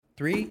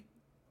3,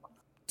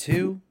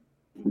 2,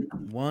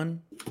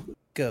 1,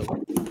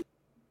 go.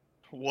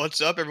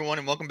 What's up, everyone,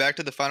 and welcome back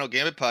to the Final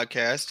Gambit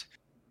podcast.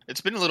 It's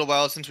been a little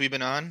while since we've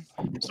been on,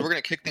 so we're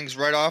going to kick things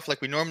right off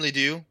like we normally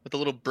do with a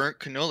little burnt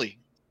cannoli.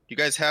 You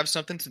guys have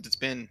something since it's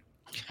been,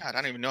 God,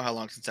 I don't even know how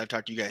long since I've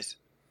talked to you guys.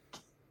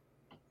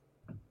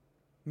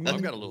 Well,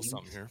 I've got a little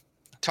something here.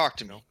 Talk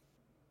to me.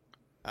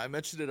 I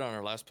mentioned it on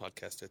our last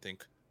podcast, I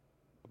think,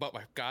 about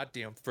my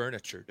goddamn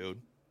furniture, dude.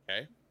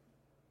 Okay?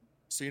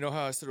 So you know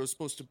how I said it was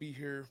supposed to be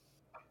here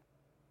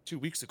 2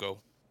 weeks ago?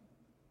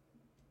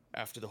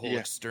 After the whole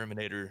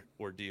exterminator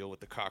ordeal with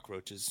the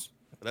cockroaches.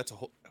 That's a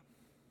whole...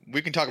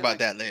 We can talk about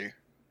that later.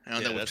 I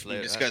don't know if we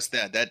can discuss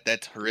that.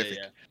 That's horrific.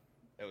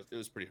 Yeah. It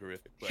was pretty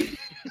horrific. But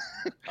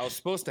I was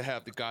supposed to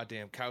have the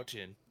goddamn couch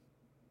in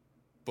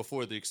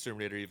before the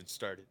exterminator even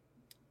started.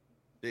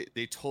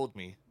 They told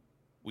me,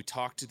 we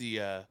talked to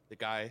the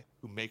guy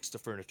who makes the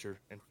furniture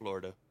in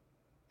Florida,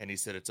 and he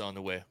said it's on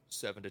the way,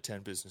 7 to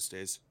 10 business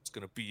days. It's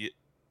gonna be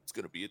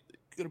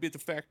at the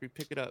factory.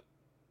 Pick it up.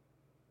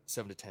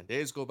 7 to 10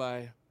 days go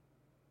by.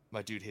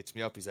 My dude hits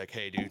me up. He's like,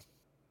 "Hey, dude,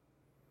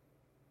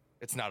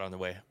 it's not on the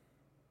way,"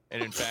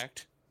 and in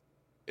fact,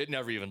 it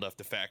never even left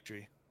the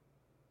factory.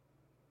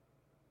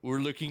 We're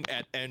looking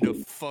at end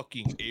of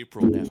fucking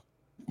April now.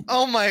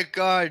 Oh my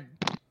god!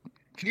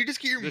 Can you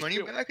just get your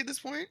money back at this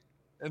point?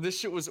 And this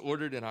shit was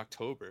ordered in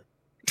October.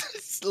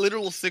 It's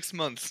literal 6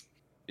 months.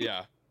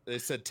 Yeah, they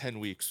said 10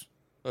 weeks.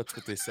 That's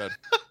what they said.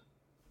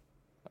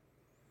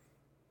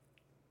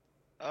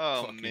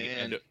 Oh, fucking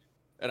man.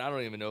 And I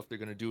don't even know if they're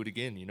going to do it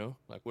again, you know?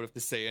 Like, what if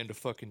they say end of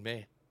fucking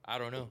May? I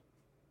don't know.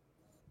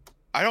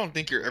 I don't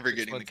think you're ever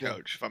getting the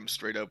couch, if I'm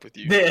straight up with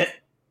you.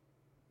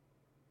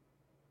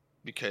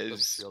 Because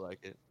doesn't feel like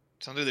it.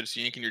 Sounds like they're just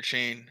yanking your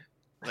chain.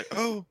 Like,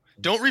 oh,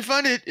 don't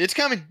refund it. It's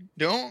coming.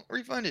 Don't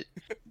refund it.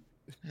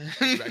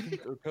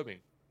 They're coming.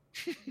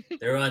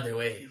 They're on their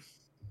way.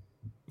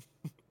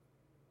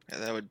 Yeah,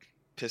 that would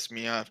piss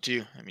me off,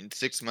 too. I mean,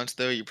 6 months,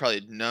 though, you're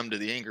probably numb to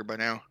the anger by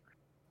now.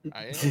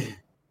 I am.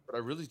 But I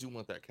really do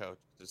want that couch.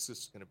 It's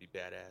just going to be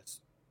badass.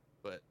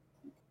 But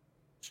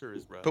sure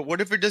is rough. But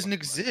what if it doesn't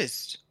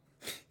exist?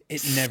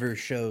 It never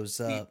shows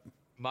up.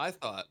 My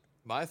thought,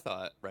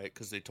 right,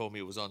 because they told me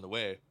it was on the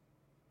way.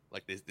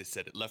 Like they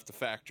said it left the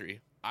factory.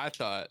 I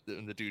thought that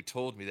when the dude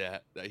told me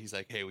that he's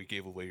like, "Hey, we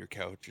gave away your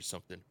couch or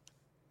something."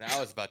 And I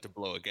was about to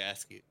blow a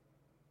gasket.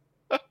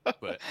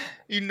 But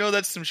you know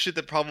that's some shit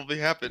that probably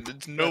happened.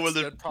 It's no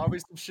other. That's probably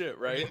some shit,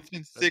 right? It's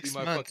been 6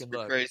 months,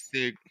 for Christ's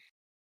sake.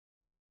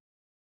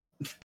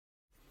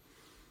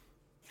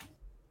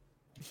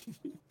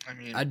 I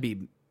mean, I'd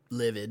be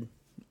livid.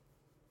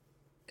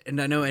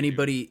 And I know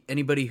anybody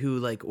who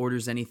like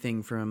orders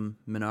anything from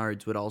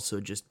Menards would also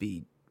just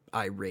be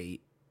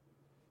irate.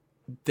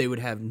 They would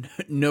have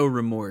no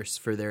remorse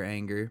for their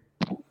anger.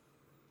 I'm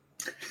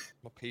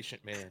a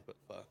patient man, but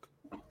fuck.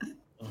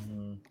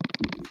 Mm-hmm.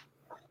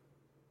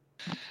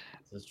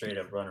 So straight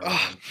up run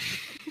around.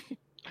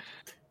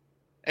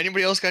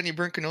 Anybody else got any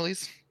burnt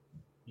cannolis?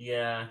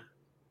 Yeah.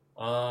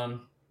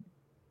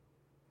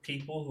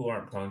 People who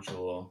aren't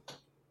punctual.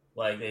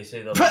 Like they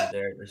say they'll be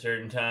there at a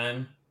certain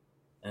time,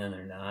 and then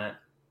they're not.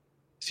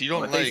 So you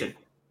don't like people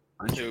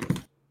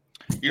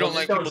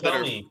that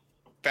are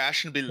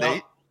fashionably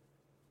late?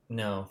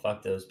 No,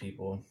 fuck those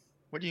people.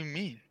 What do you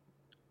mean?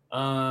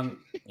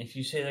 If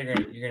you say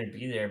you're gonna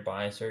be there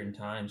by a certain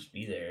time, just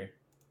be there.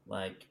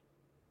 Like,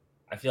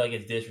 I feel like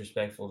it's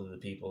disrespectful to the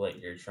people that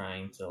you're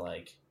trying to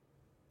like.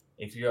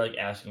 If you're like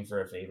asking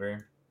for a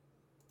favor,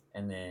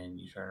 and then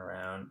you turn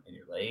around and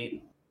you're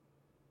late,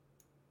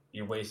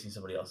 you're wasting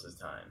somebody else's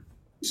time.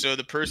 So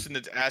the person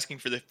that's asking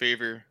for the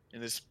favor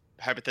in this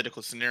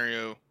hypothetical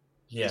scenario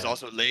is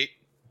also late?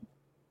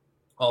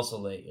 Also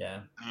late, yeah.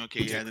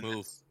 Okay, yeah,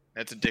 then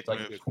that's a dick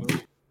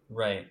move.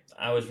 Right.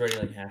 I was ready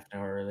like half an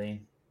hour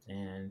early,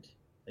 and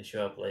they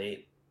show up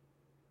late.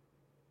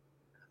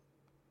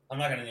 I'm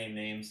not going to name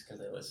names because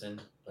they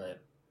listen,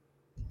 but...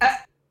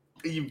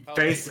 You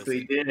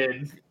basically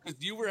did.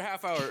 Because you were a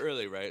half hour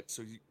early, right?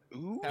 So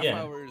half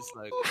hour is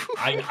like...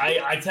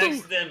 I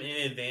texted them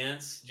in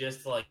advance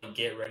just to like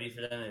get ready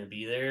for them and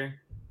be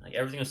there. Like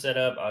everything was set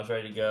up, I was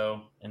ready to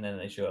go, and then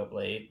they show up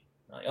late.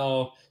 I'm like,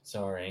 oh,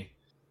 sorry.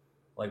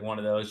 Like one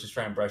of those, just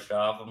trying to brush it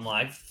off. I'm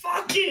like,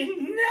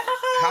 fucking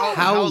no!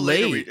 How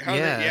late? Late?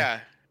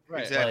 Yeah,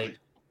 right. Exactly. Like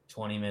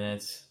 20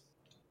 minutes.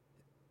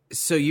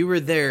 So you were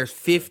there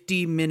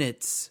 50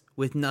 minutes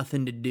with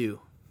nothing to do.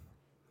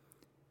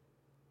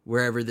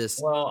 Wherever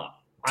this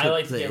I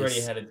like to get ready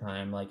place. ahead of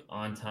time, like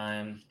on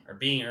time, or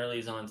being early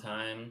is on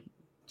time.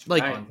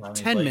 Like on time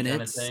 10 late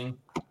minutes. Kind of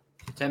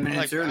thing. 10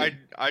 minutes early.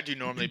 I do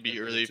normally be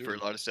early for a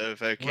lot of stuff.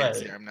 If I can't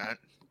say I'm not.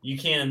 You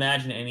can't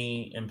imagine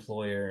any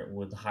employer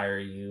would hire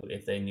you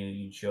if they knew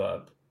you'd show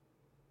up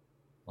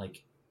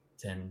like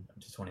 10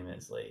 to 20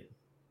 minutes late.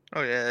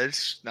 Oh yeah,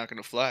 it's not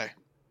gonna fly.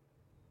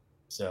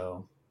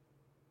 So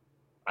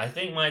I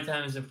think my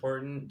time is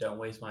important. Don't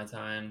waste my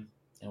time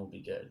and we'll be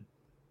good.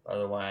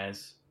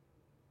 Otherwise,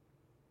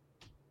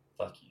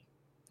 fuck you.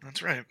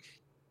 That's right.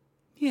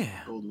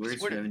 Yeah. Old words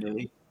What- for every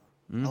day.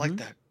 I like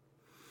that.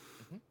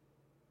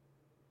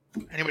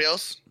 Anybody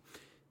else?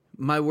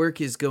 My work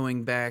is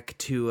going back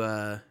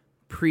to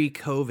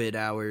pre-COVID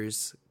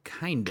hours,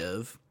 kind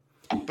of.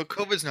 But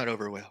COVID's not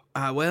over well.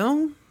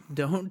 Well,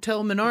 don't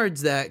tell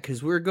Menards that,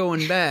 because we're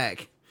going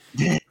back.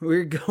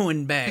 We're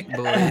going back,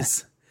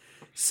 boys.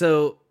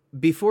 So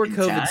before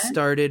COVID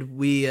started,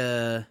 we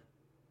were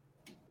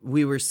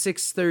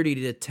 6:30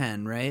 to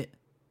 10, right?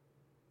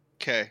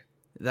 Okay.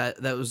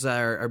 That was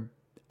our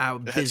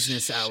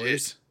business shit.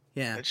 hours.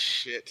 Yeah. That's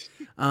shit.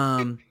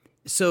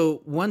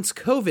 So once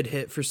COVID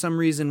hit, for some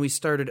reason, we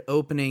started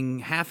opening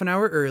half an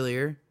hour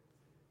earlier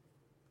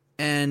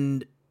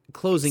and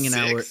closing an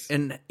hour,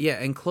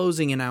 and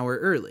closing an hour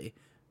early.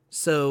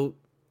 So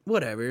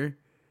whatever,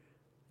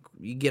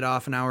 you get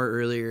off an hour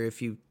earlier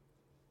if you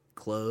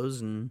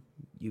close, and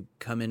you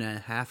come in a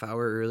half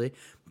hour early.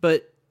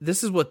 But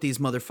this is what these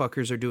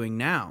motherfuckers are doing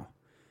now.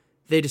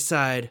 They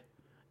decide,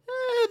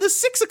 the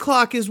 6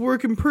 o'clock is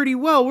working pretty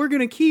well. We're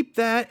going to keep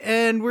that,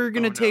 and we're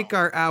going to take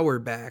our hour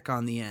back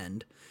on the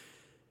end.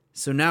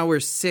 So now we're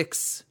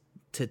 6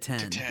 to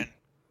 10.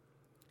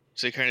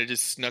 So you kind of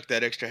just snuck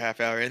that extra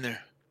half hour in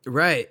there.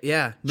 Right,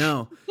 yeah.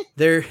 No.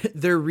 they're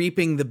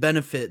reaping the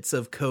benefits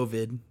of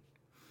COVID.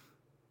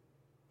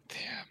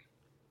 Damn.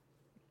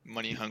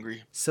 Money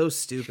hungry. So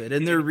stupid.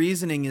 And their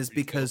reasoning is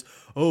because,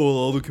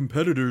 all the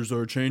competitors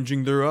are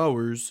changing their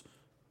hours.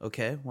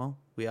 Okay, well,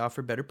 we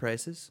offer better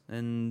prices,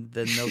 and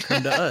then they'll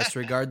come to us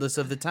regardless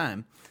of the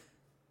time.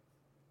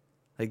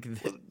 Like,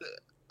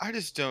 I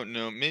just don't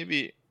know.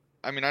 Maybe,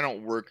 I mean, I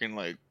don't work in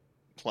like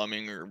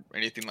plumbing or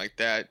anything like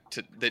that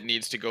that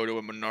needs to go to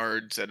a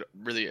Menards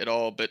at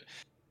all. But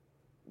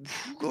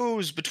who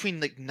goes between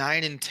like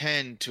 9 and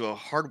 10 to a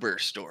hardware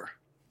store?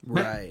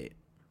 Right.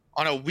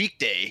 On a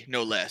weekday,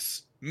 no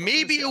less.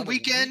 Maybe a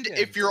weekend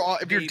if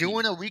you're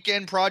doing a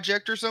weekend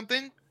project or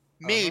something.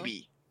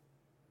 Maybe.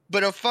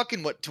 But a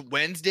fucking to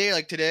Wednesday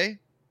like today?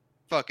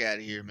 Fuck out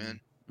of here, man.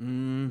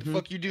 Mm-hmm. The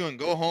fuck you doing?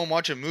 Go home,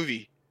 watch a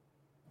movie.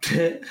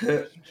 Shit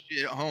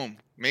at home.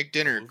 Make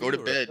dinner. Go to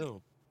bed.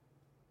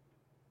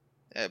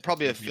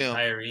 Probably a film.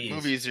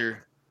 Movies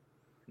are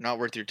not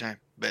worth your time.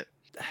 But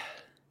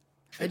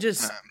I'm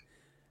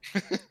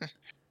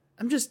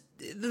just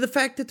the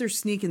fact that they're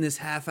sneaking this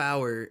half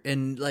hour,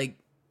 and like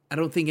I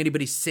don't think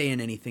anybody's saying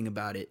anything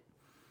about it.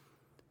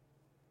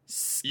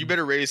 You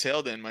better raise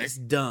hell then, Mike. It's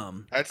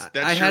dumb. I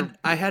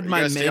had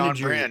my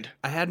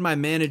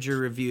manager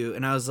review,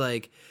 and I was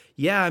like,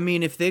 yeah, I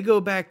mean, if they go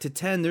back to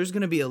 10, there's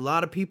going to be a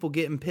lot of people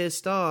getting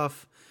pissed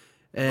off.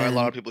 And, by a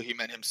lot of people, he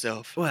meant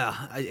himself. Well,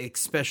 I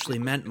especially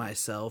meant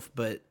myself,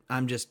 but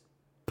I'm just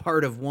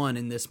part of one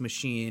in this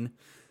machine.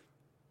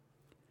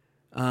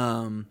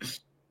 And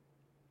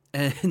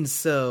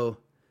so,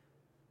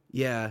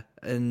 yeah,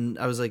 and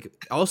I was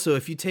like, also,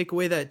 if you take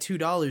away that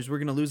 $2, we're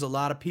going to lose a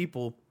lot of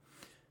people.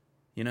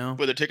 You know?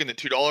 But they're taking the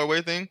 $2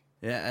 away thing?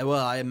 Yeah,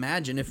 well, I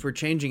imagine if we're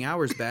changing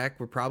hours back,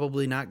 we're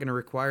probably not going to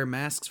require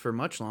masks for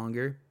much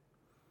longer.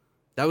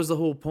 That was the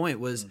whole point,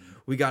 was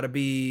we're going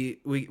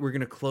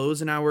to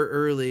close an hour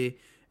early,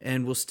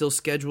 and we'll still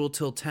schedule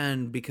till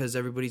 10 because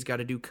everybody's got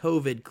to do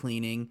COVID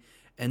cleaning.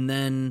 And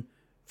then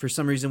for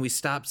some reason we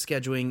stopped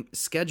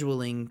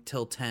scheduling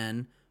till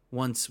 10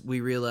 once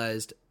we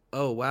realized,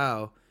 oh,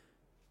 wow,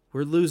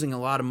 we're losing a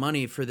lot of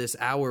money for this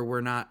hour we're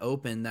not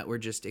open, that we're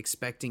just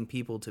expecting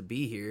people to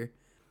be here.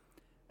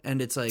 And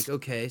it's like,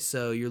 okay,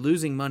 so you're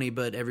losing money,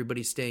 but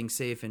everybody's staying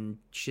safe and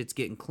shit's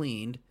getting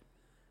cleaned.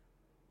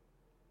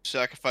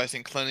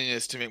 Sacrificing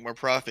cleanliness to make more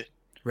profit.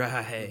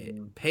 Right.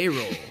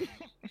 Payroll.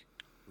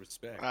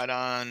 Respect. Right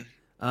on.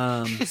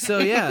 So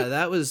yeah,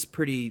 that was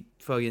pretty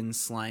fucking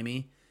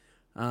slimy.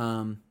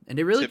 And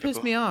it really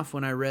pissed me off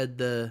when I read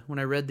the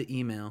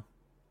email.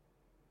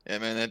 Yeah,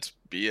 man, that's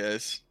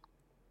BS.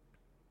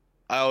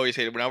 I always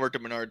hated when I worked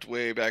at Menards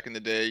way back in the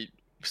day.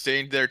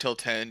 Staying there till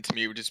 10 to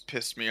me just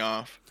pissed me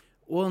off.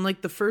 Well, and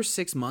like the first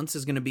 6 months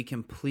is going to be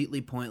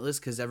completely pointless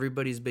because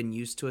everybody's been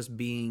used to us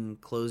being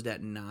closed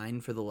at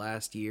 9 for the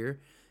last year.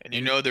 And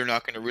you know they're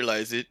not going to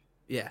realize it.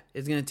 Yeah,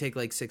 it's going to take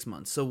like 6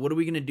 months. So what are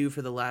we going to do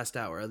for the last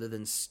hour other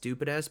than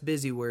stupid-ass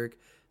busy work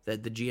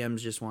that the GMs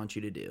just want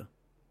you to do?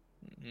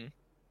 Mm-hmm.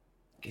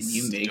 Can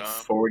you make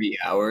 40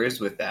 hours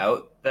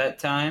without that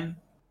time?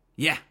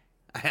 Yeah,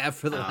 I have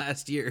for the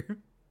last year.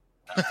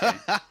 Okay.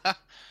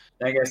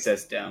 I guess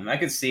that's dumb. I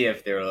could see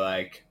if they were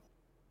like...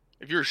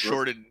 If you're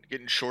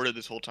getting shorted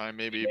this whole time,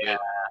 maybe. Yeah,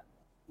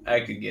 but...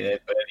 I could get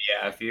it. But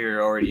yeah, if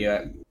you're already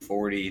at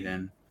 40,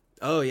 then...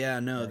 Oh,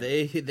 yeah, no.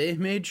 They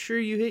made sure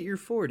you hit your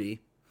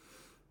 40.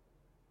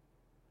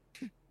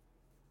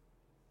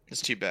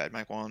 It's too bad,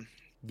 Mike Gwound.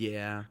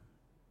 Yeah.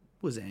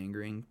 Was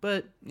angering.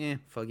 But,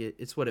 fuck it.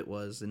 It's what it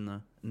was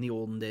in the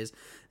olden days.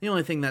 The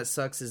only thing that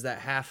sucks is that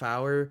half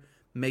hour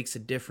makes a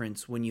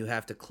difference when you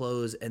have to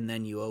close and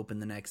then you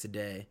open the next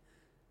day.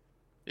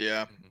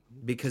 Yeah.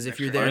 Because if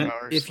you're there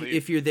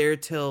if you're there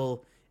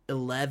till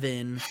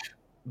 11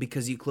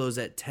 because you close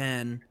at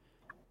 10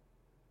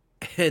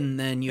 and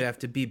then you have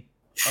to be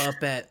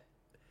up at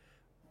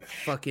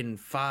fucking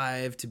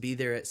 5 to be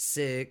there at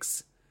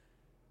 6,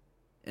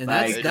 and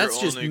that's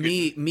just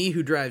me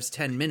who drives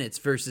 10 minutes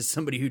versus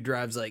somebody who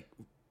drives like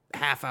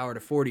half hour to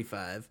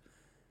 45.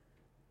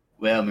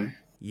 Well, man.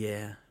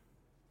 Yeah.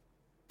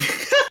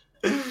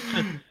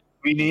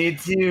 We need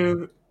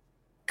to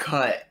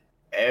cut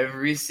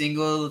every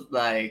single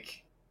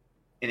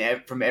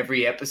from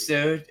every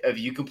episode of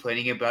you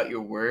complaining about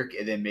your work,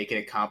 and then make it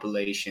a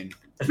compilation.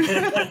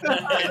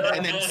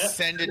 and then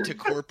send it to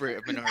corporate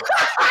of Menards.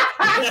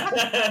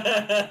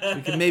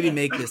 We could maybe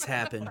make this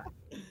happen.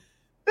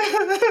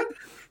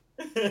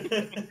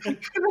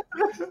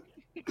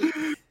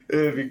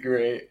 It'd be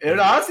great. It'd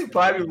honestly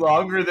probably be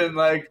longer than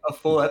like a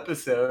full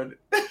episode.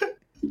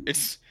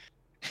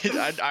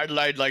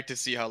 I'd like to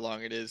see how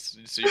long it is.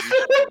 So for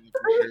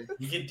sure.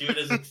 You could do it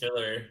as a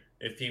filler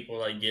if people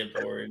like get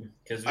bored.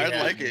 Because I'd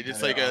like it.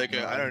 It's like a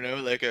I don't know,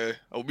 like a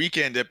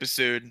weekend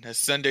episode, a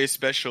Sunday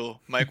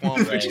special. Mike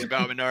Wong preaches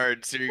about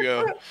Menards. Here you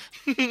go.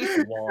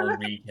 Long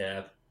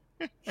recap.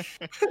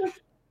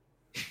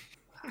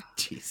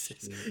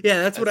 Jesus.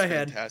 Yeah, that's what I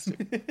had.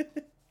 Fantastic.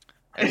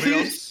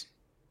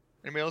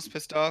 Anybody else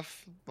pissed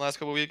off the last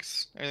couple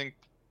weeks? Anything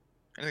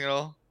at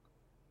all?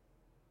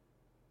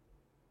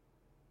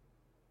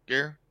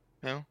 Gear?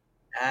 No?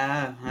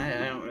 I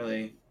don't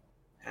really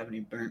have any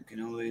burnt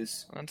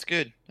cannolis. Well, that's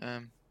good.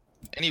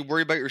 Any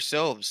worry about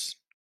yourselves?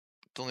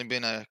 It's only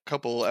been a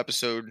couple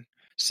episode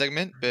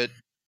segment, but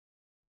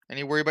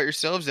any worry about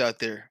yourselves out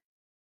there?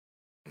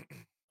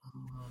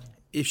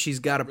 If she's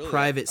got a Really,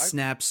 private I-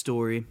 Snap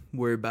story,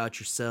 worry about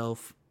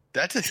yourself.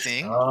 That's a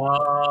thing.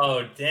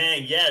 Oh,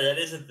 dang. Yeah, that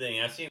is a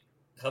thing. I've seen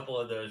a couple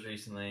of those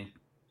recently.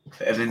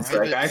 Evan's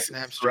Private like, I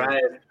Snapchat.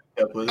 subscribed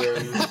a couple of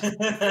those.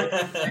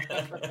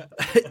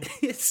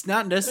 It's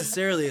not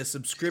necessarily a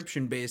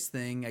subscription-based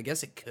thing. I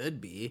guess it could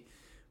be,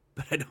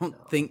 but I don't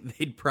think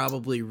they'd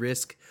probably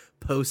risk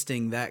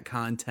posting that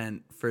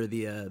content for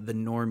the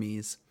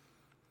normies.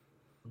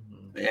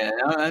 Yeah,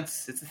 no,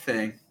 it's a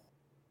thing.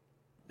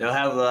 They'll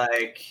have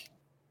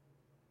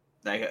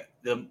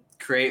they'll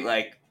create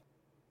like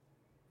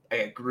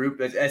a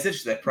group,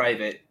 essentially a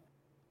private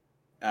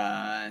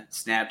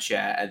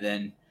Snapchat, and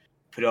then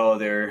put all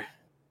their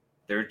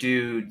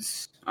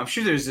dudes. I'm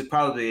sure there's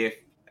probably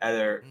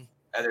other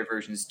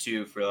versions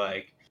too for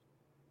like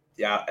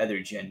the other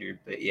gender,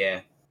 but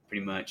yeah,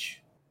 pretty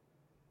much.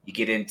 You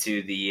get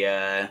into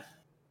the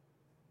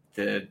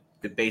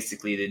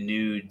basically the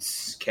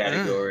nudes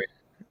category.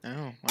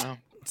 Oh, wow.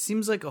 It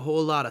seems like a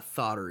whole lot of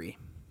thoughterry.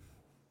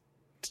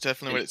 It's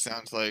definitely what it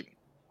sounds like.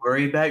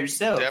 Worry about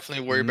yourself.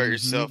 Definitely worry about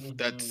yourself. Mhm.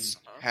 That's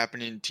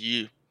happening to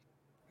you.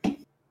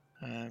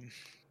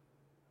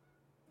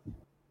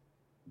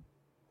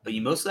 But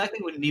you most likely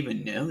wouldn't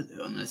even know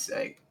though, unless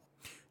like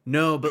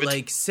No, but If it's-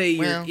 like, say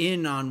well- you're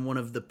in on one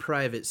of the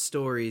private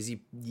stories,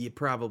 you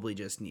probably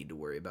just need to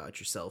worry about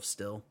yourself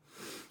still.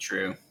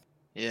 true.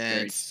 Yeah,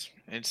 Very-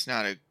 it's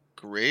not a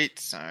great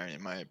sign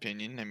in my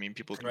opinion. I mean,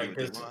 people can Right, do what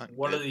they because want.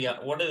 what but-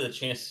 are the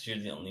chances you're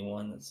the only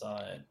one that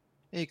saw it?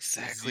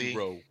 Exactly.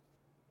 0.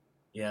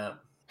 Yeah.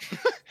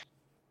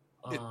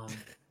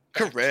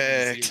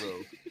 Correct.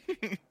 0.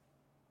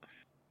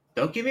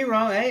 Don't get me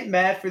wrong, I ain't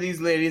mad for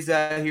these ladies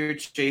out here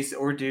chasing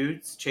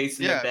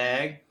Yeah, the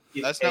bag.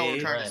 getting That's not what we're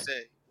paid. trying Right. to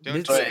say. Don't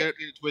This- get it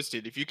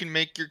twisted. If you can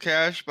make your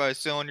cash by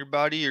selling your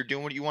body or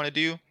doing what you want to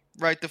do,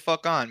 right the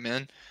fuck on,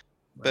 man.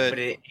 But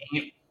it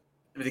ain't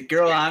the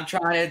girl I'm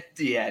trying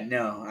to. Yeah,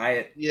 no,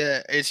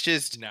 Yeah, it's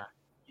just Nah.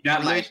 you're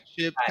not my.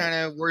 relationship type. kind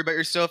of worry about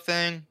yourself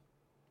thing.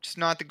 Just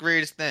not the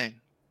greatest thing.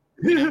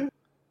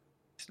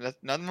 There's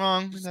nothing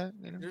wrong with that.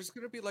 You know? There's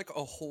gonna be like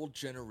a whole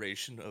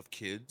generation of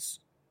kids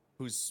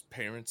whose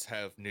parents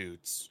have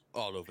nudes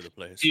all over the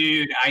place.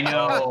 Dude, I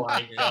know. Oh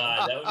my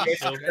god, that would be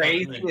It's so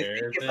crazy fucking to think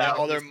embarrassing. about.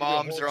 All their There's gonna be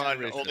a moms whole are on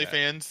generation of that.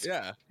 OnlyFans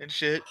Yeah, and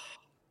shit.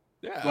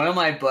 yeah. One of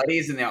my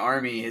buddies in the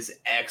army, his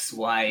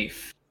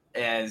ex-wife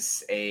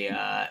has a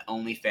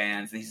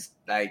OnlyFans, and he's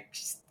like,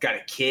 she's got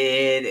a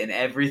kid and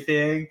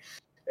everything.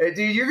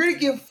 Dude, you're gonna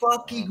get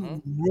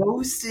fucking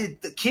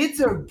roasted. The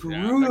kids are Yeah,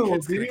 brutal, that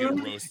kid's gonna get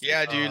dude. roasted.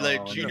 Yeah, dude, like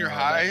Oh, junior no.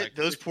 high, Like,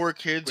 those poor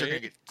kids are gonna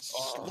get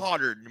Oh.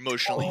 slaughtered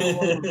emotionally.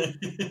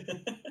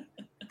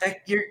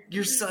 Like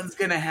your son's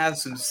gonna have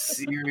some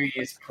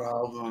serious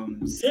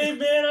problems. Hey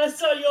man, I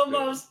saw your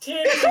mom's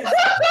titties.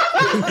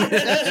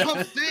 That's what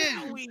I'm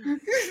saying.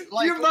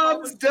 Like, your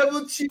mom's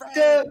double cheeked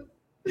up.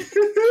 She's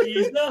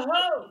the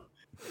hoe.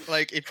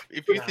 Like if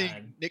you think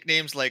God.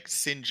 nicknames like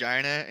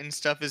Singina and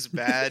stuff is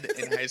bad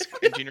in high school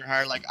and junior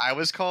high, like I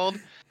was called,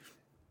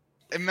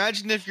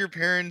 imagine if your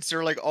parents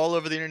are like all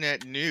over the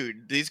internet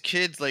nude. These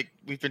kids, like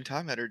we've been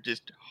talking about, are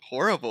just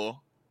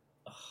horrible.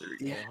 They're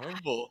Yeah.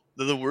 horrible.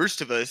 They're the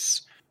worst of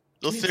us.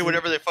 They'll say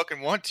whatever they fucking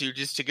want to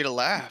just to get a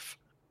laugh.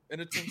 And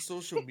it's on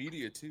social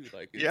media too.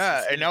 Like, it's Yeah,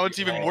 just and gonna now be it's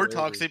even all more over.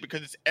 toxic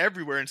because it's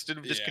everywhere instead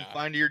of just Yeah.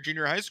 confined to your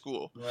junior high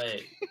school.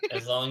 Right.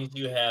 As long as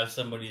you have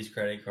somebody's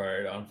credit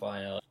card on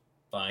file,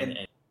 fine.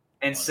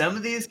 And some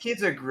of these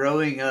kids are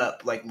growing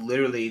up, like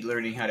literally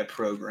learning how to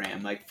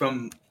program, like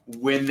from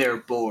when they're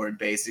born,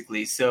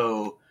 basically.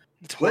 So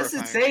It's What's to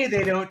horrifying. say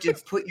they don't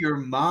just put your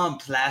mom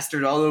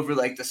plastered all over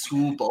like the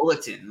school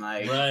bulletin?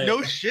 Like, Right.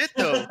 No shit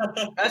though.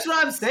 that's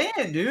what I'm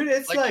saying, dude.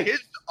 It's Like like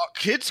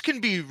kids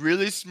can be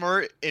really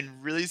smart and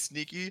really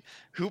sneaky.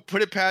 Who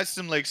put it past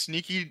some like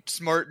sneaky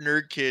smart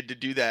nerd kid to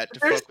do that to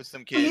There's fuck with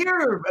some kid?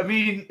 here. I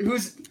mean,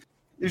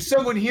 there's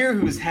someone here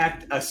who's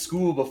hacked a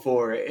school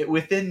before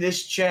within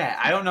this chat.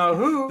 I don't know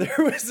who. There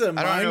was a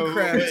I don't know who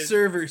it Minecraft is.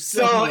 server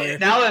So somewhere.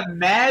 now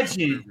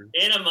imagine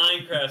In a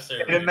Minecraft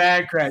server. in a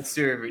Minecraft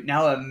server.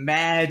 Now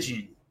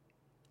imagine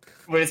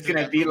what it's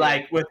gonna be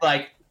like with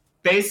like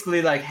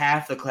basically like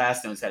half the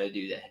class knows how to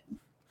do that.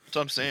 That's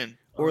what I'm saying.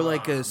 Or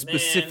like Aw, a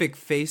specific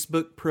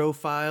Facebook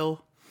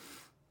profile.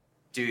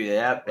 Dude,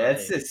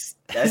 that's Right.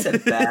 that's a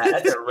bad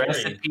that's a Scary.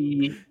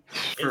 recipe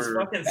It's for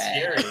fucking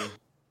bad. scary.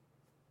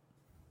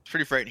 It's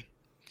pretty frightening.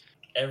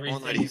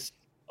 Everything's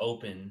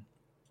open.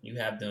 You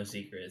have no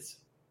secrets.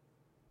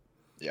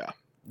 Yeah.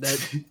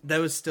 That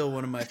was still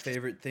one of my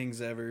favorite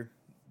things ever.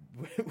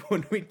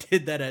 When we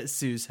did that at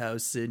Sue's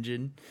house,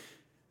 Sinjin.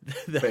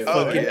 Wait,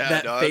 Oh, what? yeah,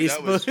 that dog,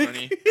 that was Facebook.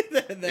 funny.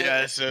 That-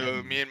 Yeah,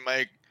 so me and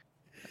Mike,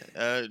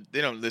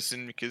 they don't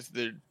listen because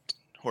they're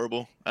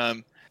horrible.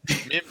 Me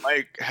and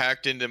Mike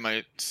hacked into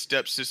my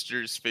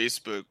stepsister's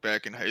Facebook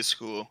back in high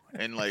school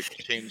and like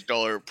changed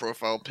all her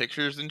profile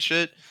pictures and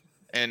shit.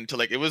 And to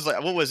like, it was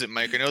like, what was it,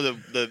 Mike? I know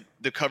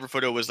the cover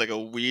photo was like a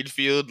weed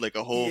field, like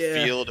a whole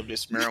Yeah. field of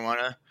just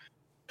marijuana.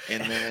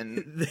 And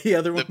then The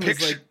other one the was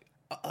picture- like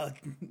a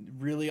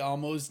really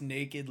almost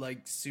naked, like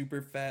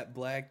super fat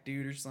black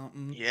dude or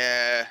something.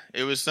 yeah,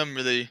 it was some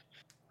really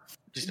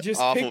just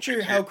awful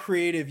picture how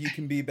creative you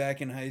can be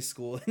back in high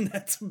school, and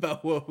that's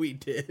about what we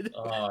did.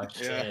 Oh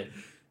shit.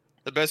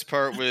 The best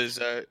part was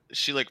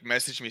she like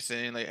messaged me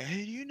saying like,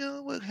 "Hey, do you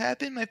know what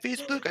happened? My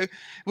Facebook.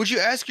 Would you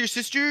ask your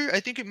sister?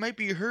 I think it might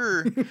be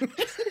her."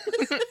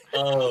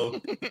 Oh,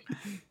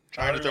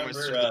 Trying I to throw my remember,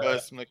 sister under the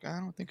bus. I'm like, I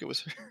don't think it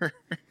was her.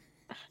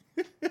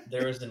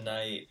 there was a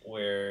night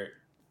where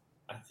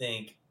I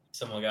think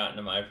someone got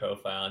into my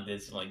profile and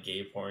did some like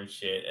gay porn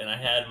shit, and I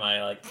had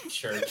my like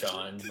church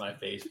on my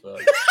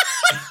Facebook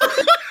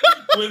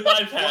with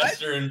my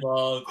pastor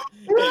involved,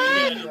 and he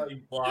had to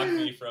like block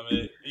me from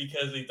it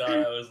because he thought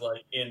I was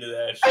like into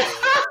that shit.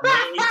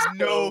 And it was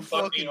No so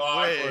fucking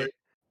awkward way.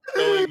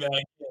 going back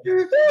in. No,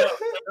 I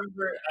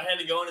remember I had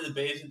to go into the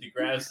basement to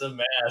grab some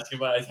mask, and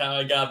by the time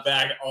I got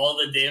back, all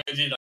the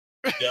damaging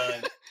was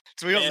done.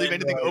 So we don't leave And,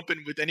 anything like,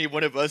 open with any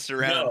one of us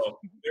around. No,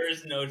 there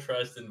is no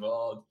trust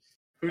involved.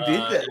 Who did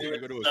that? It You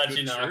go to was a such good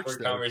an church, awkward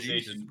though,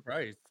 conversation. Jesus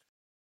Christ.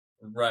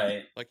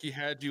 Right. Like he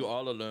had you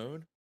all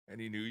alone, and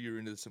he knew you were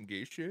into some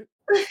gay shit.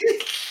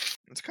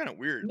 It's kind of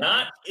weird.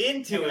 Not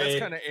into Well, that's it,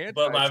 kinda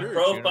but my anti-church, you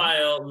know?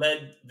 profile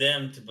led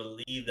them to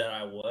believe that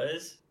I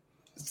was.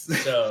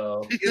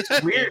 So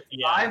It's weird.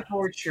 Yeah. 5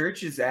 more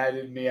churches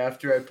added me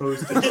after I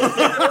posted.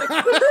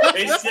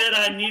 they said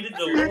I needed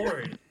the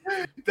Lord.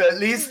 At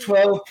least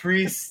 12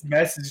 priests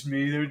messaged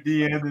me. They're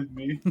DM'ing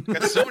me.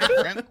 Got so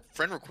many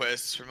friend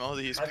requests from all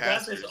these I've got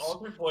pastors. this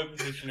altar boy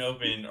position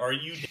open. Are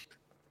you?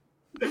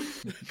 No.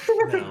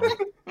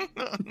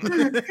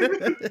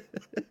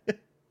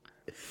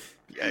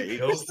 Yikes.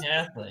 Go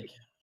Catholic.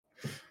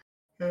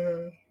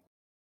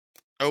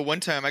 Oh, one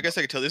time, I guess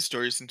I could tell this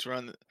story since we're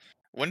on.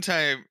 One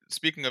time,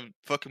 speaking of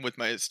fucking with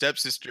my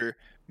stepsister,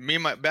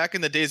 back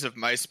in the days of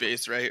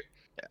MySpace, right?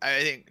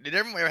 I think did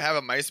everyone ever have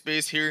a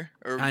MySpace here?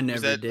 Or I was never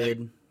that, like,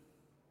 did.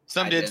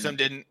 some I did, didn't. some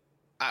didn't.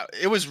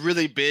 It was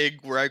really big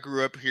where I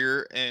grew up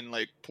here in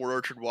like Port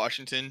Orchard,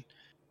 Washington,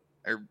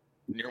 or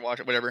near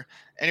Washington, whatever.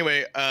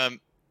 Anyway,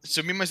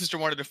 so me and my sister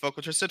wanted to fuck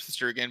with her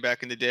stepsister again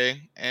back in the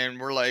day, and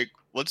we're like,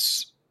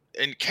 let's.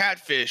 And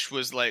Catfish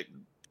was like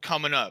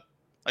coming up.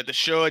 Like the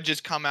show had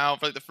just come out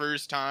for like the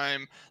first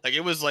time. Like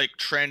it was like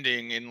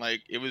trending and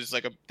like it was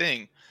like a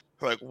thing.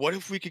 We're like, what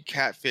if we could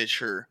catfish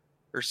her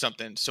or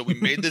something? So we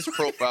made this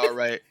profile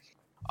right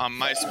on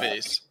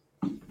MySpace.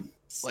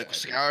 Like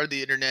scoured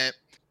the internet,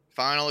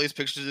 found all these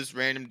pictures of this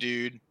random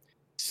dude.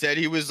 Said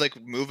he was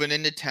like moving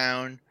into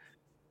town.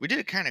 We did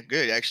it kind of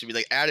good actually. We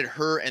like added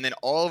her and then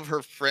all of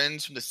her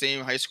friends from the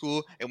same high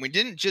school, and we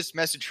didn't just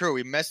message her.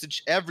 We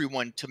messaged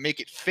everyone to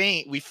make it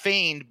feign. We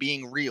feigned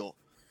being real.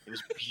 It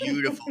was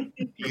beautiful.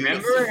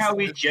 Remember how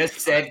we just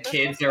said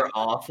kids are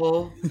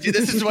awful? Dude,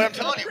 this is what I'm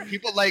telling you.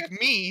 People like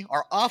me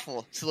are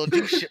awful, so they'll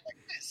do shit like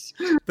this.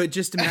 But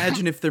just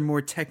imagine if they're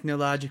more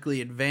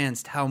technologically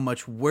advanced, how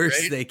much worse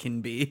Right? they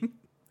can be.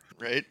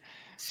 Right?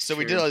 So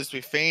we did all this.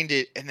 We feigned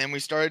it, and then we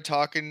started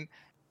talking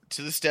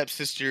to the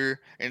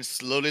stepsister and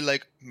slowly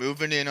like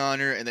moving in on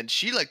her, and then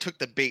she like took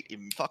the bait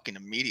fucking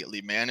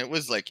immediately, man. It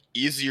was like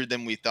easier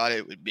than we thought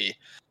it would be.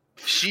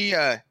 She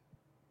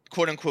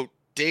quote unquote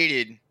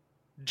dated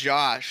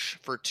Josh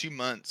for 2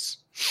 months.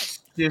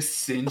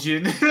 Just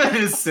Sinjin,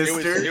 his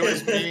sister. It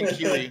was me and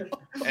Keely,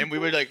 and we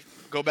would like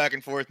go back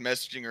and forth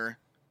messaging her.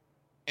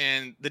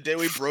 And the day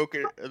we broke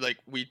it, like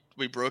we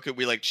broke it,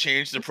 we like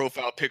changed the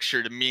profile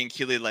picture to me and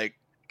Keely like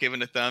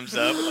giving a thumbs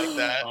up like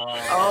that.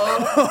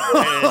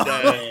 Oh.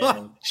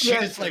 She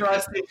just like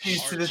trust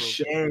issues to the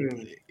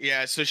shame.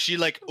 yeah, so she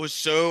like was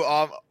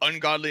so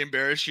ungodly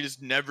embarrassed. She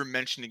just never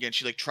mentioned again.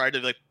 She like tried to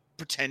like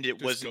pretend it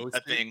Just wasn't a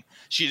ghosted? thing.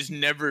 She just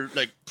never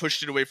like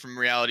pushed it away from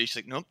reality. She's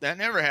like, nope, that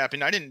never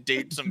happened. I didn't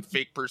date some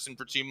fake person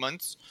for 2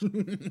 months.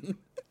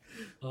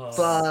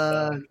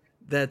 Fuck.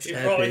 That's He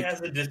probably epic.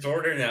 has a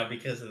disorder now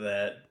because of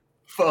that.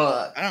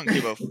 Fuck. I don't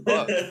give a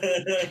fuck.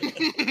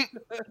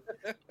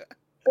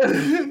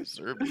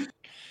 Deserve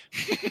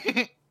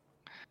it.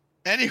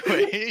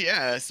 Anyway,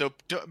 yeah. So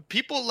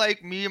people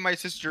like me and my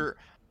sister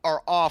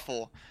are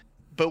awful,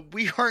 but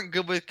we aren't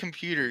good with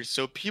computers.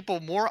 So people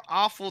more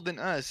awful than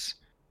us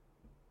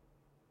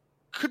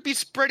could be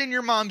spreading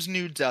your mom's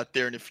nudes out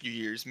there in a few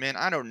years, man.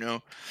 I don't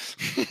know.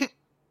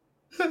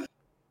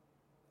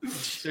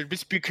 So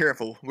just be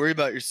careful. Worry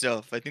about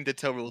yourself. I think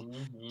that's how we'll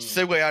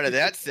segue out of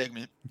that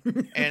segment.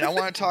 And I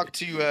want to talk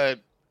to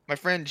my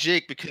friend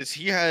Jake because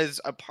he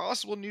has a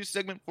possible new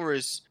segment for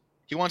us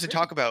he wants to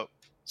talk about.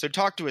 So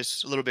talk to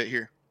us a little bit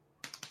here.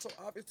 So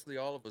obviously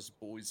all of us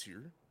boys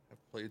here have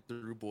played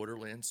through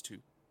Borderlands 2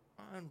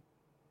 on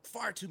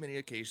far too many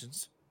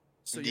occasions.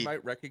 So Indeed. you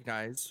might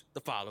recognize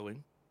the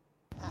following.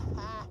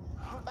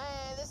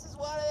 Man, this is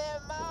one of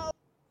them mo.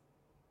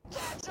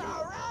 Catch a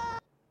ride.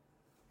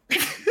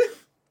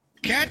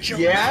 Catch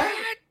 'em. Yeah?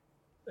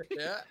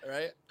 Yeah,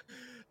 right?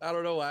 I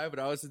don't know why, but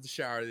I was in the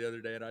shower the other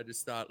day and I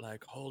just thought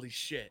like, holy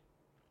shit,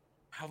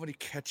 how many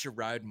catch a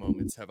ride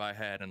moments have I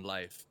had in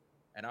life?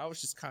 And I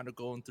was just kind of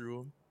going through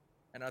them.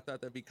 And I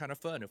thought that'd be kind of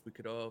fun if we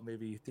could all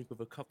maybe think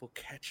of a couple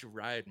catch a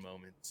ride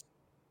moments,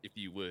 if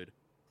you would.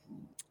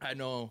 I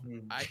know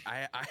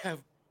I have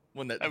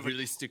one that I've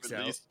really sticks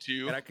At out, least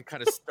two. and I could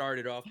kind of start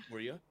it off for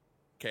you.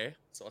 Okay,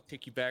 so I'll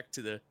take you back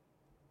to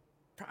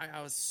probably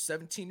I was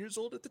 17 years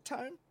old at the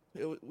time.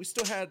 We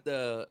still had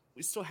the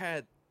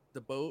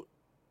boat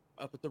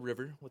up at the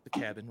river with the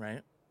cabin,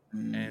 right?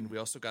 And we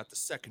also got the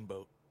second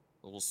boat,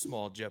 a little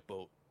small jet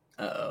boat.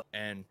 Uh-oh.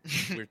 And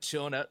we're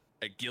chilling at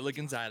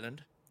Gilligan's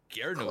Island.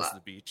 Garrett knows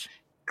the beach.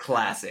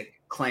 Classic.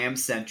 Clam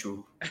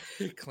Central.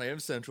 Clam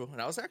Central.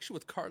 And I was actually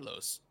with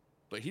Carlos,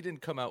 but he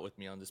didn't come out with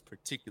me on this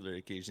particular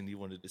occasion. He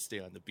wanted to stay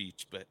on the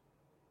beach, but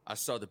I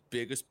saw the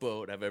biggest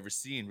boat I've ever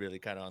seen really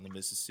kind of on the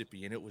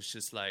Mississippi. And it was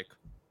just like,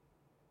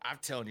 I'm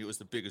telling you, it was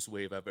the biggest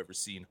wave I've ever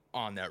seen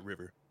on that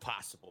river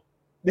possible.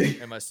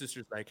 And my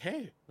sister's like,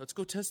 hey, let's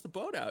go test the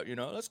boat out, you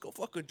know? Let's go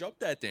fucking jump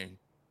that thing.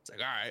 It's like,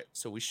 all right.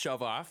 So we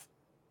shove off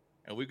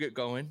and we get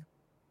going.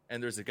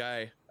 And there's a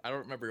guy, I don't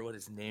remember what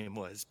his name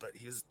was, but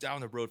he was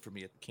down the road from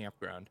me at the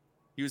campground.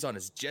 He was on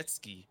his jet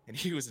ski and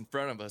he was in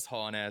front of us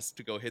hauling ass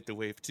to go hit the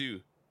wave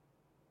too.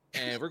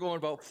 And we're going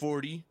about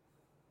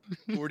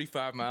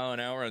 45 mile an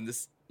hour on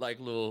this like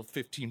little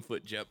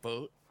 15-foot jet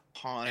boat.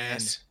 Hauling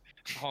ass.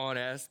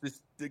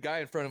 The guy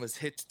in front of us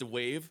hits the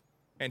wave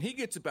and he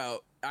gets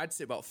about, I'd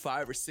say about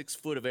 5 or 6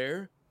 foot of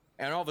air.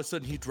 And all of a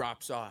sudden he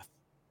drops off.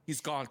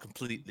 He's gone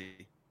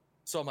completely.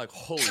 So I'm like,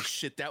 holy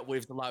shit, that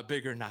wave's a lot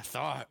bigger than I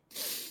thought.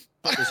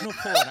 But there's no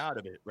pulling out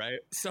of it, right?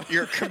 So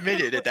you're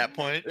committed at that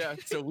point. Yeah.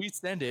 So we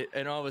send it,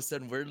 and all of a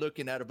sudden we're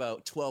looking at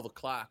about 12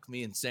 o'clock,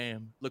 me and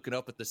Sam, looking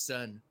up at the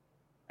sun.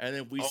 And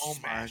then we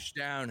smash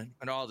down,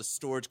 and all the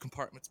storage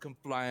compartments come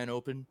flying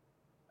open.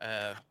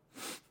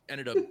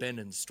 Ended up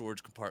bending the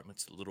storage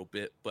compartments a little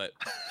bit, but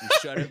we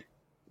shut it,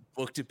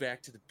 booked it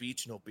back to the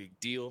beach, no big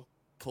deal.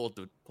 Pulled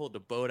the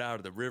boat out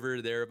of the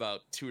river there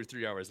about 2 or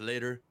 3 hours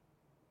later.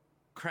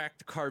 Cracked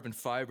the carbon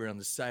fiber on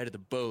the side of the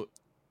boat,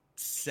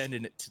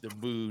 sending it to the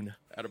moon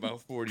at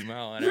about 40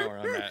 mile an hour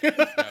on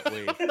that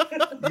wave.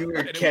 You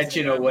were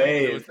catching a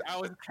wave. I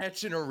was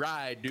catching a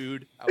ride,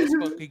 dude. I was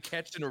fucking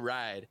catching a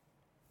ride.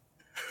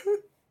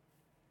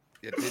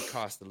 It did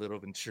cost a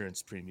little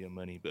insurance premium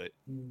money, but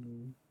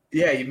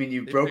Yeah, you mean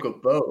you broke a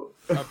boat.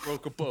 I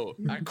broke a boat.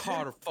 I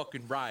caught a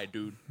fucking ride,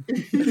 dude.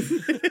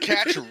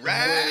 Catch a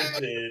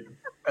ride.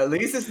 At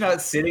least it's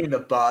not sitting in the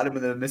bottom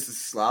of the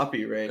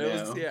Mississippi right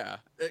now.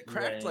 It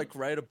cracked like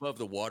right above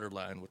the water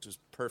line, which was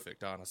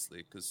perfect,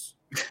 honestly, because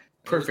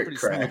Perfect pretty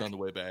crack. smooth on the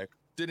way back.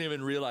 Didn't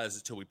even realize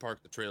it till we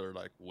parked the trailer.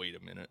 Like, wait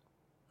a minute.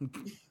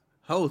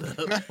 Hold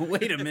up.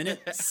 Wait a minute.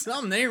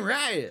 Something ain't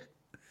right.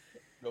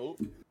 Nope.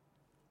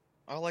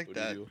 I like What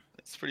do you that. do?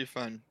 It's pretty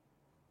fun.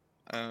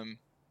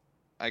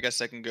 I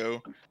guess I can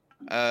go.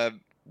 I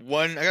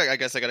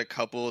guess I got a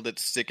couple that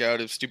stick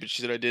out of stupid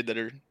shit that I did that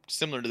are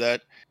similar to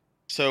that.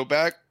 So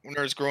back when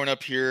I was growing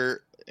up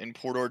here in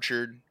Port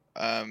Orchard,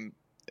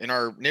 in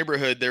our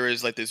neighborhood, there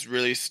was like this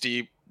really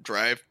steep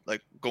drive,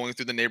 like going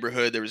through the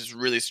neighborhood. There was this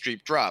really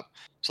steep drop.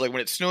 So like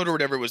when it snowed or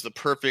whatever, it was the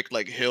perfect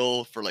like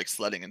hill for like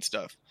sledding and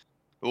stuff.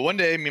 But one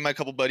day, me and my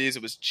couple buddies,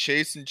 it was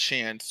Chase and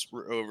Chance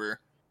were over,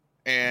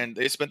 and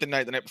they spent the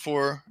night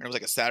before, and it was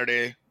like a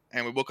Saturday,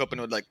 and we woke up and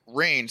it would like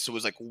rain, so it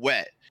was like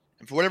wet.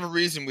 And for whatever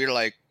reason, we were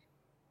like,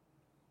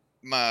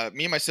 me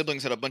and my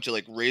siblings had a bunch of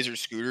like Razor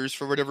scooters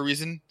for whatever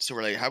reason. So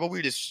we're like, how about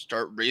we just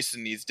start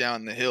racing these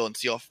down the hill and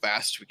see how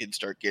fast we can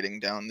start getting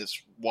down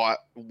this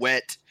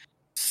wet,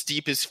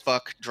 steep as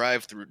fuck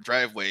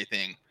driveway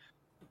thing.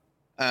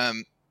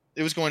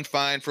 it was going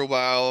fine for a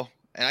while,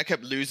 and I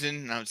kept losing.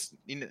 And I was,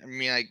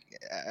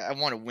 I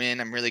want to win.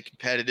 I'm really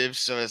competitive,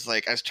 so it's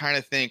like I was trying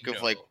to think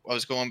of like I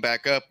was going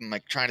back up and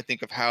like trying to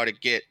think of how to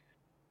get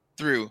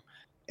through,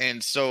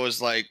 and so it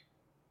was like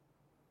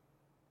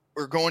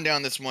we're going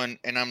down this one,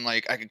 and I'm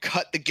like I could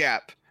cut the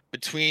gap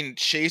between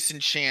Chase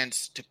and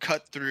Chance to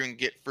cut through and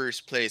get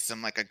first place.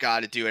 I'm like I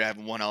got to do it. I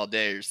haven't won all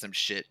day or some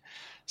shit.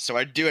 So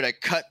I do it. I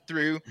cut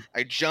through.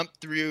 I jump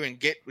through and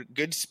get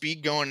good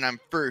speed going, and I'm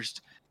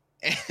first.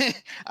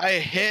 And I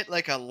hit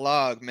like a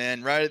log,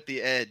 man, right at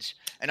the edge.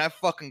 And I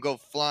fucking go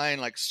flying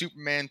like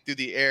Superman through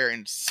the air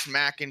and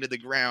smack into the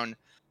ground.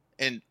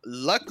 And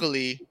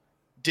luckily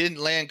didn't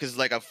land because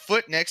like a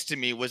foot next to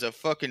me was a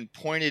fucking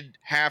pointed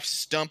half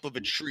stump of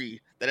a tree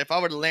that if I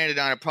would have landed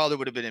on, it probably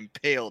would have been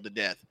impaled to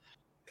death.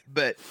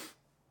 But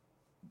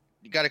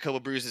you got a couple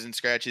bruises and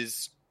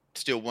scratches.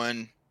 Still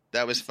won.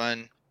 That was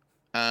fun.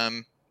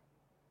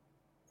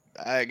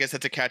 I guess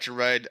that's a catch a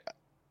ride.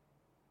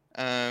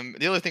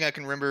 The other thing I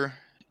can remember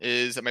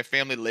is at my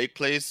family lake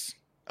place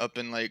up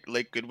in like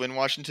Lake Goodwin,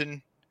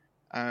 Washington.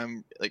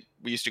 Like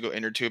we used to go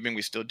inner tubing.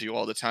 We still do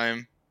all the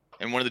time.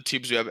 And one of the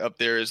tubes we have up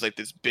there is like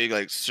this big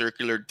like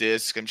circular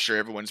disc. I'm sure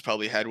everyone's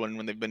probably had one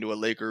when they've been to a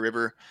lake or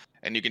river,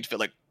 and you can fit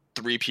like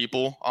 3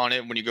 people on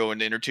it when you go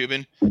into inner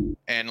tubing.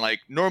 And like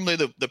normally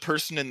the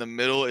person in the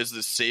middle is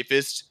the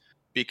safest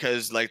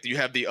because like you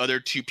have the other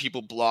 2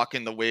 people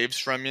blocking the waves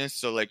from you.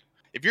 So like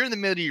if you're in the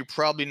middle, you're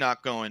probably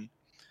not going.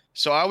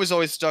 So I was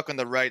always stuck on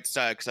the right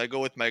side because I go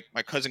with my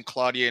cousin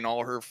Claudia and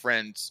all her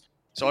friends.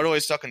 So I'd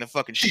always stuck on the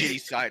fucking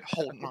shitty side,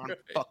 holding on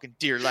fucking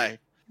dear life.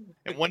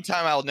 And one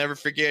time I'll never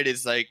forget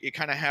is like it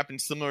kind of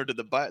happened similar to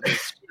the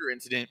scooter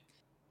incident.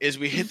 Is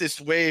we hit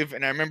this wave,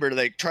 and I remember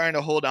like trying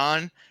to hold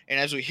on, and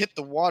as we hit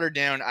the water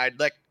down, I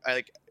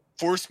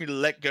forced me to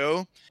let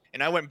go,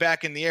 and I went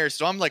back in the air.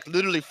 So I'm like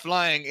literally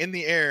flying in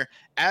the air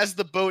as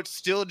the boat's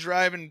still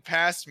driving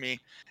past me.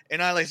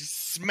 And I like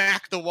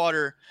smack the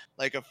water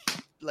like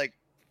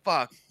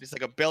just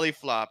like a belly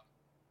flop.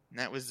 And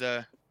that was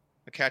a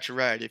catch a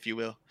ride, if you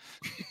will.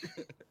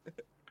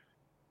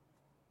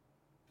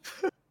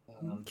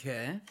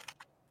 Okay.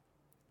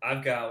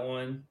 I've got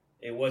one.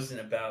 It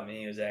wasn't about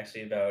me. It was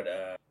actually about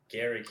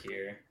Garrick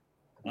here.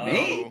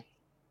 Me?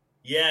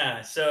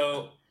 Yeah.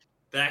 So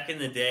back in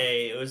the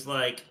day, it was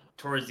like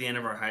towards the end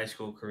of our high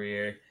school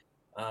career.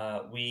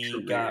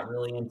 We got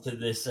really into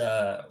this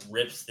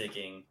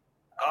ripsticking.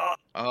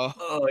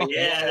 Oh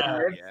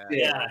yeah.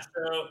 Yeah.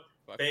 So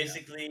Fuck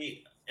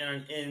basically,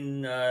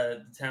 in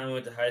the town we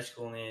went to high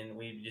school in,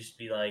 we'd just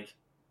be like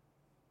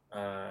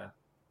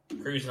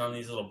cruising on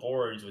these little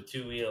boards with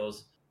 2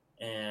 wheels.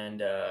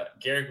 And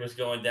Garrick was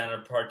going down a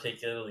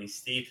particularly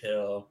steep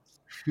hill.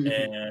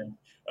 And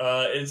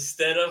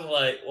instead of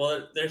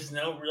there's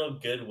no real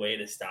good way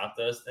to stop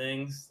those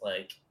things,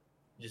 like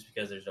just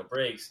because there's no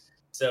brakes.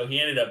 So he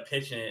ended up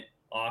pitching it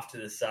off to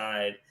the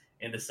side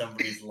into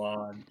somebody's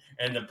lawn,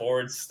 and the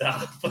board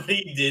stopped, but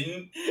he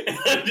didn't. And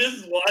I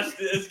just watched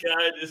this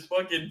guy just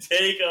fucking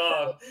take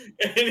off,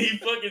 and he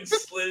fucking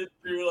slid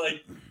through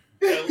like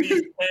at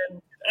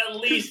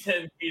least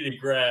 10 feet of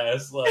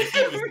grass. Like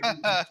he was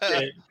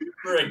shit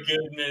for a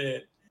good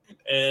minute,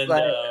 and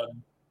I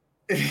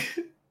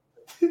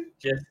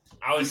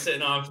was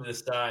sitting off to the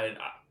side.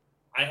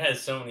 I had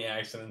so many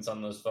accidents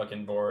on those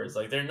fucking boards.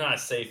 Like they're not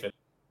safe,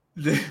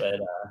 but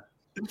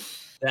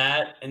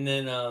that, and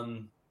then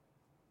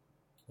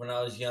when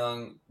I was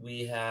young,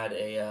 we had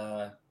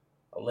a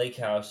lake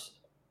house,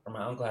 or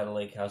my uncle had a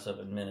lake house up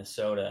in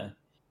Minnesota,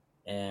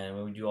 and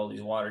we would do all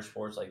these water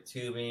sports like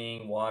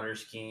tubing, water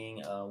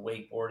skiing,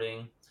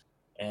 wakeboarding,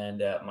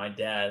 and my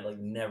dad like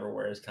never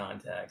wears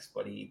contacts,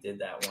 but he did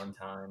that one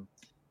time,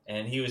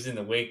 and he was in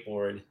the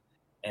wakeboard,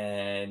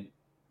 and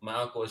my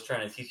uncle was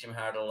trying to teach him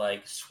how to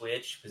like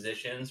switch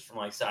positions from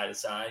like side to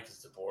side because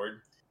it's a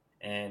board.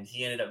 And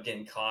he ended up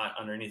getting caught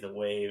underneath a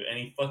wave, and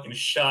he fucking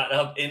shot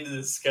up into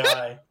the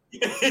sky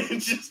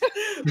and just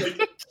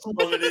like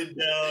plummeted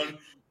down,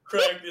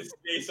 cracked his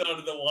face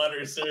onto the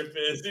water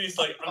surface. And he's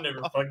like, "I'm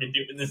never fucking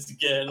doing this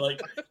again." Like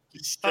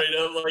straight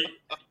up, like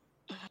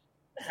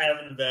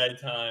having a bad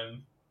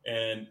time.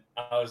 And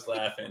I was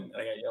laughing. And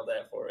I got yelled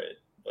at for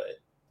it, but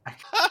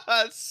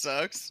That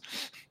sucks.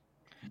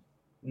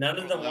 none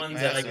of the ones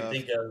that I could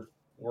think of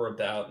were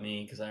about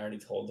me because I already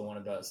told the one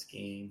about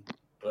skiing.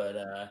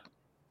 But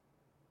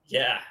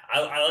yeah,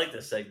 I like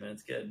this segment.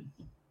 It's good.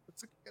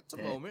 It's a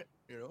moment,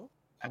 you know.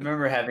 I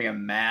remember having a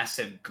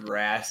massive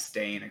grass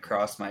stain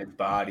across my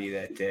body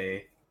that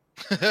day.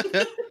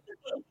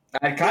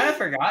 I'd kind of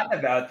forgotten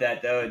about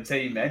that though until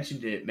you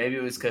mentioned it. Maybe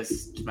it was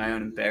because it's my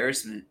own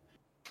embarrassment.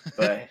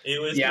 But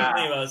it was yeah,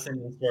 something about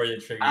sending the story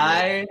that triggered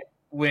I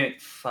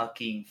went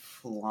fucking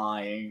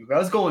flying. I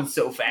was going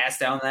so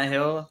fast down that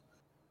hill.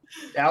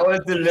 That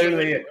was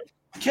literally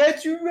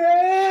catch you,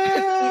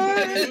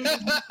 man.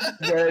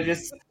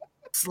 Just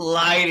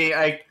sliding.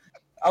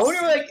 I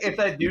wonder, like, if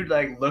that dude,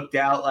 like, looked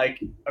out,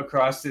 like,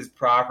 across his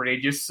property,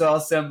 just saw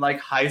some, like,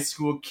 high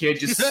school kid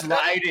just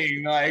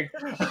sliding, like,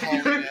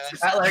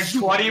 at, like,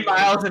 20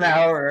 miles an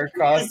hour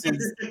across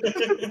his...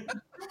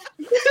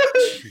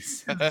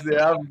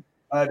 Yeah,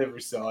 I never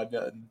saw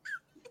nothing.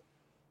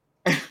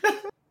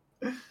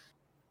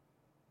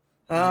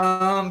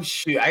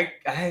 Shoot, I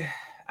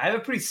have a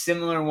pretty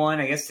similar one,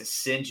 I guess, to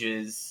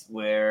Singe's,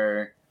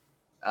 where,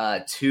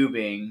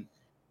 tubing...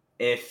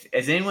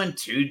 Has anyone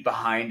tubed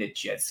behind a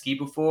jet ski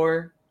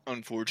before?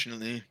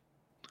 Unfortunately.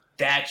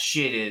 That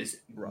shit is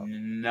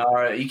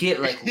gnarly. You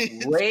get like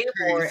way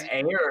more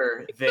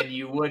air than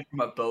you would from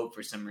a boat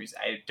for some reason.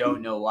 I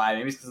don't know why.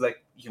 Maybe it's because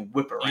like you can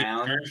whip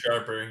around. Turn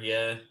sharper,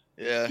 yeah.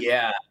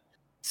 Yeah.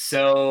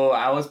 So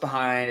I was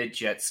behind a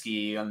jet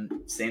ski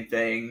on same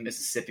thing,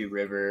 Mississippi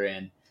River,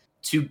 and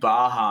two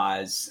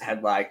Bajas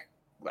had like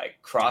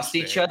crossed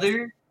each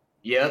other.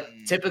 Yep,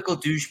 typical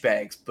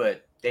douchebags,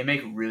 but they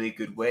make really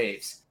good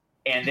waves.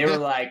 And they were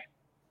like,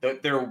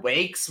 their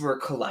wakes were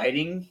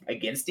colliding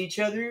against each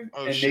other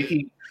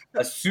making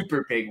a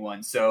super big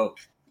one. So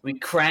we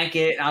crank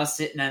it, and I was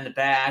sitting in the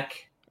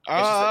back.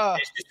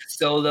 It's just a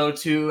solo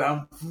too.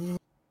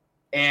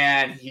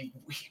 And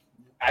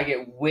I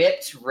get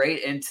whipped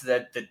right into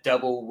the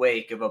double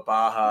wake of a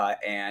Baja,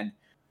 and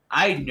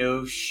I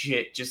know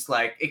shit. Just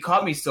like it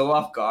caught me so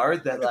off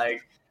guard that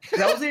like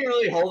I wasn't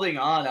really holding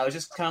on. I was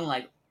just kind of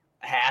like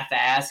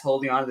half-ass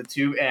holding onto the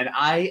tube, and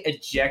I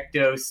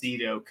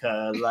ejecto-cedo,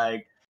 cuz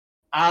like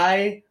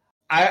I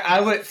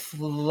went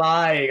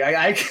flying.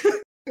 I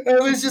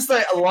was just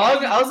like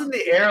I was in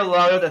the air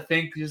long enough to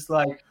think just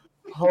like,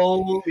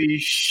 holy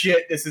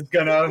shit, this is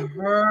gonna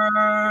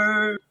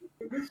hurt.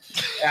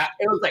 Yeah,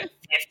 it was like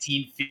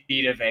 15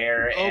 feet of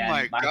air. Oh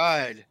my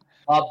god.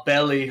 My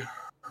belly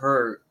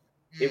hurt.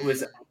 It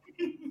was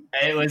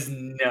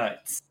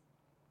nuts.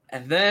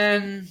 And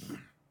then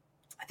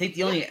I think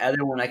the only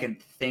other one I can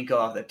think of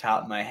off the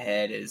top of my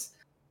head is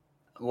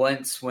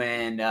once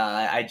when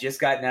I just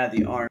gotten out of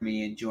the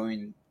Army and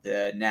joined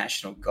the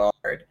National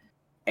Guard,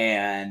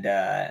 and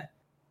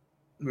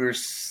we were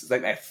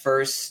like my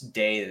first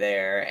day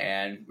there,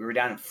 and we were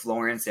down in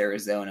Florence,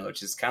 Arizona,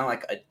 which is kind of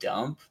like a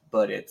dump,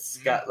 but it's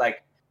got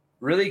like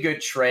really good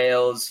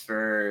trails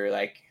for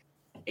like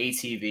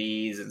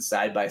ATVs and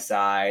side by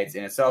sides,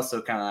 and it's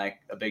also kind of like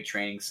a big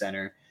training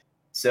center.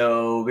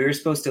 So we were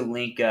supposed to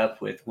link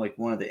up with like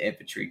one of the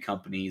infantry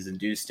companies and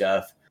do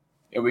stuff.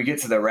 And we get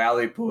to the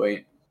rally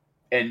point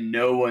and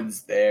no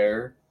one's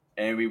there.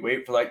 And we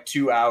wait for like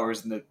 2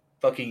 hours in the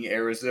fucking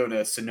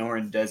Arizona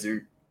Sonoran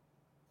Desert.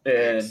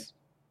 And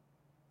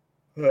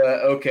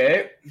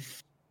okay.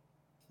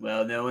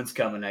 Well, no one's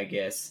coming, I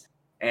guess.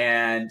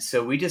 And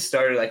so we just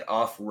started like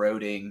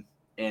off-roading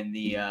in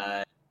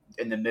the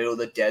middle of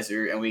the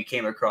desert, and we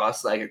came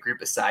across like a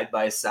group of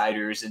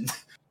side-by-siders, and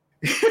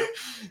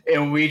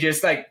and we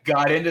just like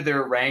got into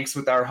their ranks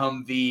with our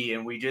Humvee,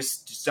 and we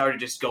just started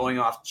just going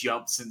off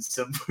jumps in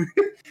some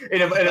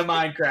in a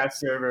Minecraft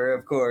server,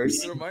 of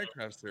course. In a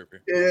Minecraft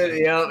server.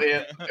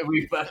 Yeah.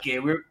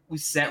 We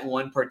sent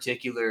one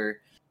particular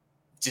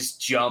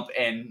just jump,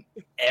 and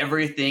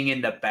everything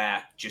in the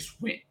back just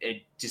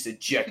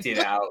ejected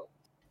out.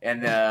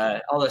 And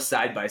all the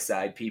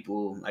side-by-side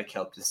people like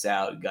helped us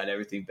out and got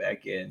everything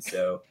back in.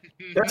 So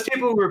those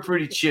people were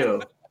pretty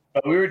chill.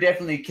 But we were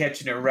definitely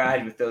catching a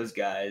ride with those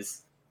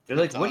guys. They're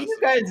like, "What are you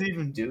guys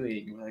even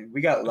doing?" We're like,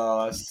 we got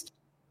lost.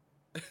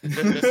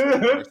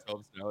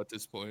 Ourselves now at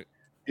this point.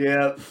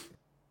 Yeah.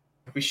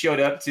 We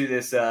showed up to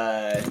this,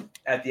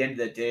 at the end of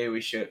the day,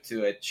 we showed up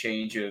to a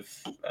change of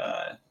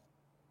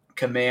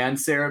command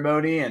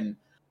ceremony, and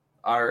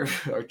our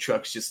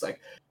truck's just like,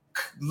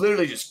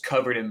 literally just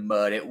covered in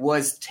mud. It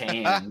was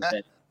tan.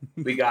 But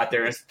we got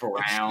there, it's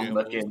brown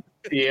looking.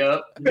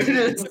 Yep.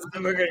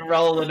 We're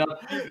rolling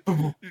up.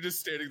 You're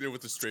just standing there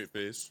with a straight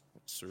face.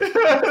 Sir.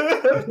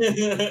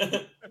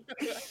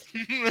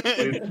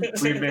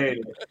 we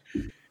made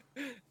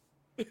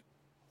it.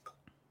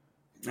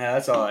 Yeah,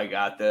 that's all I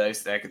got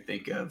that I could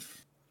think of.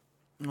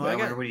 Well,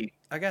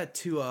 I got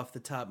two off the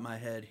top of my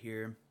head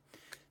here.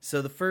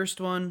 So the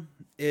first one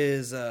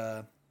is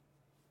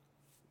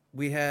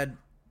we had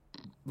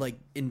like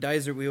in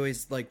Dysart, we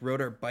always like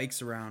rode our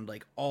bikes around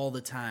like all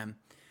the time.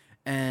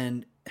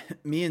 And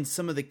me and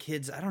some of the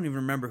kids, I don't even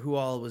remember who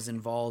all was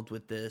involved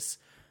with this.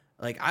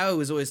 Like I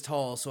was always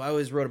tall, so I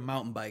always rode a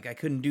mountain bike. I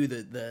couldn't do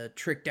the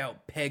tricked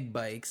out peg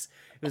bikes.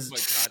 It was, oh my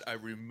god, I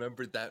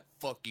remember that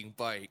fucking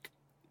bike.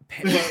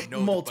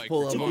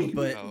 Multiple of them,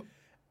 but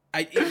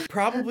it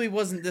probably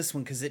wasn't this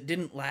one because it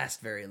didn't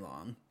last very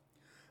long.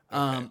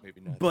 Okay,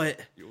 maybe not. But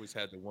you always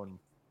had the one.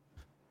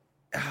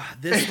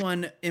 This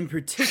one in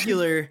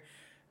particular,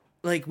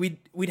 like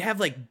we'd have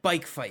like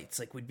bike fights.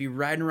 Like we'd be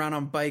riding around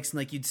on bikes and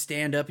like you'd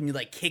stand up and you'd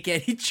like kick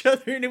at each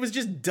other, and it was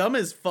just dumb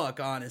as fuck,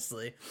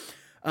 honestly.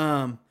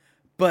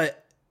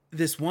 But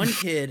this one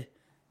kid,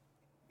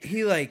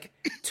 he like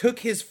took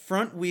his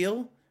front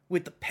wheel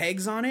with the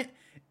pegs on it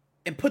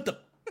and put the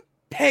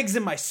pegs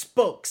in my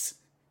spokes.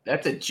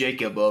 That's a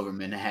Jacob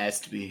Overman. It has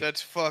to be.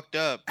 That's fucked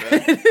up, bro.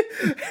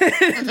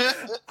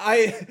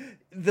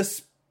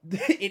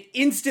 it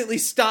instantly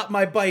stopped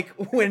my bike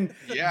when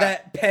Yeah.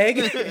 that peg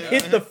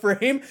hit the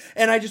frame,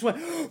 and I just went,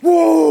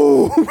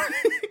 whoa!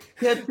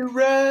 Get the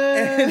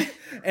run.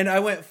 and I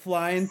went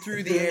flying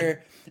through the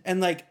air, and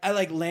like I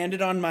like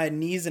landed on my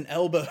knees and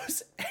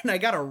elbows, and I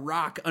got a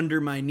rock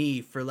under my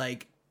knee for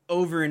like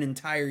over an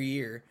entire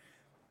year.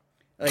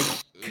 Like,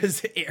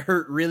 because it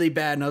hurt really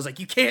bad, and I was like,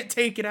 you can't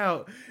take it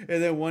out.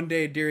 And then one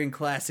day during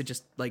class, it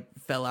just like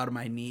fell out of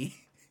my knee.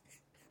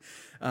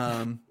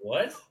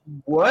 What?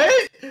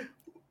 What?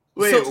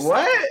 Wait, So-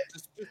 what?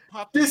 Just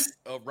pop This-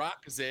 a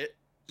rock, is it?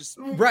 Just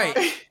Right.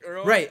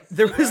 throw Right. it,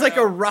 There pull was that like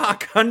a out.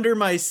 rock under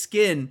my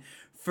skin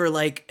for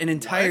like an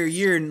entire What?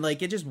 year, and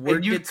like it just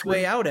worked you its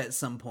way couldn't- out at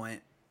some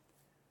point.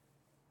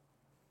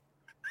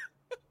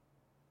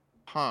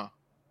 Huh.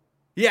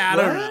 Yeah, I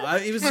don't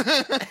What?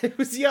 know. It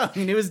was young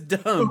and it was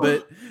dumb,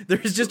 but there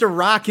was just a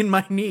rock in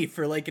my knee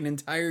for like an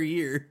entire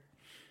year.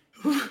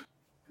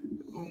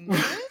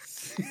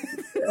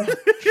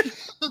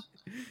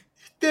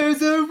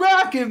 There's a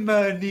rock in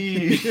my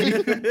knee.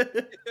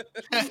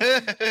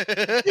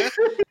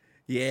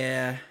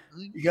 Yeah.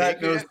 You got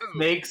Take no it out.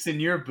 snakes in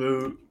your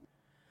boot.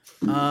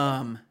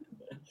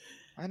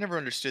 I never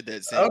understood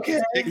that saying.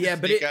 Okay. Take the Yeah,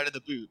 but snake it- out of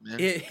the boot, man.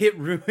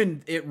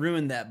 It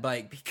ruined that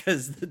bike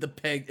because the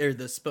peg or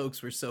the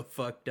spokes were so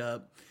fucked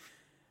up.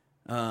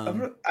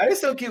 I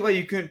just don't get why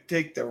you couldn't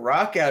take the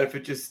rock out if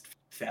it just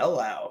fell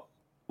out.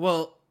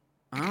 Well,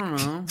 I don't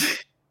know.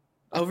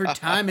 Over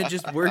time, it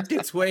just worked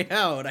its way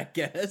out, I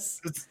guess.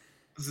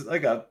 Was it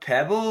like a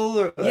pebble?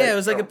 Or Yeah, it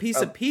was like a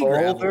piece of pea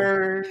gravel.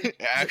 boulder?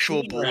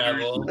 Actual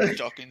Gravel. boulders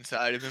stuck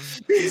inside of him.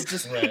 It's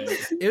just, Right.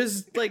 it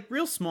was like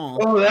real small.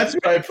 Oh, that's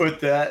where I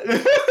put that.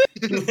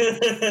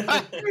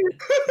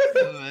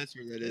 Oh, that's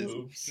where that is.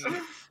 Oops.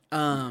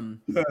 And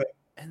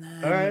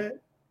then All right.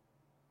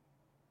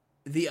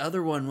 the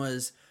other one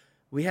was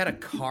we had a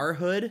car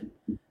hood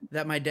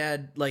that my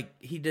dad, like,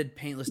 he did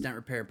paintless dent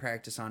repair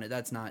practice on it.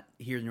 That's not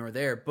here nor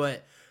there,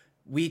 but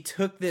we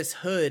took this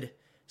hood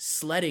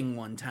sledding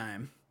one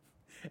time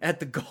at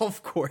the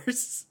golf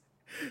course,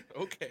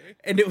 Okay.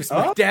 and it was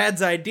my Oh.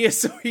 dad's idea,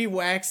 so he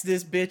waxed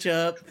this bitch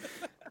up,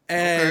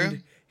 and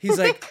Okay. he's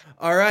like,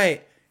 all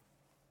right,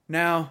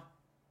 now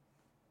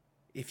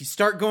if you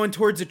start going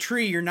towards a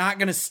tree, you're not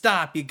gonna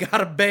stop, you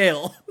gotta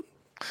bail.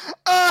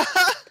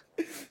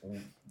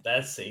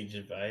 That's sage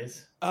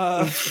advice.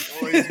 Oh,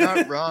 he's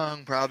not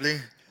wrong, probably.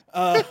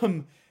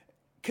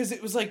 Because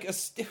it was like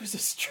it was a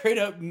straight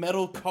up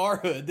metal car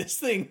hood. This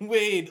thing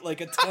weighed like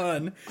a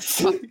ton.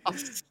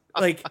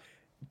 Like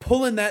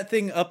pulling that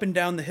thing up and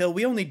down the hill.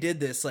 We only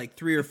did this like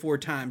 3 or 4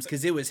 times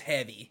because it was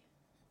heavy.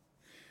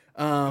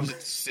 Was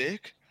it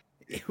sick?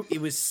 It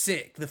was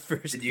sick the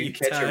first Did few you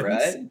catch times. a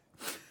ride?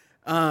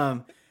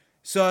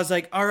 So I was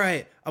like, all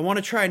right, I want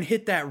to try and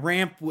hit that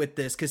ramp with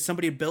this because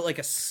somebody had built like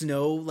a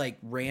snow like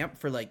ramp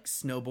for like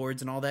snowboards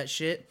and all that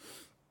shit.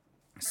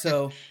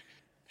 So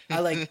I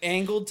like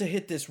angled to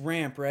hit this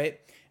ramp, right?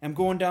 I'm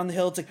going down the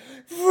hill. It's like,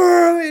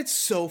 it's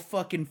so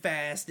fucking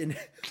fast, and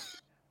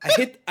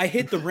I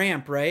hit the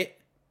ramp, right?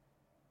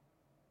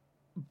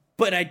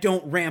 But I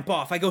don't ramp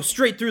off. I go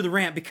straight through the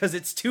ramp because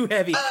it's too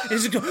heavy. And,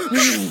 it's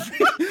just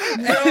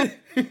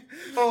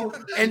Oh,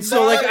 and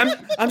so like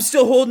I'm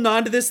still holding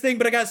on to this thing,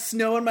 but I got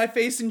snow on my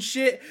face and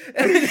shit.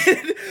 And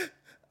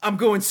I'm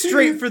going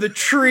straight for the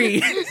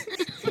tree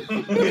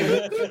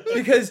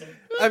because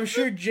I'm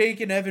sure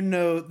Jake and Evan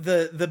know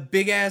the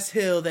big ass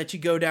hill that you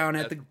go down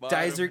at At the the bottom.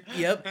 Dizer.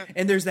 Yep,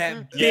 and there's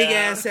that big Yeah.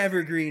 ass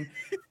evergreen.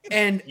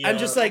 And I'm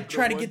just Yeah. like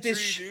trying to The get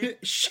this one tree,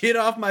 shit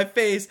off my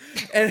face,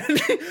 and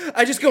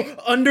I just go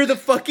under the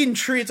fucking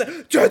tree. It's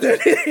like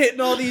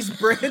hitting all these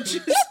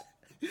branches,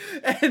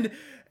 and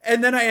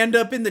then I end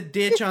up in the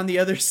ditch on the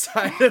other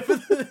side of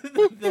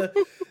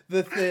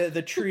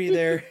the tree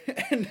there.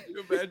 And Can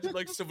you imagine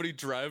like somebody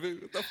driving?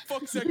 What the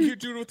fuck's that kid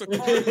doing with the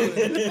car?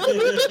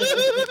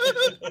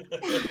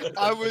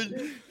 I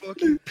would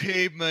fucking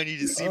pay money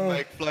to see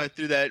Mike fly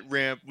through that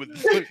ramp with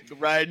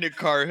riding a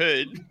car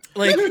hood.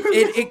 like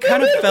it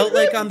kind of felt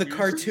like on the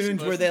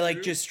cartoons where they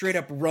like just straight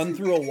up run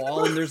through a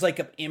wall and there's like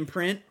an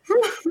imprint.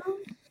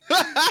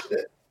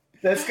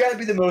 that's got to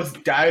be the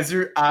most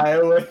Dizer,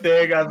 Iowa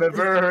thing I've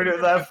ever heard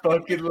in my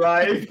fucking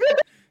life.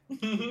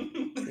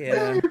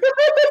 Yeah.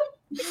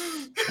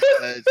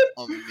 That's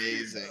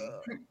amazing.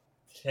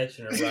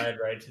 Catching a ride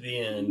right to the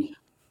end.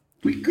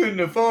 We couldn't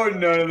afford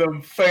none of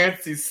them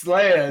fancy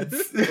sleds.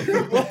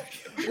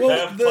 Well,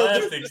 That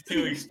plastic's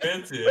too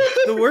expensive.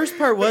 the worst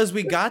part was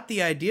we got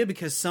the idea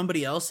because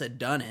somebody else had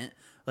done it.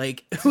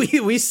 Like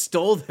we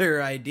stole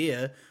their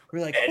idea. We're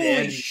like,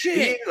 holy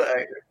shit!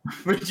 Like,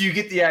 where'd you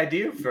get the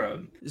idea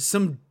from?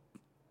 Some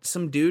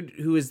dude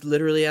who was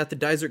literally at the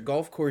Desert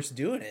Golf Course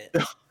doing it.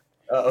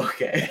 Oh,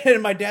 okay.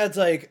 And my dad's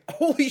like,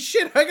 holy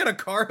shit, I got a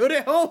car hood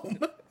at home.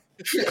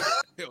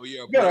 Hell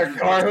yeah, We got our bro.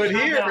 car hood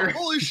here.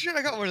 Holy shit,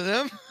 I got one of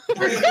them.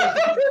 This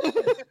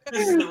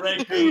is the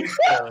red green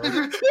stuff.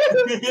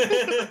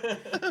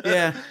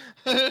 Yeah.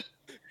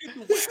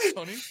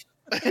 Honey.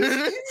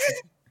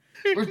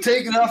 We're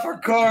taking off our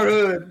car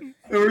hood and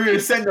we're gonna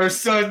send our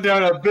son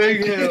down a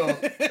big hill.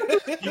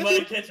 He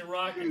might catch a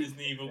rock in his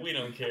knee, but we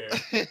don't care.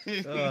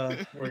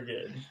 We're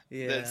good.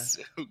 Yeah. That's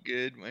so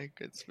good, Mike.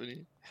 That's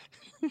funny.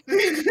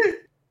 I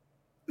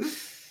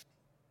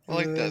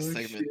like that Oh,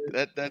 segment.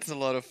 shit. That's a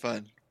lot of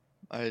fun.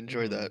 I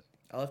enjoy that.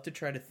 I'll have to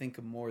try to think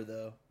of more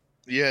though.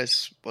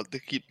 Yes, but to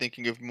keep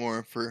thinking of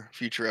more for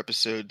future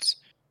episodes.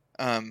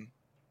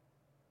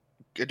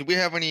 Do we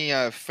have any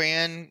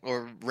fan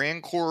or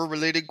Rancor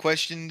related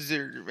questions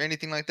or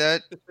anything like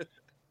that?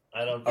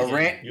 I don't A think I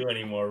rant- can do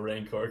any more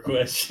Rancor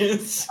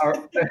questions.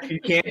 You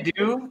can't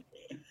do?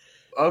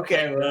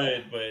 Okay, I well,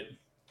 could, but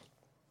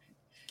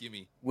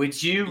Gimme.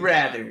 would you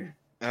rather?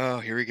 Oh,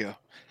 here we go.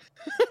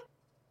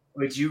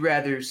 Would you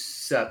rather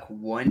suck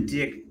one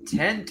dick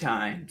 10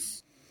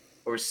 times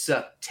or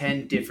suck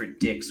 10 different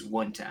dicks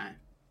one time?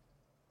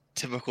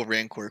 Typical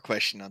Rancor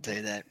question, I'll tell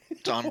you that.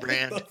 It's on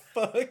brand. The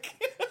fuck?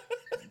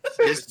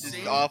 Just The as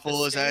same- awful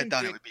the as I same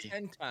thought it dick would be.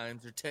 10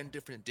 times or 10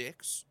 different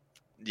dicks.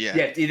 Yeah.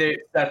 You have to either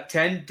suck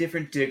 10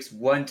 different dicks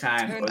one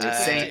time 10 or the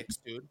different same. dicks,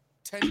 dude.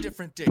 10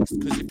 different dicks.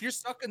 Because if you're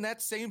sucking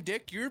that same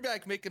dick, you're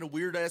like making a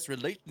weird ass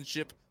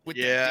relationship with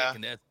Yeah.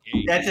 that dick,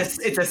 and that's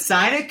gay. It's a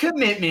sign of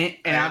commitment,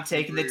 and I I'm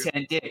taking the agree.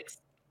 10 dicks.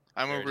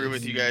 I'm There it agree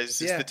with is. you guys.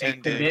 It's Yeah. the 10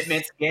 And dicks.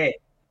 commitment's gay.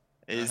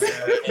 Is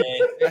okay.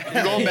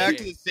 you're going back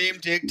to the same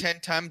dick 10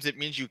 times, it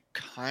means you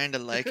kind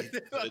of like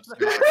it. But it's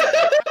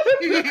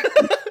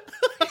not.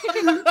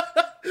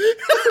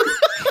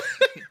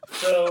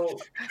 So,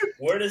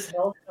 where does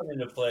health come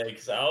into play?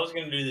 Because I was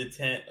gonna do the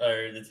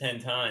 10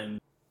 times.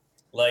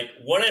 Like,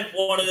 what if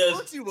one of Of those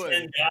course you would.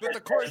 10 But guys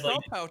the course like,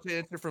 help pouch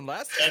answer from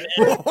last and,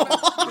 time.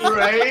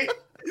 Right?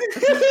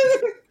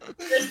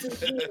 just to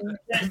see if you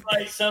get,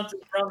 like something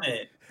from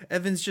it?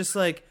 Evan's just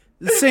like,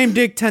 the same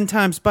dick 10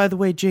 times. By the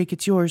way, Jake,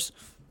 it's yours.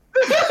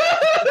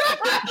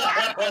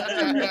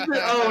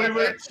 Oh, we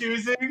were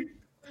choosing?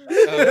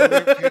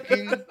 We're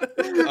picking. Oh,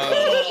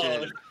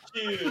 Oh,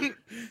 shit. shoot.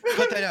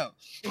 Cut that out.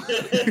 You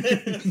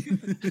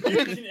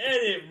can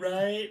edit,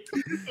 right?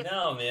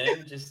 No,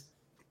 man, just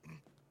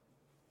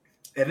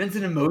Evan's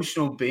an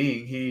emotional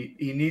being. He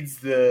needs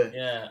the.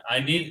 yeah. I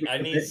need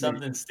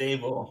something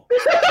stable.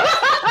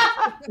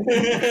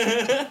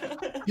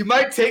 You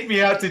might take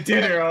me out to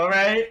dinner, all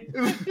right?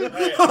 You're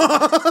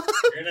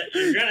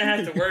gonna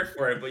have to work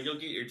for it, but you'll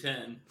get your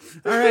 10.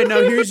 All right, now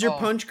here's your Oh.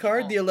 punch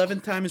card. The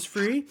 11th time is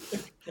free.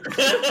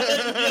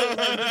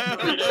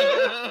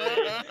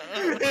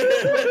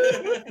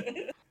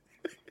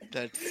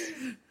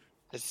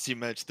 That's too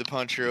much. The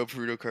Ponchero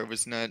Perudo card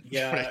was not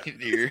Yeah. right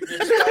here.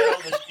 Despite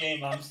all this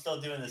game, I'm still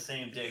doing the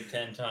same dig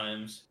 10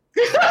 times.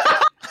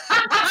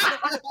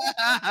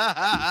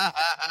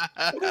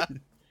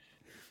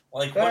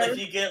 Like, what if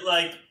you get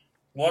like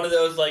one of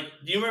those? Like,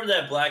 do you remember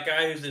that black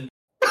guy who's in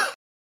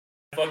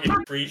fucking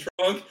tree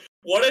trunk?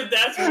 What if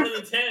that's one of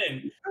the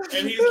 10?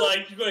 And he's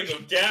like, "You're gonna go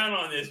down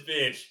on this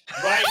bitch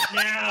right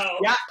now."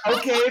 Yeah,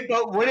 okay,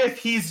 but what if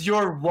he's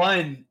your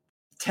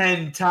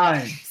 10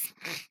 times?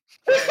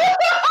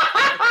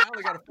 I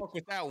only gotta fuck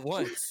with that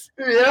once.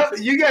 Yep,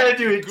 you gotta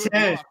do it Good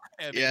 10. luck,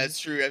 Evan. Yeah, it's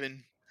true,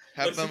 Evan.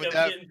 Have Looks fun like with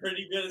I'm that. getting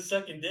pretty good at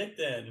sucking dick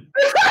then.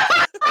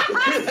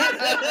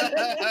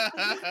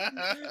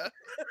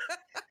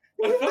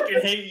 I fucking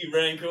hate you,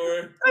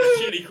 Rancor.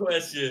 Shitty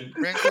question.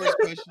 Rancor's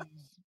questions.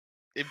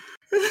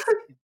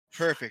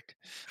 Perfect.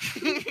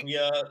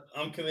 Yeah,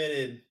 I'm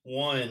committed.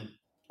 1.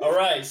 All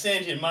right,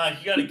 Sanjin, Mike,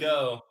 you gotta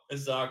go.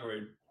 This is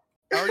awkward.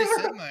 I already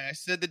said mine. I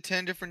said the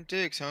 10 different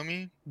dicks,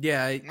 homie.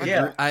 Yeah,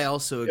 Yeah. I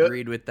also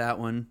agreed with that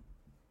one.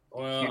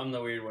 Well, I'm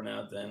the weird one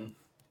out then.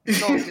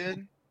 It's all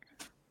good.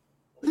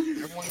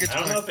 Everyone gets I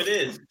don't know one. if it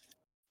is.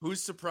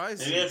 Who's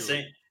surprised? Maybe you that's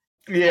doing?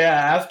 Saint. Yeah,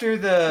 after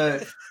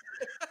the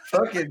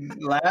fucking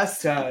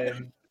last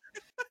time.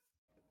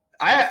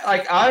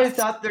 I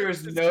thought there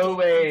was no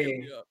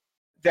way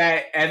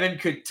that Evan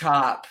could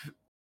top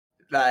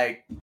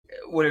like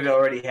what had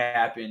already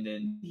happened,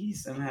 and he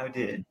somehow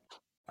did.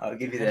 I'll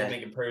give you Had to that.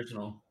 make it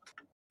personal.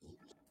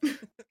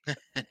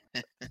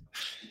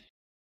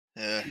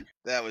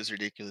 That was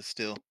ridiculous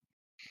still.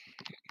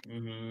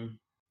 Mm-hmm.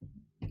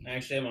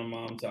 Actually, I had my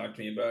mom talk to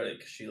me about it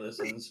because she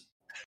listens.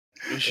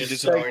 Was she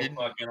It's so disappointed?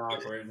 fucking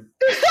awkward.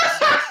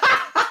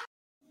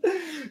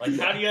 Like,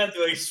 how do you have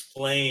to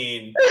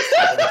explain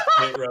what a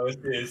spit roast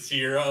is to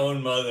your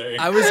own mother?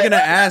 I was going to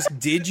ask,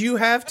 did you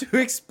have to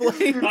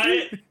explain?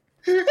 I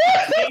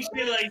think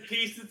she like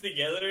pieced it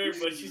together,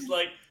 but she's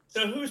like,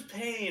 "So who's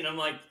paying?" I'm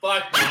like,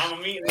 "Fuck, mom,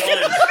 I'm eating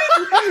lunch."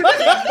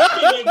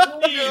 Please,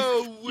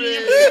 No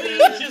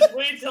please, just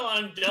wait till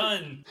I'm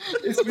done.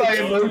 It's my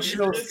Don't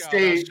emotional use this,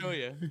 state. I'll show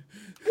you.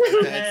 I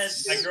had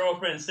That's- my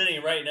girlfriend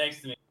sitting right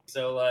next to me,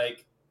 so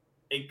like,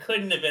 it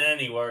couldn't have been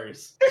any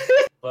worse.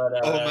 But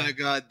Oh my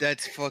god,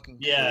 that's fucking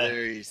yeah.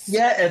 hilarious.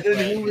 Yeah, Evan,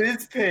 Right. who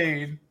is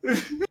pain?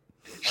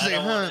 She's I like,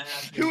 don't huh? wanna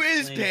have to Who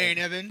is explain Payne,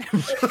 Evan?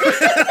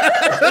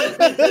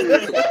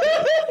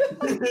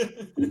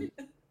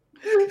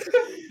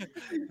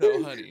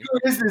 No, honey. Who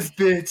is this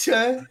bitch,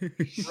 huh?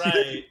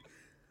 Right.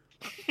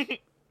 It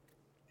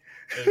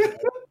was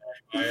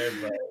backfired,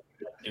 but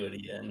I'll do it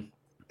again.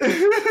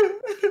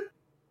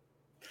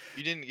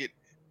 You didn't get.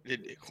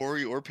 Did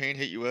Corey or Payne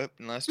hit you up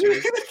in the last 2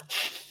 days?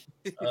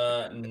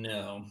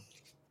 No.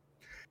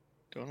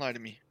 Don't lie to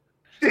me.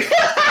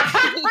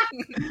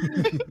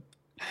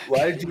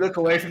 Why did you look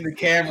away from the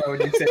camera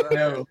when you said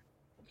no?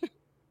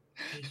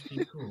 Just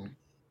be cool.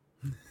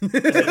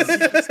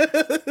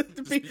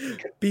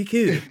 be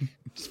cool.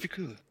 Just be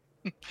cool.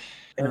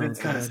 Evan's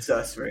Oh, kind God. of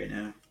sus right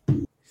now.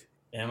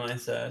 Am I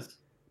sus?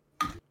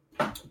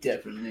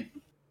 Definitely.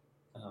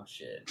 Oh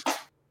shit.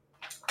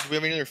 Do we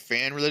have any other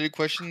fan-related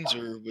questions,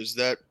 or was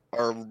that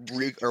our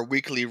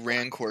weekly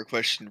Rancor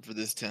question for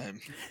this time?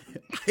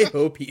 I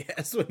hope he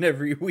has one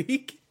every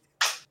week.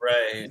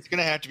 Right. It's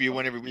gonna have to be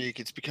one every week.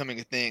 It's becoming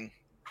a thing.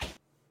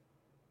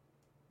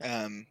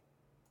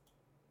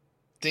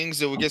 Things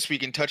that I guess we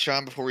can touch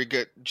on before we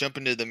jump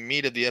into the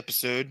meat of the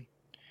episode.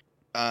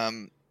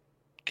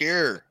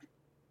 Gare,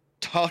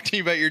 talk to me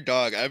about your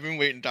dog. I've been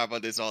waiting to talk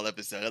about this all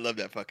episode. I love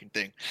that fucking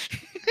thing.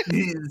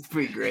 It's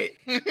pretty great.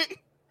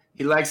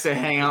 He likes to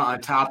hang out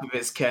on top of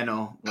his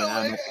kennel when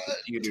I'm at the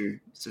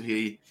computer. So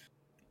he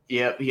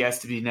has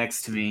to be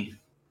next to me.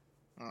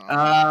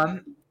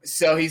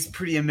 So he's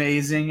pretty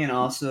amazing and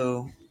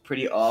also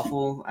pretty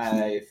awful.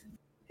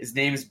 His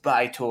name is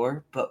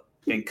Baitor, but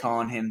been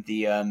calling him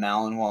the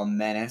Malinois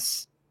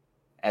Menace,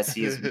 as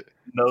he is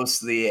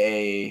mostly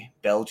a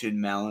Belgian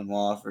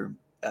Malinois for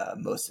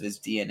most of his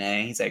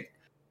DNA. He's like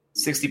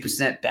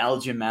 60%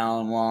 Belgian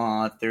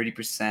Malinois,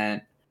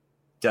 30%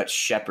 Dutch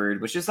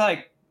Shepherd, which is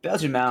like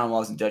Belgian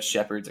Malinois and Dutch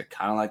Shepherds are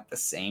kind of like the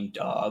same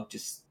dog,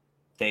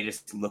 they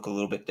just look a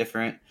little bit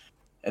different.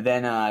 And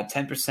then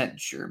 10%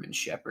 German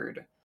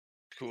Shepherd.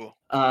 Cool.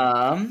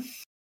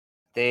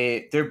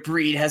 Their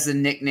breed has a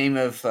nickname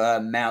of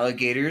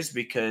Maligators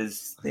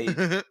because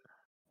they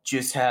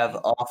just have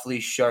awfully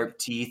sharp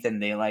teeth and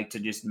they like to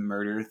just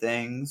murder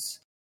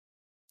things.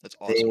 That's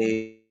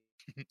awesome.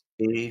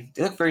 They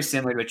look very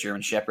similar to a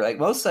German Shepherd. Like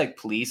most like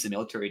police and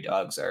military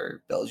dogs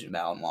are Belgian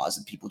Malinois,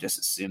 and people just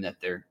assume that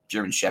they're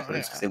German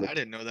Shepherds because I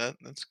didn't know that.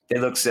 they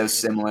look so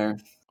similar.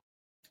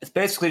 It's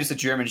basically just a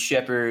German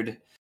Shepherd,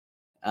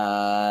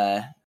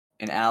 an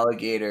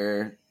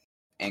alligator,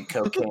 and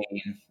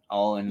cocaine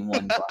all in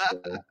one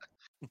bundle.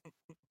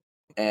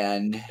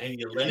 And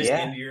you let it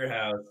into your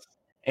house.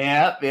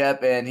 Yep,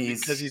 and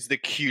because he's the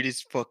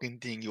cutest fucking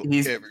thing you'll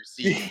ever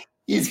see.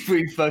 He's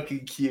pretty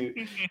fucking cute.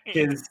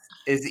 His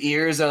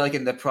ears are like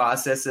in the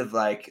process of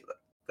like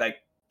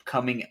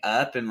coming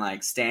up and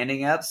like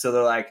standing up, so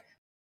they're like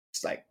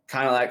just like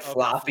kind of like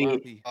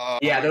floppy.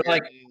 Yeah, they're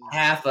like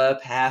half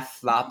up, half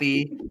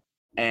floppy.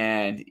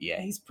 And yeah,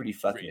 he's pretty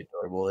fucking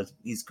adorable.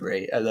 He's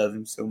great. I love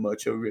him so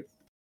much over it.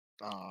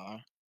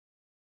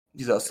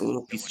 He's also a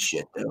little piece of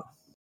shit though.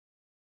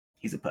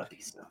 He's a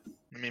puppy, so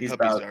I mean, he's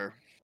puppies about are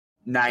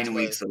 9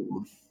 weeks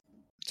old.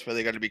 That's why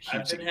they got to be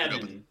cute.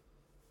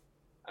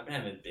 I've been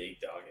having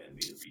big dog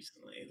envy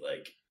recently.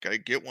 Like, gotta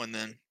get one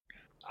then.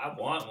 I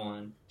want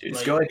one. Dude,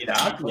 just go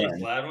adopt one.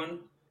 Flat one.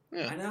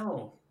 Yeah. I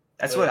know.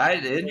 That's what I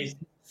did.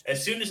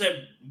 As soon as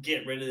I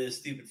get rid of this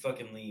stupid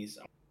fucking lease,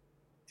 I'm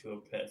to a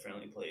pet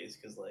friendly place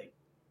because like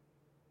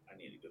I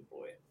need a good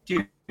boy.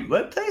 Dude,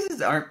 what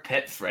places aren't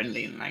pet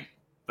friendly in like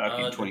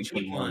fucking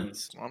 2021?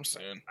 That's what I'm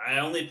saying. I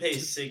only pay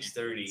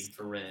 $630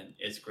 for rent.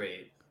 It's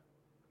great.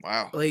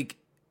 Wow. Like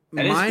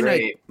That is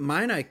great.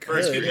 mine I could.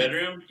 First good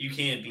bedroom, you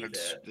can't beat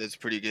that. That's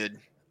pretty good.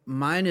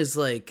 Mine is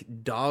like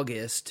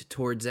doggist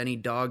towards any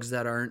dogs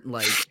that aren't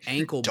like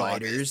ankle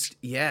biters.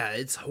 Yeah,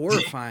 it's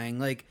horrifying.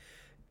 Like,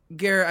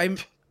 Gare,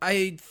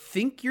 I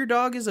think your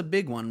dog is a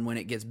big one when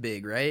it gets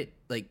big, right?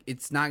 Like,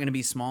 it's not going to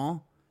be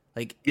small.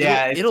 Like,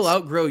 yeah, it'll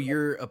outgrow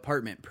your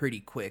apartment pretty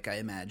quick, I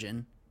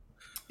imagine.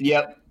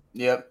 Yep.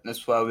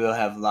 That's why we'll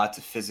have lots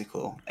of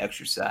physical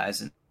exercise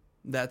and.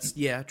 That's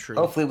true.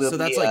 Hopefully, we'll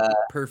that's be, like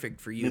perfect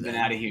for you. Moving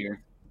out of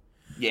here.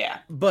 Yeah,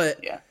 but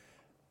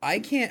I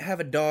can't have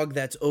a dog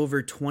that's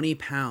over 20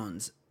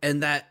 pounds,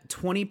 and that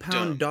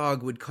 20-pound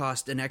dog would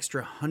cost an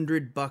extra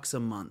 $100 a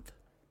month.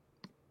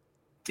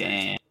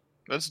 Damn,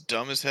 that's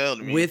dumb as hell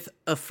to me. With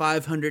a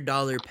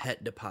 $500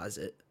 pet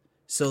deposit.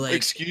 So like,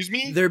 excuse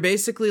me, they're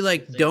basically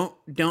like, don't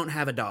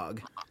have a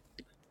dog.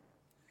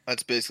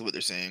 That's basically what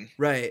they're saying,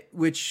 right?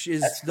 Which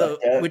is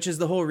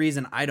the whole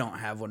reason I don't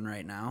have one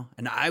right now,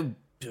 and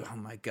oh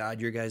my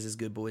God, your guys'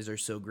 good boys are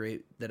so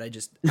great that I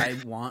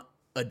want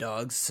a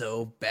dog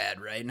so bad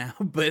right now,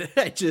 but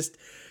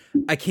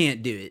I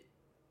can't do it.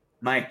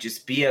 Mike,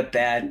 just be a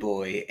bad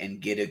boy and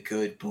get a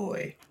good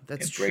boy.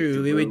 That's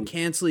true. We would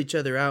cancel each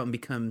other out and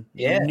become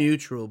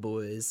neutral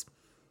boys.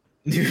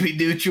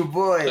 Neutral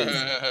boys.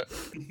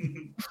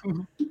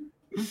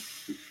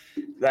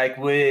 Like,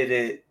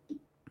 would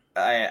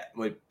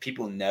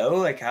people know?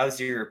 Like, how's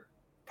your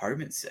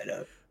apartment set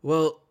up?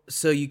 Well,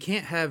 so you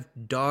can't have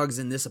dogs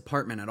in this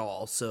apartment at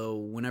all. So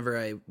whenever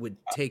I would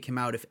take him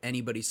out, if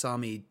anybody saw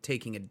me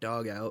taking a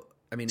dog out,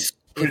 I mean,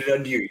 put it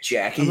under your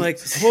jacket. I'm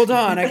like, hold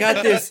on, I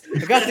got this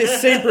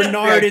Saint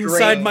Bernard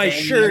inside my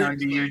shirt.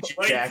 Under your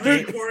jacket.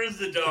 Like 3/4 of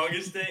the dog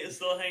is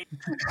still hanging.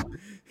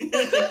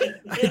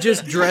 I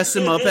just dress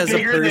him up as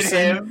a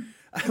person.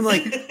 I'm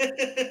like,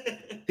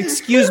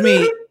 excuse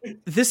me,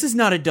 This is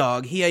not a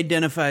dog. He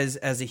identifies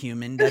as a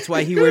human. That's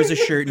why he wears a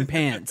shirt and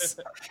pants.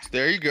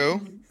 There you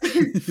go.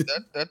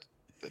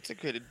 That's a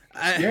good.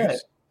 Yeah.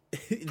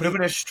 Put him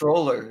in a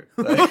stroller.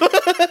 There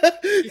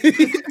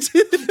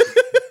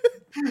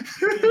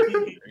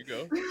you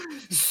go.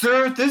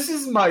 Sir, this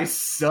is my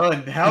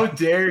son. How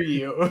dare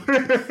you?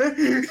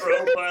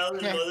 Profiling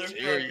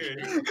Dare you.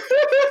 motherfucker.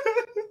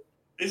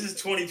 This is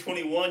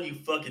 2021, you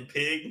fucking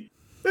pig.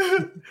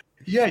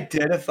 He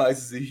identifies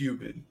as a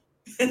human.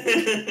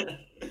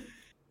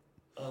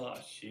 Oh,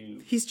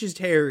 shoot. He's just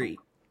hairy.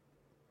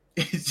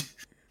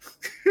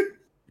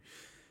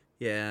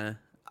 Yeah.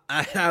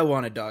 I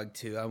want a dog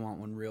too. I want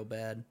one real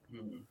bad.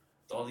 With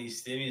all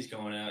these stimmies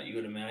going out, you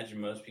would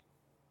imagine most people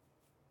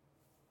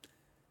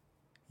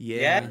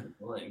Yeah.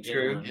 wouldn't get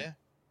True. one. Yeah.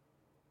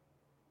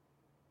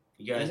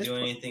 You guys Is it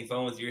doing fun? anything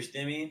fun with your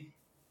stimmy?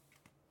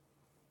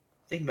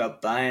 Thinking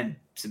about buying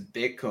some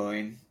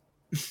Bitcoin.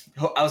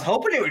 I was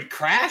hoping it would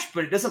crash,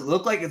 but it doesn't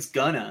look like it's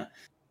gonna.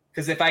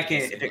 Because if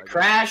it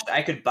crashed,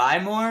 I could buy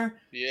more.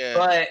 Yeah.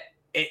 But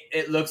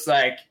it looks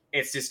like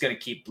it's just going to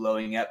keep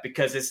blowing up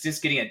because it's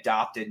just getting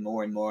adopted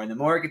more and more. And the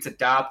more it gets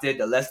adopted,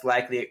 the less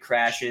likely it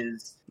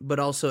crashes. But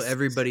also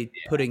everybody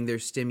putting their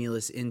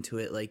stimulus into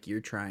it like you're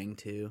trying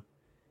to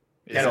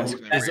Yeah, That's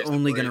it's gonna is raise the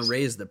only going price. to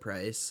raise the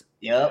price.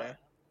 Yep.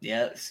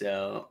 Yep.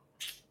 So,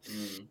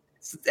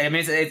 I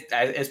mean,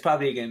 it's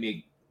probably going to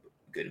be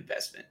a good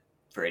investment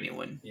for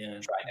anyone Yeah.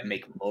 trying to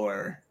make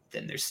more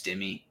than their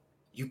stimmy.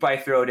 You probably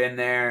throw it in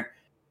there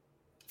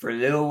for a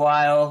little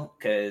while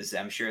because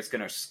I'm sure it's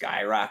going to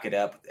skyrocket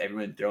up with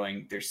everyone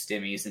throwing their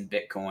stimmies in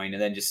Bitcoin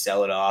and then just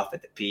sell it off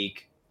at the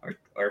peak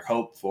or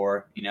hope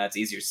for. It's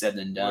easier said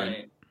than done.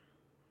 Right.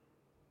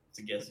 It's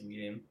a guessing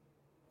game.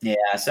 Yeah,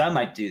 so I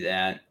might do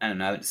that. I don't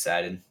know. I haven't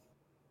decided.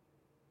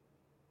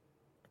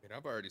 I mean,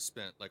 I've already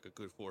spent like a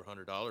good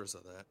 $400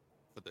 of that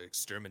for the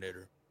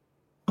exterminator.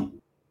 Forgot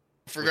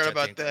which I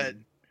about think that.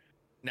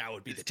 Now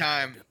would be It's the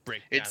time time. to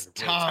break down It's the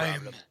roach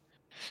time. problem.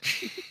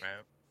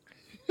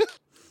 Right?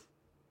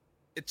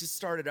 It just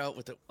started out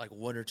with like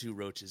one or two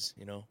roaches,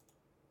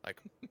 like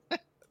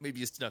maybe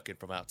you snuck in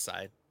from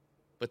outside,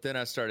 but then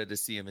I started to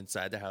see them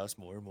inside the house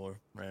more and more,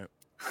 right?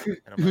 And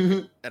I'm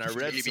like, and I read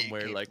Maybe it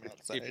somewhere came like from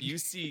outside. if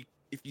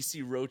you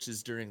see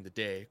roaches during the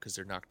day because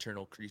they're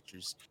nocturnal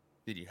creatures,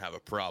 then you have a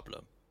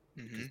problem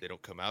because Mhm. they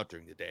don't come out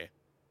during the day.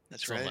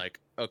 That's So right. I'm like,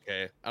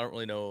 okay, I don't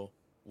really know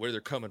where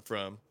they're coming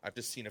from. I've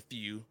just seen a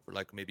few for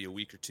like maybe a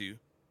week or two,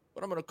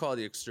 but I'm gonna call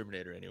the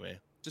exterminator anyway,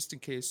 just in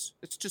case.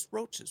 It's just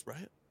roaches,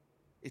 right?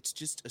 It's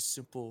just a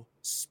simple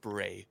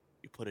spray.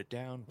 You put it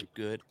down, we're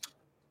good.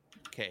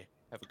 Okay,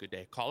 have a good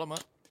day. Call them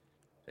up.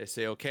 They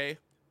say okay.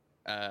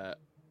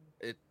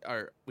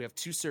 We have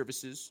two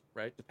services,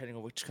 right? Depending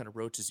on which kind of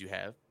roaches you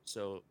have.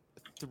 So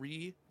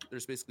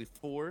there's basically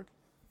four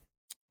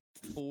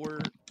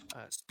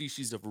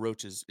species of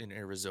roaches in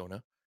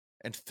Arizona,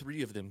 and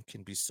 3 of them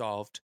can be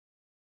solved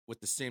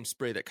with the same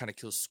spray that kind of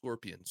kills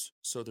scorpions.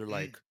 So they're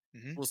like,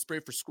 Mhm. we'll spray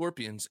for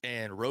scorpions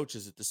and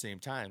roaches at the same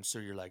time. So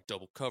you're like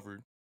double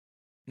covered.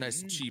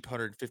 Nice and cheap,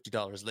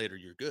 $150 later,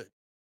 you're good.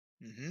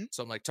 Mhm.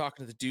 So I'm like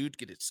talking to the dude,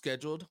 get it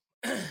scheduled.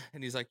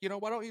 And he's like,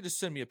 why don't you just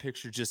send me a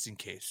picture just in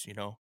case,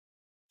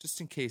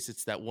 just in case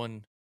it's that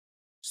one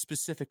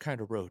specific kind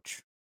of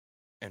roach.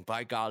 And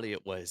by golly,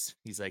 it was.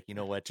 He's like, you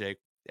know what, Jake?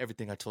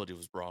 Everything I told you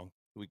was wrong.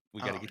 We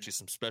got to get you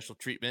some special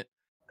treatment.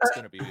 It's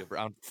going to be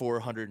around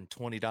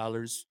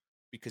 $420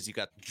 because you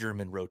got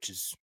German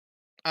roaches.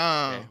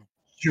 Okay?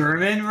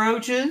 German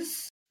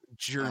roaches?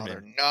 German.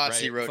 they're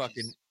Nazi right? roaches.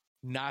 Fucking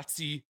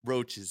Nazi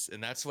roaches.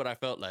 And that's what I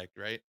felt like,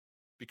 right?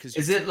 Because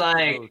Is you it take the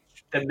like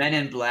roach- the Men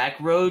in Black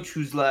roach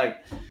who's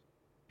like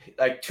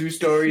 2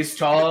 stories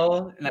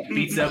tall and like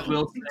beats up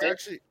Will It's Smith?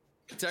 actually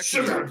the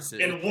Sugar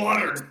opposite. and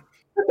water.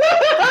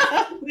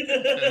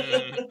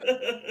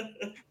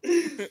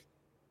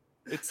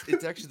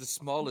 It's actually the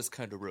smallest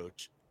kind of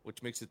roach,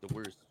 which makes it the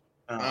worst.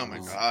 Oh my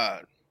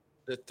god.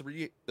 The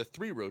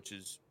three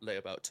roaches lay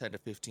about 10 to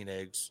 15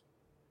 eggs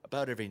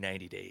about every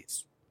 90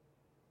 days.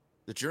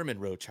 The German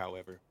roach,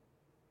 however,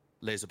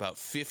 lays about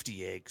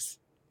 50 eggs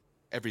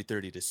every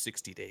 30 to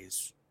 60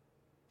 days.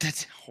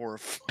 That's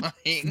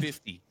horrifying.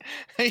 50.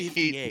 I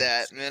 50 hate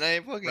that, eggs. man. I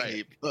fucking Right.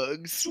 hate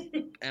bugs.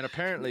 And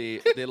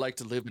apparently they like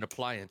to live in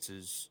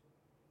appliances.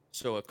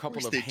 So a couple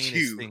course of they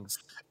heinous do.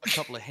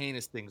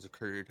 things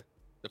occurred.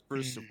 The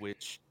first of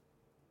which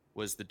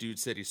was the dude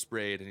said he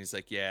sprayed and he's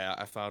like, yeah,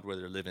 I found where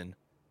they're living.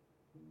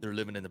 They're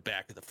living in the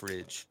back of the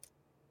fridge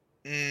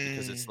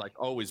because it's like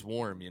always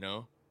warm,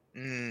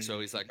 So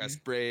he's like, I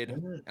sprayed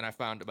and I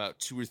found about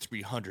 200 or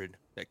 300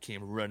 that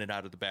came running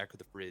out of the back of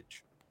the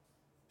fridge.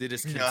 They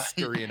just came Nice.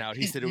 scurrying out.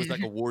 He said it was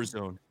like a war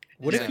zone.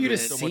 What He if said you'd it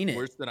have was so seen much it?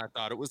 worse than I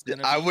thought it was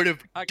gonna I be. would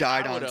have I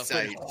died would on have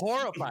been sight.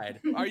 horrified.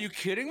 Are you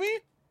kidding me?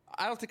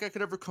 I don't think I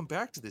could ever come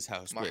back to this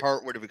house. My but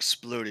heart would have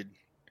exploded.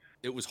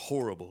 It was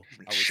horrible.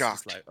 been I was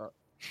shocked. just like,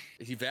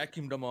 he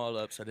vacuumed them all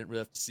up, so I didn't really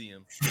have to see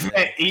him.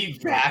 He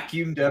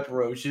vacuumed up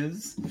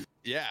roaches.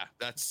 Yeah,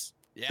 that's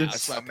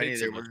That's why I how many paid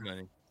there so much were.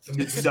 money.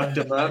 It sucked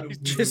him up.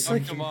 Just Sucked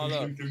like- them all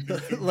up.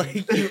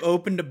 Like you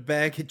opened a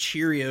bag of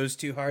Cheerios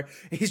too hard.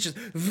 He's just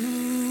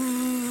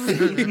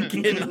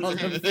getting all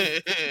them.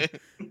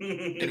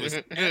 It was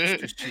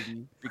extra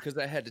shitty because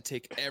I had to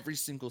take every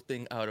single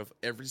thing out of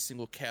every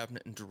single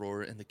cabinet and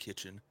drawer in the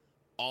kitchen.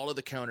 All of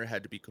the counter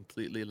had to be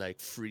completely like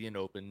free and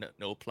open.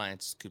 No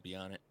appliances could be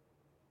on it.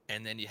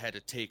 And then you had to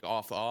take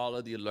off all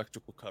of the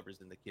electrical covers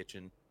in the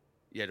kitchen.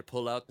 You had to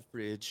pull out the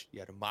fridge. You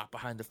had to mop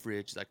behind the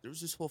fridge. Like there was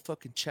this whole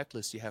fucking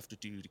checklist you have to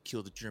do to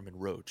kill the German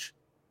roach.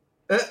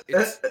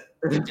 It's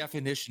the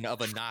definition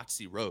of a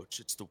Nazi roach.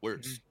 It's the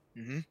worst.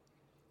 Mm-hmm.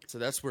 So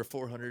that's where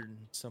 $400 and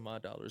some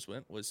odd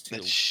was to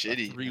That's a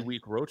shitty, man.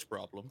 3-week roach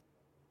problem.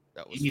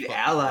 That was You need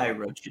fucking ally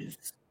horrible. roaches.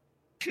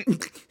 To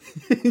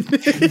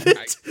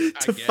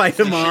guess. fight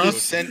them You should have off.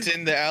 sent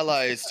in the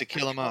allies to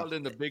kill them off. Called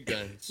in the big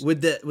guns.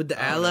 Would the I don't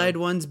allied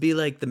ones be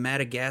like the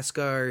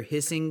Madagascar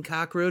hissing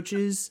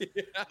cockroaches?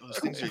 Those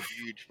things are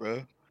huge,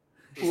 bro.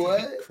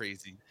 What?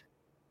 Crazy.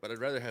 But I'd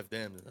rather have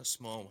them than the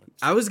small ones.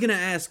 I was gonna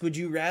ask, would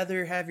you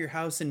rather have your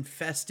house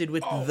infested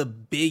with Oh. the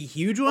big,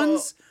 huge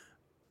ones,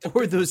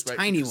 or those right,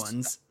 tiny because-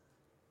 ones?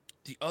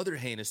 The other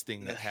heinous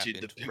thing that Dude,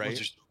 happened, big right,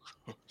 ones are so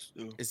gross.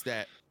 Ew. is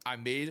that I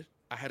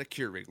had a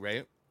Keurig,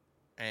 right?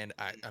 And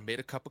I made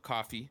a cup of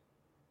coffee,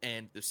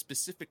 and the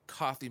specific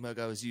coffee mug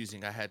I was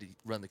using, I had to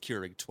run the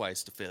Keurig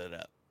twice to fill it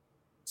up.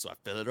 So I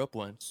fill it up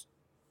once,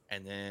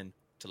 and then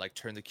to like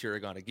turn the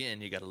Keurig on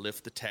again, you got to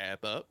lift the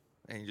tab up,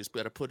 and you just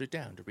got to put it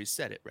down to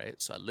reset it, right?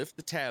 So I lift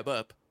the tab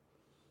up,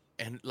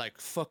 and like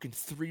fucking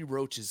 3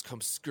 roaches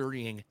come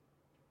scurrying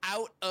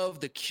out of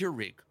the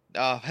Keurig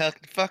Oh, hell,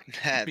 fuck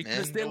that,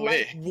 because man. they're No like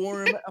way.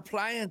 warm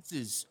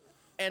appliances,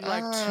 and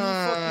like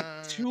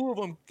two of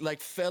them like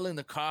fell in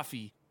the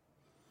coffee.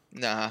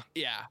 Nah.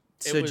 Yeah.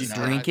 So did you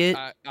drink it?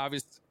 I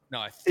obviously,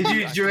 no. Did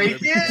you drink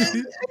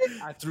it?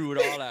 I threw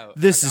it all out.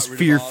 This I is got rid of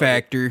Fear all of it.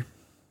 Factor.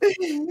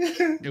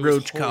 It was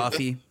Roach horrible.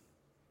 coffee.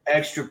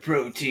 Extra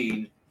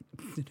protein.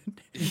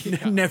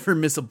 Yeah, Never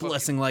miss a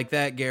blessing like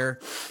that, Gare.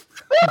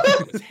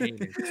 it was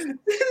heinous.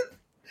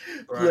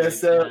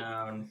 Bless Right up.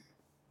 down.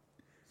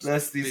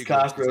 Bless these Big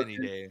roaches any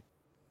cockroaches. day.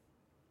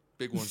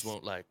 Big ones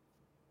won't like.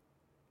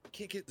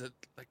 Can't get the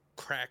like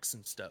cracks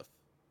and stuff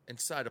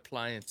inside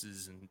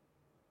appliances and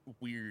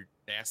weird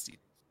nasty.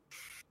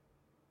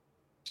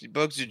 See,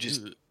 bugs are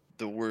just Ugh.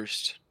 the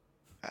worst.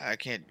 I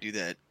can't do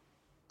that.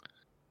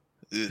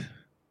 Ugh.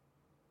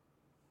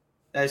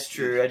 That's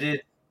true. I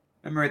did.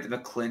 Remember at the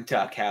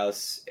McClintock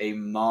house, a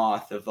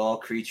moth of all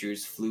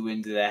creatures flew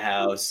into the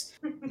house,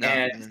 No,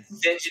 and man.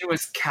 Stinson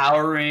was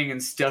cowering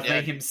and stuffing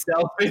Yeah.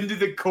 himself into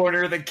the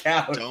corner of the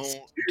couch.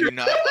 Do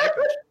not like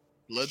them.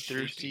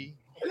 Bloodthirsty.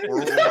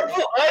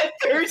 Horrible.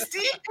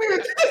 Bloodthirsty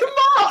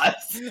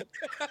moths.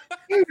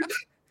 I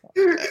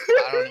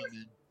don't know,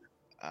 man.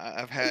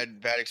 I've had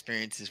bad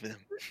experiences with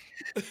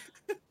them.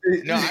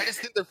 No, I just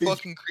think they're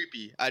fucking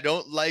creepy. I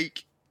don't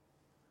like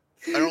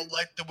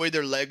the way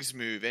their legs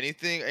move.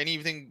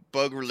 Anything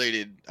bug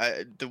related.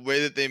 The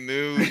way that they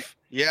move.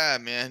 Yeah,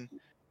 man.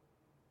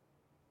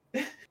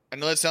 I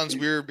know that sounds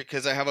weird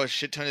because I have a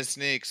shit ton of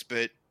snakes,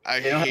 but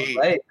I They don't have hate.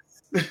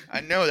 legs.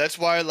 I know that's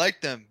why I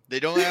like them. They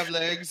don't have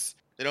legs.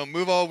 They don't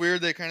move all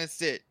weird. They kind of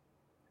sit,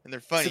 and they're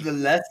funny So the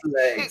less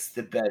legs,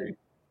 the better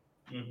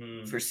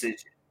Mm-hmm. for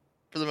Sidget.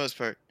 for the most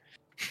part.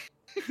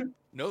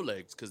 No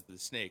legs because the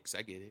snakes.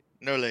 I get it.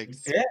 No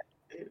legs. Yeah.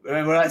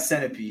 We're not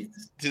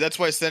centipedes. See, that's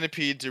why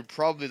centipedes are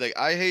probably like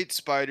I hate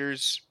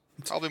spiders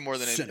probably more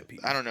than Centipede.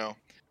 I don't know.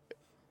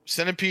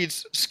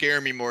 Centipedes scare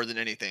me more than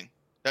anything.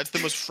 That's the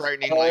most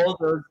frightening. Like, All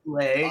those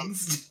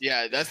legs.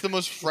 yeah, that's the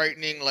most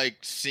frightening like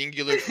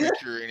singular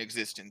creature in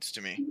existence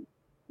to me.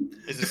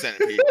 Is a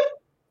centipede.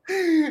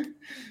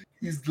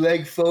 He's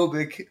leg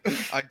phobic.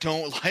 I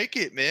don't like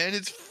it, man.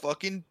 It's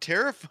fucking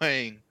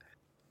terrifying.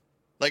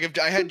 Like if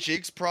I had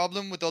Jake's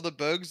problem with all the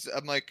bugs,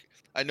 I'm like,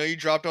 I know you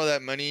dropped all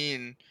that money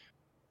and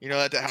you know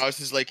that the house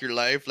is like your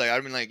life. Like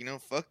I've been like,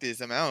 fuck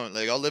this, I'm out.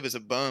 Like I'll live as a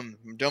bum.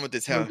 I'm done with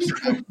this house.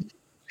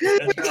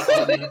 That's not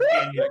all those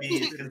candy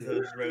beans because of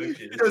those He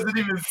roaches. doesn't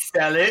even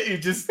sell it. He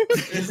just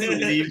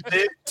leaves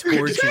it.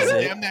 Torches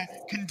it.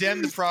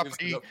 Condemn the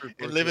property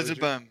and live as a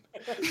bum.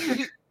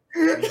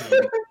 Imagine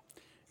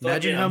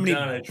Fuck it, how I'm many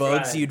done, I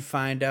bugs tried. you'd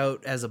find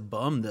out as a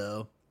bum,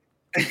 though.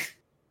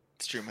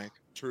 It's true, Mike.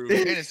 True.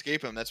 You can't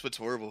escape them. That's what's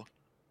horrible.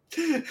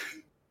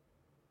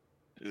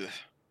 Ugh.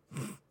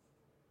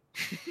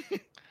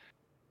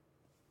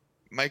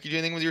 Mike, you do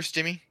anything with your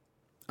stimmy?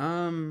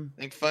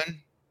 Anything fun?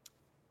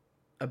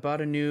 I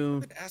bought a new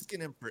I've been asking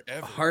him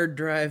forever. hard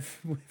drive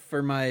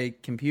for my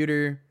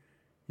computer,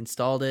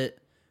 installed it,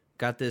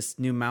 got this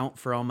new mount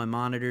for all my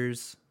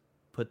monitors,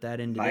 put that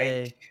in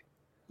today. Mike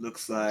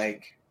looks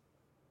like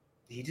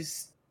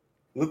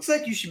looks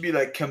like you should be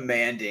like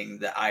commanding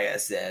the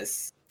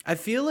ISS. I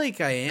feel like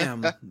I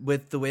am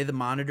with the way the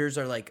monitors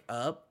are like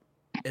up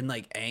and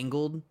like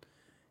angled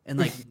and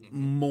like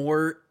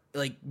more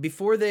like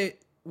before they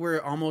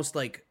were almost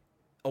like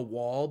a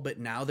wall, but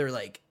now they're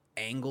like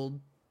angled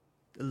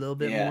a little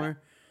bit Yeah. more.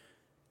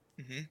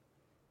 Mm-hmm.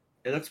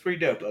 It looks pretty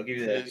dope. I'll give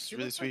you that. It's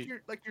really sweet.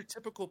 Like your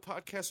typical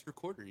podcast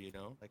recorder, you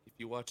know. Like if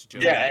you watch Joe,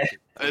 Yeah,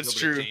 that's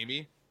true.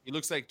 Jamie, he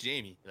looks like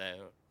Jamie.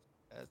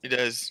 He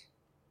does.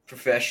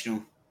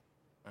 Professional.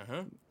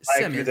 Uh-huh.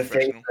 Like you're the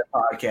face of the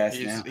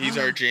podcast now. He's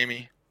our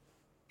Jamie.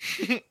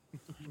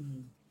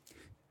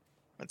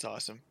 That's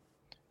awesome.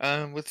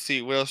 Let's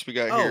see what else we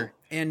got here.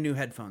 And new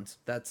headphones.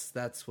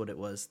 That's what it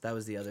was. That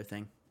was the other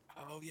thing.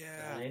 Oh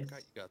yeah, I forgot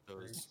you got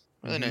those.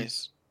 Really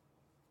nice.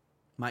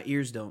 My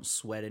ears don't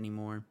sweat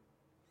anymore.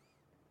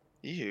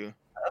 Ew.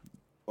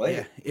 What?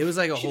 Yeah, it was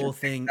like a whole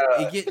thing.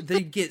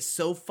 They get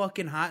so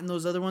fucking hot in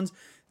those other ones.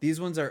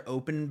 These ones are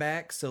open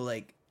back, so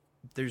like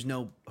there's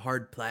no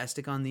hard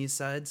plastic on these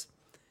sides.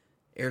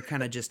 Air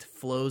kind of just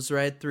flows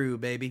right through,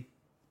 baby.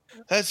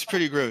 That's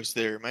pretty gross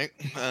there, Mike.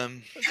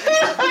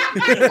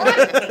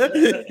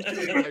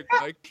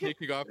 Like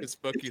kicking off his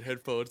fucking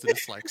headphones and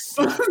it's like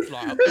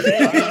flop.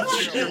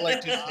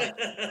 Like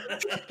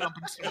just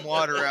dumping some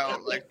water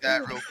out like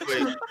that real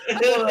quick.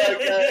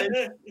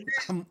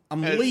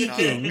 I'm That's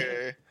leaking. not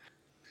okay.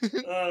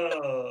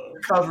 Oh.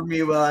 Cover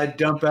me while I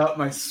dump out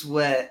my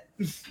sweat.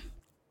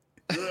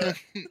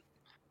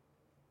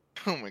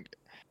 Oh my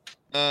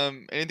god.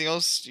 Anything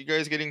else? You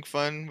guys getting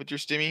fun with your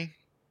stimmy?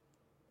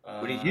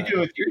 What did you do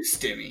with your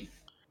stimmy?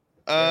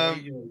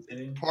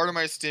 Part of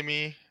my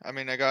stimmy. I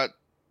mean, I got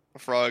a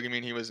frog. I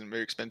mean, he wasn't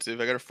very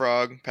expensive. I got a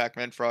frog,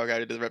 Pac-Man frog,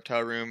 added to the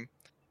reptile room.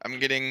 I'm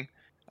getting,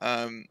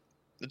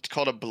 it's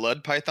called a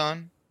blood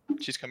python.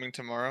 She's coming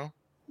tomorrow.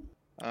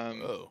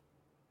 I'm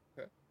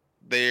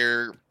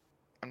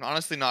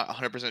honestly not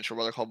 100% sure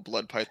why they're called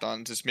blood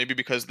pythons. It's maybe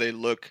because they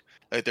look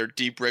like they're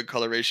deep red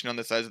coloration on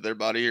the sides of their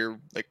body, or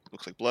like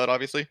looks like blood,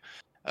 obviously.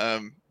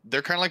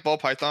 They're kind of like ball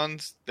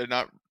pythons. They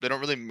don't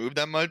really move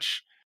that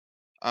much.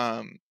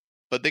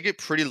 But they get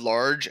pretty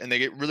large and they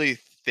get really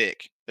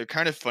thick. They're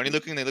kind of funny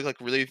looking. They look like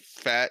really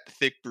fat,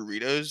 thick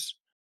burritos.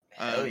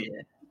 Hell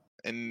yeah.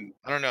 And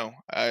I don't know.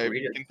 I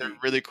Burrito think they're thing.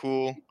 really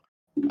cool.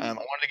 I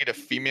wanted to get a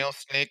female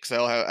snake because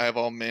I have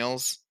all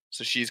males.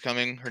 So she's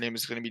coming. Her name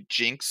is going to be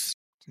Jinx,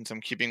 since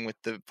I'm keeping with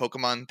the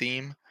Pokemon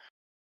theme.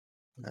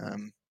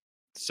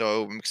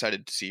 So I'm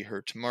excited to see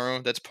her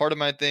tomorrow. That's part of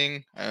my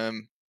thing.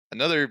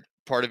 Another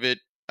part of it,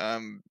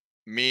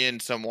 me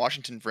and some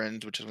Washington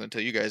friends, which I'm going to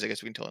tell you guys, I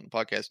guess we can tell on the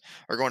podcast,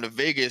 are going to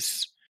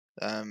Vegas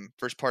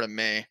first part of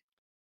May.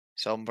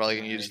 So I'm probably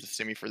going to use the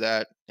stimmy for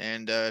that.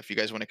 And if you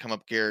guys want to come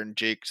up, Garrett and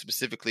Jake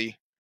specifically,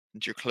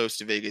 since you're close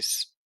to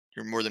Vegas,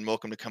 you're more than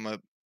welcome to come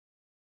up.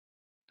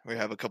 We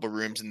have a couple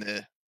rooms in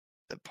the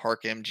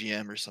Park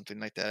MGM or something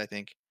like that, I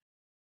think.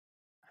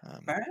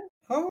 Alright.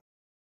 Oh,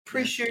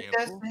 appreciate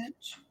that, Gamble.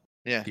 Mitch.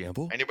 Yeah.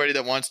 Gamble. Anybody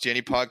that wants to,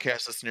 any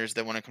podcast listeners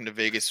that want to come to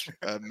Vegas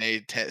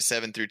May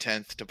 7th through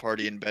 10th to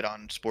party and bet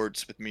on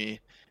sports with me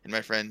and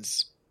my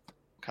friends,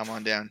 come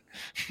on down.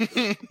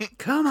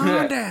 Come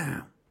on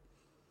down.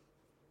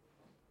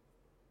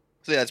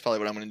 So yeah, that's probably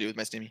what I'm going to do with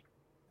my stimmy.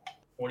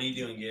 What are you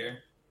doing, Gare?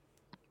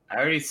 I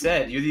already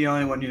said, you're the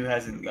only one who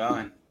hasn't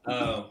gone.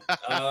 Oh,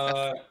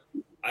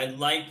 I'd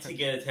like to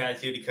get a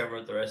tattoo to cover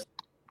up the rest.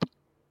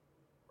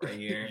 Right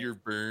here, Your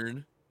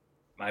burn.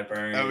 my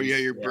burn. Oh yeah,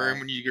 your burn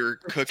when you're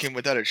cooking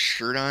without a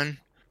shirt on.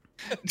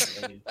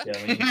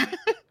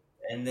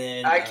 And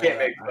then I can't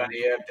make fun of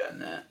you. I've done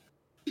that.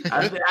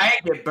 I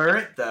ain't get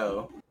burnt,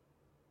 though.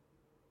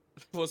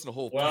 It wasn't a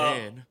whole Well,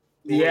 pan.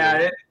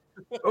 Yeah.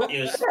 Oh,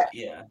 It was,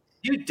 yeah.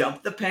 you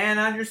dumped the pan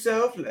on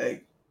yourself?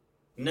 Like,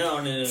 No.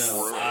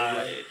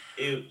 I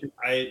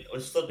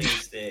was flipping a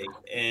steak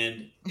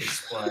and it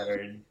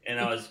splattered, and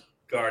I was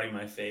guarding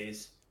my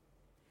face.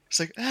 It's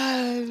like, You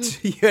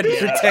had to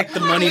Yeah. protect the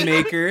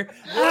moneymaker.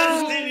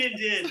 What Stevie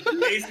did,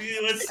 basically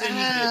what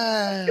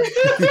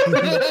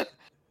Stevie did.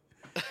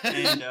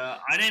 And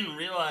I didn't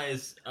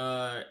realize.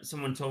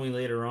 Someone told me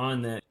later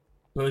on that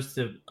you're supposed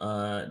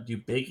to do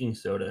baking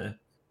soda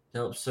to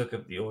help soak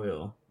up the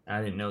oil.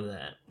 I didn't know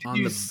that. On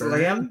you the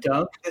slam burn?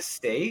 dunk the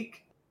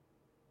steak?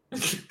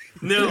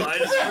 No, I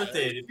just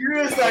rotated.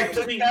 You're just like,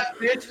 took that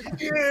bitch.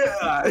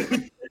 Yeah.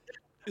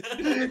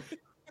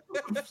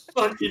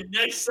 Fucking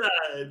next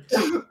side.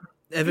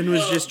 Evan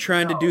was Oh, just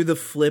trying to no. do the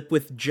flip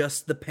with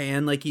just the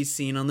pan like he's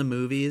seen on the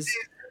movies.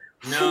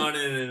 No.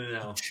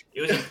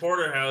 It was a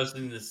porterhouse,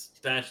 and the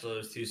spatula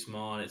was too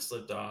small, and it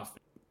slipped off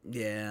and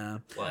Yeah.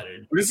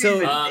 splattered. What if So, you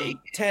even um, make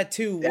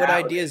Tattoo, what that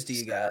ideas with do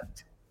you got?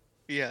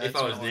 yeah. If that's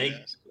I what was wanted to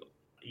naked, ask.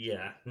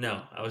 yeah,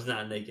 no, I was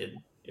not naked.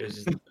 It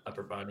was just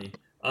upper body.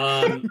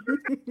 The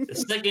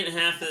second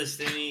half of the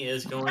stimmy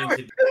is going to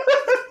be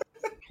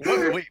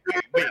Wait,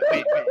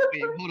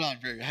 hold on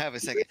for have a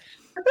second.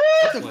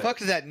 What the What? fuck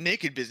does that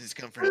naked business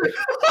come from?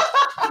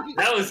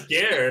 that was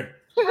Gare.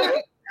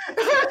 I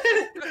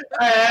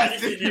I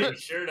asked just didn't have him a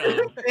shirt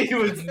on. if he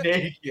was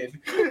naked.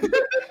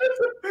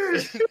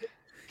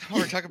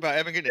 We're talking about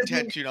Evan getting a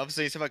tattoo, and all of a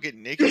sudden he's about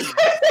getting naked.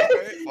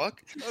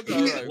 Fuck.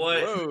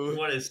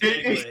 What is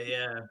segue?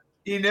 Yeah.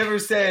 He never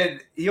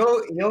said, he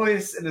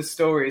always in the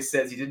story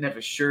says he didn't have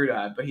a shirt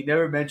on, but he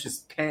never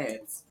mentions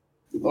pants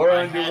or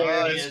I had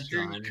underwear. pants You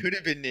on. could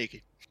have been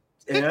naked.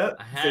 Yeah.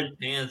 I had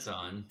pants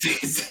on.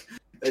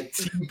 A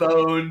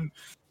T-bone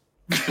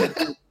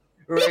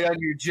Right on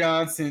your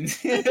Johnson.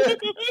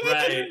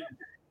 Right.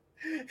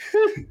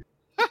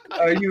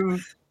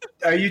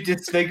 Are you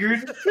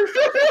disfigured?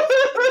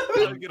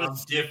 Gotta get a I'm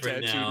snake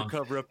different tattoo now. to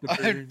cover up the I'm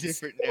burns.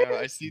 different now.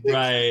 I see things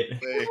Right.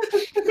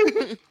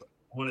 way.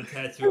 I want to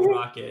tattoo a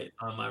rocket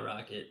on my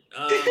rocket.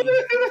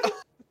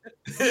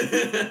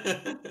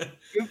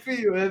 Good for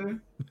you,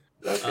 Evan.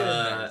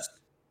 Okay.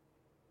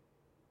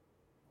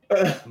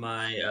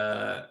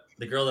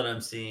 The girl that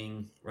I'm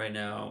seeing right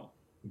now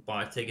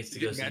bought tickets to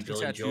You go get see matching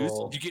Billy tattoos?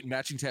 Joel. You get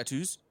matching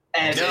tattoos?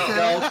 And No.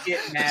 don't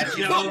get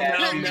matching No,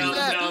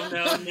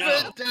 tattoos. no.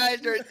 Friend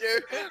died right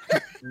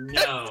there.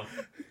 No.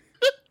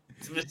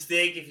 It's a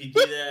mistake if you do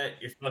that.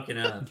 You're fucking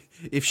up.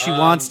 If she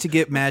wants to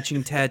get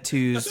matching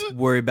tattoos,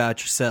 worry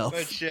about yourself.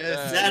 My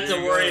chest. That's there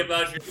a you worry go.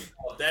 about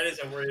yourself. That is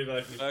a worry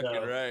about yourself.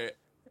 Fucking right.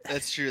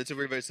 That's true. That's a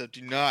worry about yourself.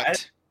 Do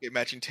not get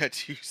matching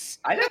tattoos.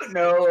 I don't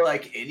know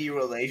like any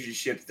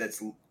relationship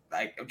that's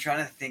like I'm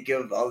trying to think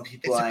of all the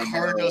people It's I a know.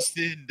 cardinal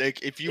sin.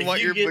 Like if you If want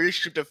you your get-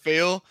 relationship to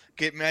fail,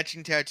 get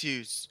matching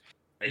tattoos.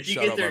 If you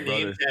Shout get out their my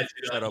name brother.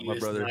 tattooed Shout on out you, my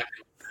it's brother. not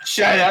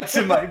Shout out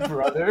to my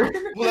brother.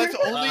 Well, that's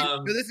only.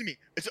 Um, but listen to me.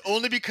 It's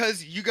only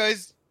because you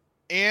guys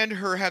and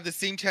her have the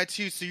same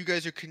tattoo, so you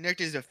guys are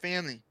connected as a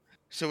family.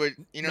 So it,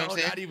 you know No, what I'm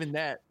saying? not even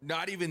that.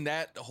 Not even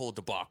that whole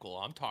debacle.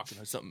 I'm talking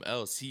about something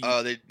else.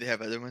 Oh, they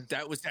have other ones.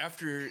 That was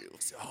after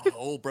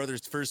old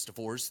brother's first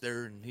divorce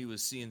there, and he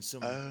was seeing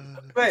some.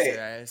 Wait.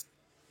 ass.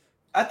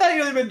 I thought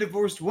you only been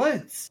divorced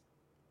once.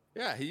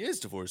 Yeah, he is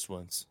divorced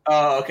once.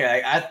 Oh,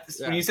 okay.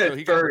 When Yeah, you said so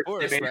he got first,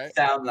 divorced, it made right? it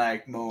sound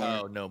like more.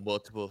 Oh no,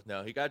 multiple.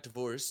 No, he got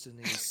divorced, and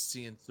he was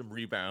seeing some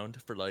rebound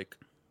for like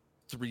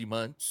 3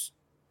 months.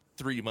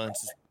 3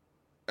 months.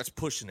 That's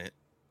pushing it.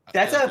 I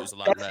That's feel like a- it was a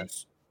lot that's-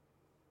 less.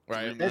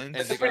 Right. That's- And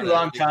That's they a pretty got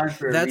long time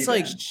for a That's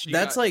like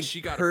rebound.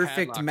 she got a perfect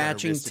padlock on her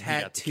matching wrist and he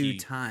got the tattoo key.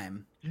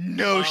 time.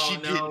 No, oh, she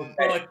no didn't.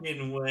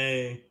 fucking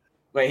way.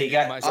 Wait, he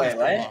got My wait,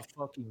 sister-in-law what?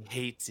 fucking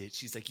hates it.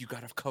 She's like, you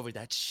gotta cover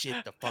that shit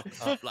the fuck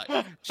up. Like,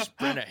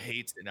 Brenda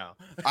hates it now.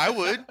 I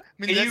would. I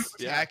mean, Can that's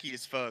you- tacky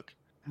as fuck.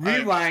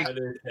 Rewind.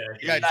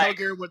 Yeah, tell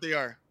Garen what they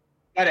are.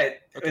 Got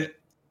it. Okay.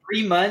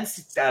 3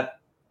 months. Got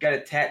a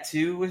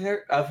tattoo with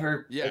her of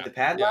her Yeah, with the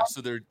padlock.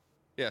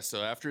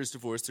 So after his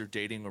divorce, they're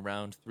dating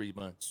around 3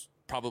 months.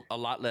 Probably a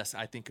lot less,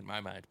 I think, in my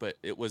mind. But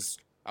I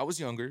was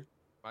younger.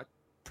 My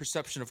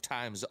perception of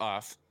time is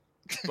off.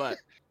 But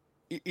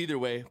either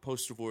way,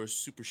 post divorce,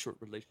 super short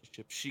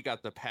relationship. She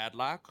got the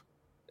padlock,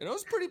 and it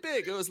was pretty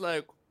big. It was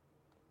like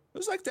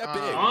that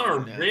big. On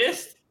her No.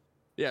 wrist?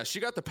 Yeah, she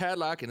got the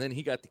padlock, and then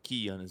he got the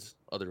key on his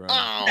other arm.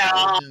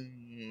 Oh,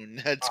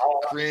 that's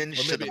cringe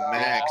Or to the maybe-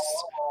 max.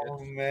 Oh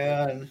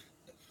man.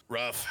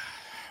 Rough,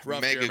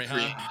 Mega Jeremy,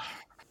 cringe. huh?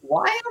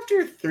 Why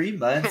after 3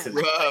 months?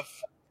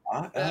 Rough.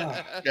 Oh. Shout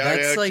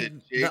That's out like to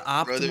the Jake,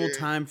 optimal brother.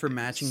 time for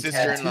matching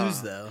sister-in-law.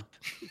 tattoos, though.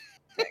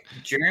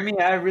 Jeremy,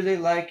 I really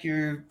like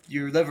your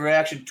Lever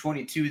Action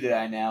 22 that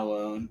I now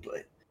own,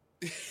 but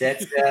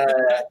that's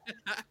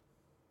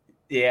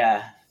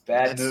yeah,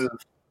 bad That's- move.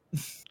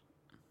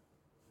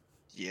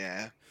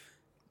 Yeah.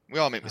 We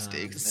all make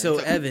mistakes. man. So,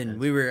 It's okay. Evan,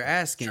 we were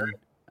asking.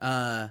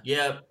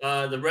 Yeah,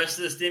 the rest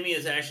of the stimmy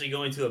is actually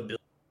going to a bill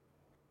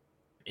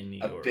in New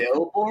A York.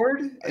 billboard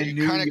in You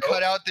New kind of York.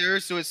 cut out there,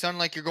 so it sounded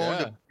like you're going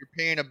Yeah. to you're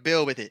paying a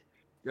bill with it.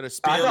 You gotta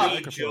speak I in the thought- Billy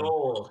microphone.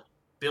 Joel.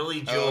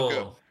 Billy Oh, Joel.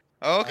 okay.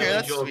 Oh, okay, Billy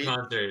that's Joel sweet.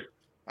 concert.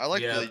 I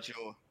like Yeah. Billy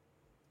Joel.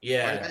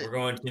 Yeah, Quite a bit. we're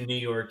going to New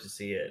York to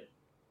see it.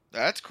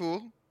 That's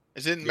cool.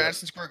 Is it in Yeah.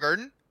 Madison Square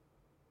Garden?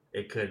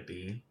 It could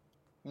be.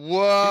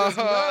 Whoa, doesn't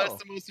know.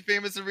 that's the most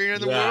famous arena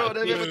in the Yeah. world.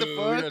 Evan, what the Who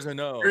fuck? doesn't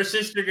know? Her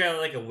sister got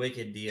like a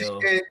wicked deal.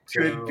 It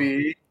could So-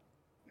 be.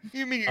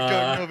 You mean you Uh,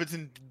 don't know if it's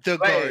in the wait.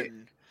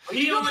 garden?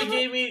 He only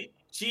gave me.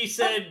 She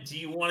said, "Do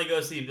you want to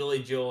go see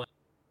Billy Joel?"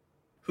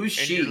 Who's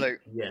And she? you're like,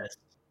 Yes.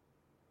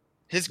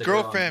 his The girl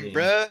I'm girlfriend, seeing.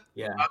 bruh.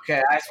 Yeah.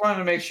 Okay, I just wanted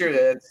to make sure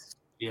that it's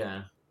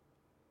Yeah.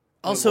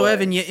 Also, was.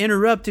 Evan, you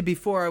interrupted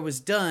before I was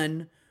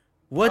done.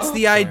 What's Oh,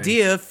 the sorry.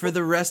 idea for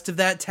the rest of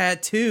that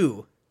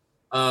tattoo?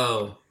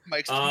 Oh.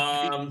 Mike's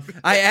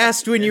I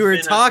asked when you It's were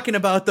been a- talking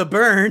about the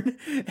burn,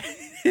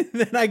 and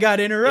then I got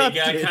It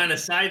interrupted. got kind of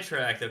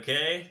sidetracked.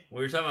 Okay,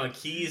 we were talking about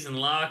keys and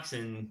locks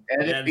and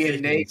Ed bad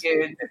being decisions.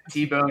 naked,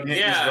 T-Bone hitting his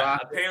Yeah.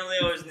 rock. Apparently,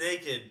 I was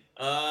naked.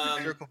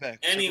 circle back.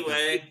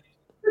 Anyway,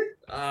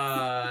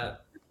 I'd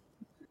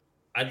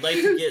like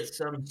to get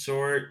some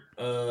sort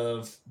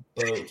of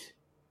boat.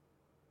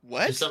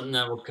 What? Just something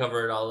that will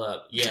cover it all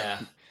up.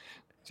 Yeah.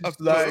 A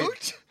like-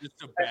 boat?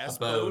 Just a bass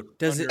boat. boat.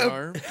 Does on it- your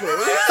arm? Bass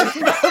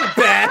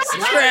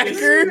Not a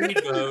tracker.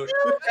 speedboat.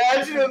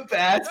 Imagine a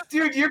bass,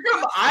 dude. You're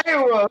from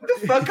Iowa.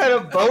 What the fuck kind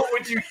of boat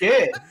would you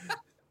get?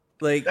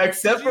 Like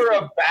Except for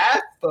a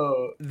bass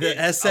boat. the A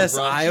SS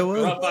rough-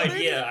 Iowa. Rough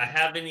idea. I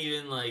haven't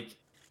even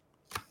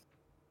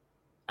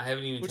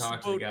What's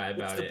talked the to boat, the guy what's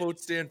about the it. boat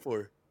stand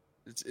for?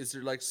 Is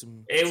there like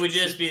some? It would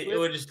some just be. shit It to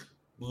would just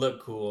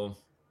look cool.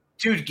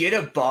 Dude, get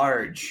a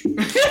barge.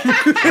 A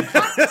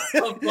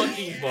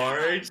fucking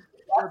barge.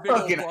 Or a big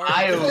old Fucking barge.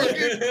 Iowa.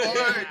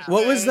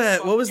 What was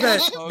that? What was that?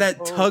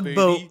 That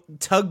Tugboat,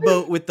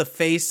 tugboat with the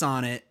face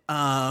on it.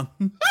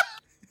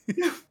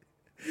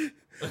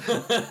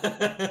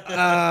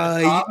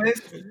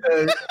 Thomas,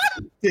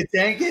 the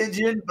tank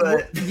engine,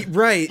 but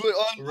right. But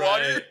on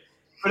water.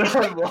 but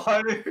on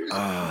water.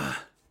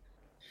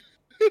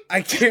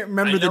 I can't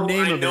remember the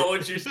name I of know it.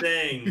 what you're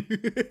saying.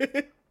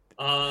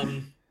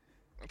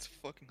 That's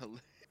fucking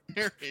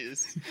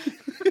hilarious.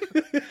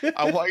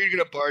 I want you to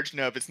get a barge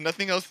now. If it's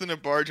nothing else than a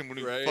barge, I'm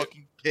gonna be Right.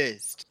 fucking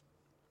pissed.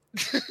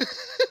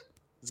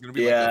 It's gonna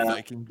be Yeah. like a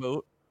Viking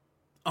boat.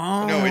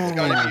 Oh No, it's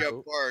gotta be a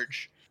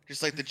barge.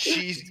 Just like the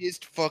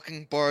cheesiest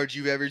fucking barge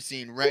you've ever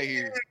seen right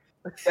here.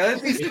 That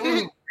would be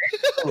so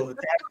cool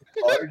to have a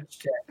barge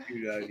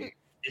tattooed on you.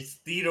 It's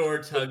Theodore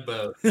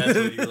Tugboat. That's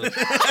what you're looking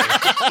for.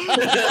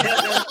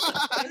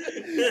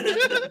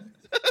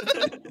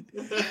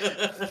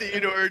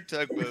 Theodore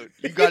Tugboat.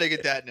 You gotta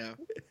get that now.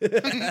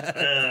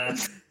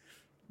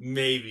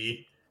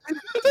 Maybe.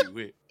 Do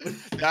it.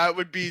 That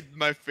would be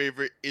my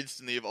favorite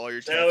instantly of all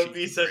your That tattoos. would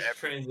be such a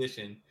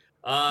transition.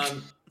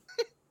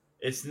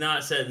 It's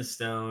not set in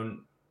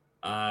stone.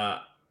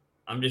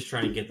 I'm just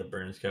trying to get the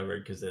burns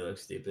covered because they look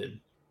stupid.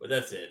 But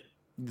that's it.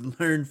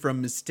 Learn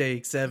from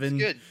mistakes, Evan.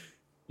 Good.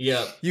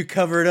 Yep. You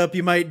cover it up,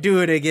 you might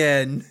do it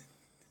again.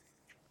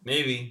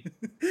 Maybe.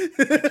 Do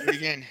it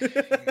again.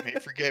 You may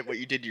forget what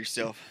you did to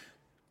yourself.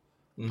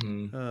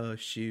 Mm-hmm. Oh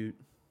shoot.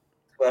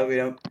 Why we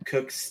don't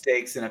cook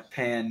steaks in a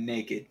pan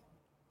naked.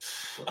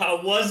 I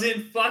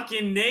wasn't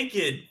fucking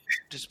naked.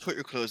 Just put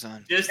your clothes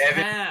on. Just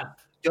Evan. half.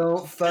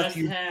 Don't fuck Just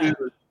you, half.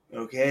 food,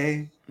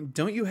 okay?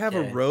 Don't you have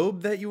Okay. a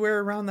robe that you wear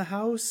around the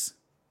house?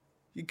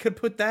 You could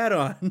put that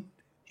on.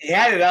 He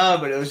had it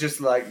on, but it was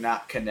just like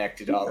not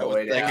connected all the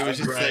way down. Like it was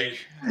just Right.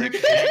 like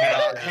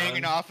Yeah.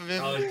 hanging off of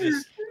him. I was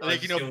just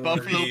Like, you know, doing one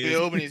of Buffalo these.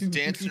 Bill when he's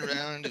dancing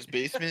around in his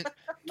basement.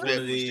 One That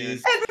of was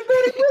these.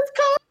 Everybody was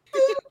calling.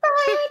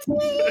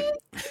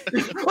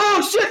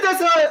 Oh shit,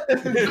 that's hot!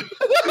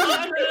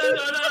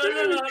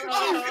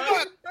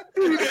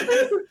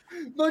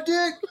 My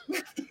dick.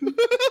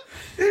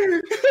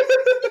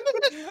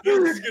 This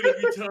is gonna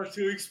be tough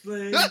to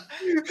explain.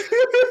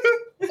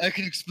 I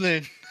can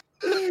explain.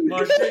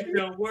 My dick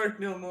don't work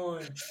no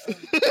more.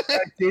 I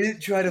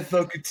didn't try to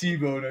fuck a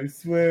T-bone, I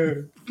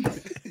swear.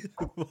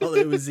 While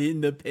it was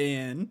in the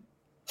pan.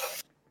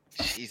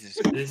 Jesus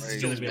This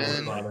is gonna Christ, be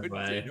on man.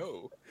 Spotify.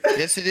 No.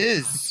 Yes, it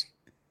is.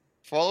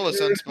 Follow us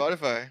on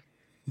Spotify.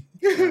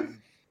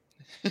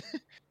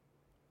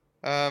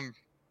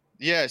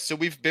 Yeah, so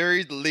we've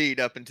buried the lead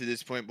up until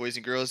this point, boys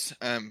and girls.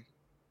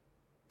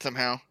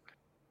 Somehow.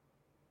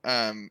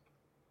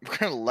 We're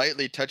gonna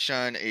lightly touch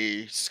on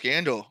a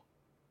scandal.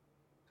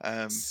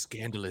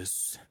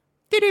 Scandalous.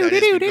 That has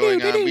been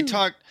going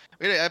on.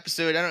 We had an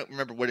episode, I don't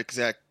remember what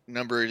exact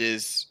number it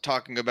is,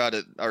 talking about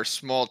our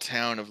small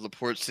town of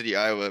LaPorte City,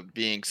 Iowa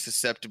being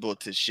susceptible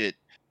to shit.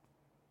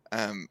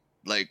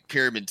 Like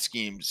pyramid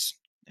schemes.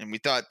 And we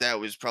thought that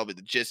was probably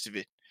the gist of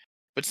it.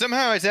 But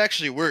somehow it's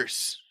actually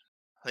worse.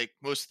 Like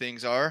most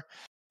things are.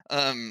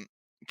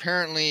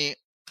 Apparently,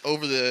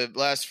 over the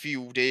last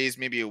few days,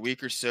 maybe a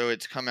week or so,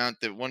 it's come out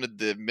that one of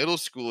the middle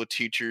school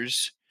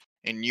teachers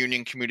in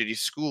Union Community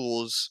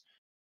Schools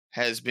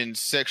has been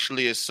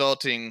sexually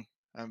assaulting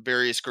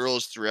various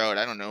girls throughout,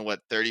 I don't know,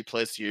 30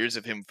 plus years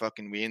of him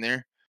fucking being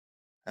there.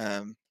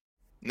 And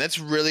that's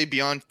really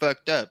beyond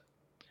fucked up.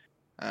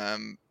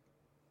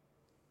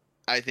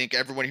 I think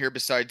everyone here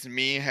besides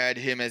me had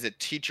him as a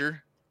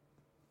teacher.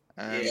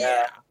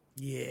 Yeah.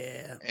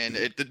 Yeah. And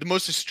the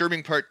most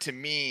disturbing part to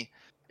me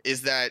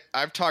is that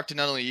I've talked to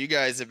not only you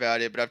guys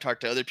about it, but I've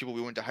talked to other people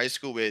we went to high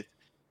school with.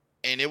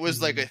 And it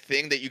was like a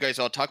thing that you guys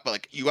all talked about.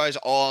 Like, you guys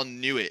all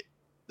knew it.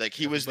 Like,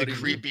 he was the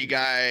Everybody knew. creepy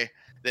guy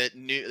that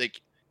knew,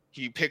 like,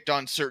 he picked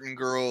on certain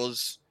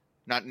girls,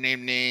 not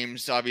name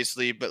names,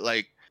 obviously, but,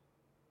 like,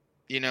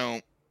 you know,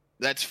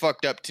 that's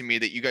fucked up to me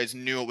that you guys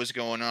knew what was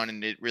going on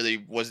and it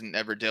really wasn't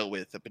ever dealt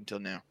with up until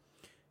now.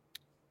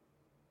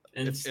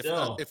 And If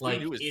still, we like,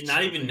 knew it's not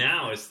true. even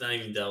now, it's not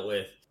even dealt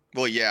with.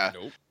 Well, yeah.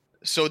 Nope.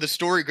 So the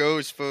story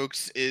goes,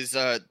 folks, is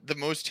the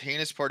most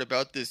heinous part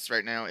about this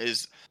right now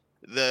is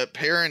the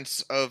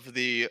parents of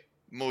the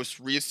most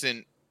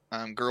recent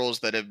girls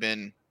that have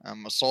been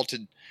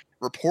assaulted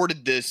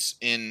reported this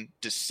in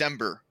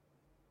December.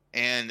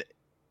 And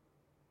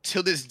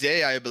till this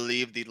day, I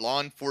believe the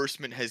law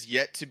enforcement has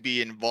yet to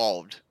be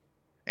involved.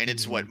 And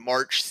it's what,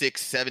 March 6th,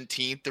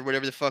 17th, or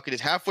whatever the fuck it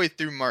is, halfway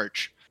through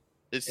March.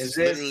 This Is is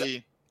this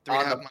literally 3.5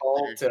 On the months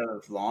fault later.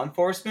 of law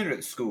enforcement or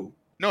the school?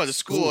 No, the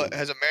school School.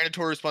 has a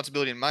mandatory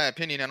responsibility, in my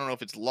opinion. I don't know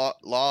if it's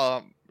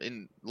law,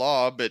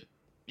 but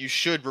you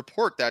should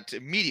report that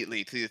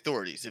immediately to the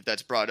authorities if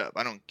that's brought up.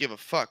 I don't give a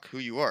fuck who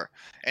you are.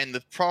 And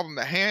the problem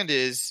at hand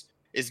is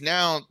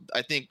now,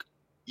 I think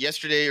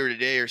yesterday or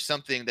today or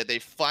something, that they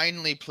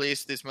finally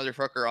placed this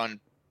motherfucker on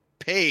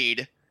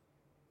paid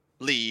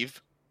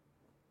leave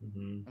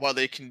while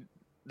they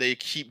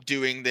keep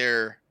doing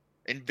their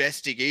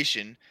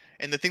investigation.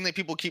 And the thing that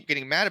people keep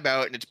getting mad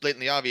about, and it's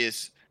blatantly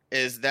obvious,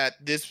 is that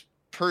this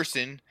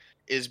person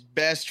is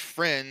best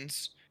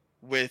friends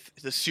with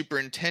the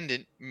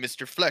superintendent,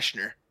 Mr.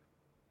 Fleshner.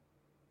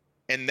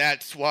 And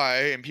that's why,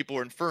 and people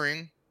are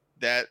inferring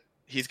that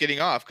he's getting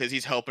off because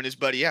he's helping his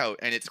buddy out,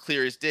 and it's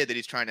clear as day that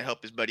he's trying to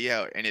help his buddy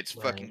out, and it's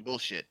fucking Right.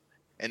 bullshit.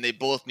 And they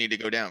both need to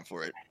go down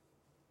for it.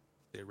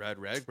 They ride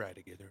rag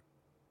together.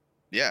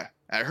 Yeah,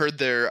 I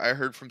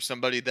heard from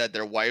somebody that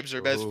their wives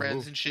are best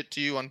friends Oh. and shit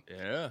to you on.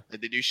 Yeah. That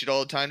they do shit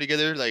all the time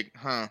together. Like,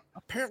 huh?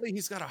 Apparently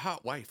he's got a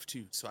hot wife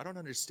too, so I don't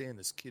understand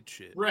this kid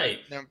shit. Right.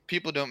 Now,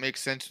 people don't make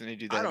sense when they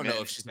do that. I don't know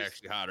man. if she's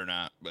actually hot or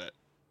not, but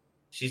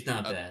She's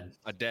not bad.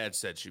 my dad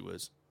said she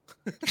was.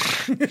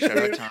 Shout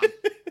out Tom.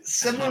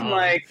 Someone Oh.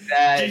 like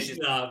that. She's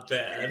not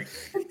bad.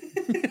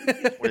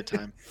 What a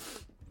time.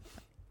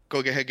 Go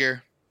ahead,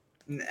 Gare.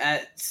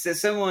 So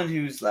someone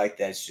who's like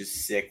that's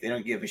just sick. They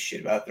don't give a shit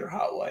about their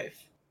hot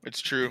wife. It's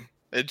true.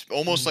 It's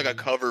almost like a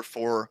cover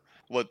for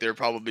what they're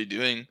probably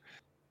doing.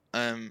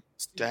 To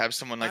have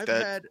someone like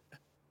that.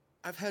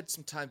 I've had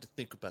some time to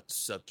think about the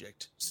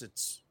subject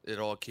since it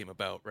all came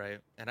about, right?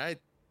 And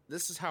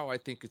this is how I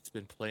think it's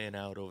been playing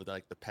out over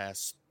the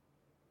past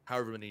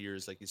however many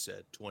years, like you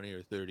said, 20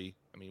 or 30.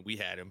 I mean, we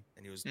had him,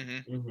 and he was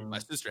Mm-hmm. my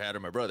sister had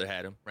him, my brother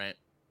had him, right?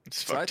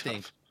 It's So I fucked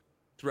think up.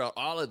 throughout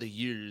all of the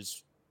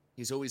years,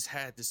 he's always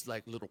had this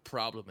little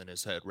problem in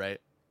his head, right?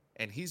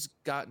 And he's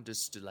gotten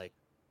this to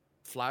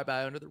fly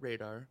by under the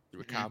radar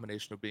through a Mhm.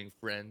 combination of being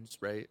friends,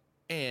 right?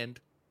 And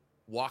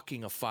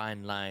walking a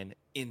fine line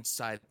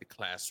inside the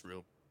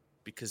classroom,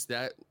 because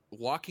that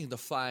walking the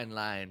fine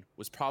line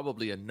was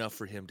probably enough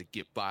for him to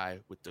get by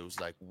with those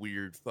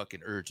weird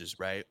fucking urges,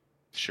 right?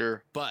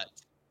 Sure. But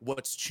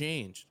what's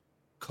changed?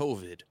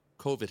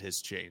 COVID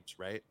has changed,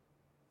 right?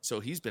 So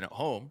he's been at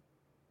home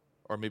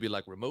or maybe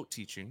remote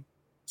teaching.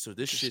 So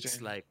this shit's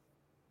Interesting.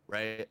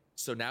 right?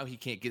 So now he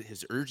can't get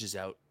his urges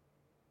out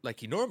like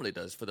he normally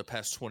does for the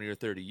past 20 or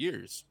 30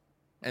 years.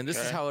 And this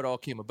is Okay. how it all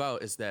came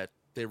about, is that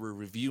they were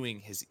reviewing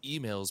his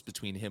emails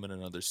between him and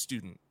another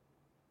student.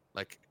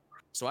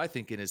 So I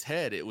think in his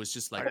head, it was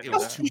just I didn't it know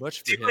was that. too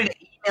much for him.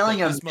 Emailing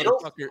Like, a this middle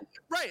motherfucker,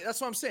 right? That's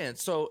what I'm saying.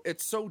 So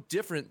it's so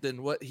different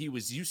than what he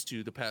was used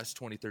to the past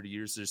 20, 30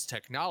 years. There's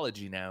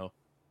technology now.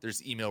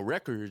 There's email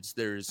records.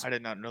 There's I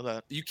did not know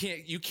that. you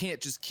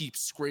can't just keep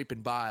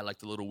scraping by like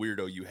the little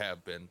weirdo you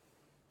have been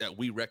that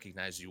we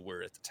recognize you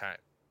were at the time.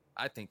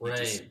 I think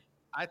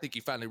I think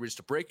you finally reached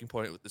a breaking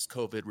point with this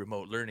COVID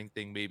remote learning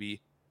thing,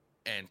 maybe,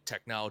 and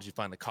technology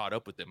finally caught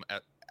up with them.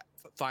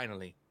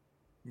 Finally,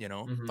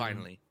 Mhm.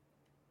 finally.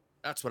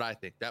 That's what I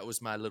think. That was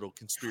my little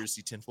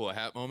conspiracy tinfoil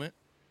hat moment,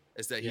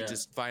 is that he Yeah.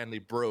 just finally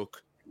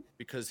broke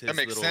because That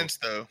makes sense,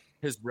 though.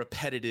 his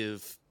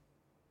repetitive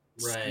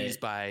squeeze Right.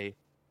 by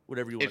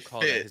whatever you want It to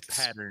call that, his fits.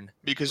 pattern.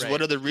 Because Right.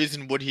 what other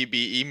reason would he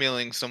be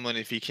emailing someone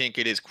if he can't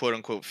get his quote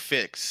unquote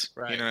fix?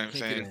 Right. You know what I'm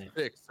Can't get saying? it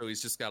fixed, so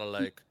he's just got to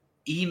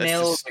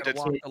emails That's to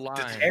walk the kids.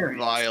 line. Parents.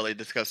 Vilely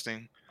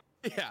disgusting.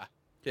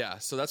 Yeah.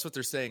 So that's what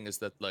they're saying, is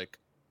that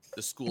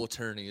the school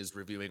attorney is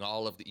reviewing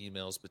all of the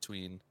emails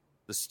between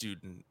the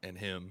student and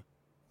him.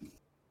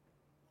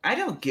 I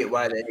don't get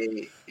why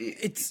they.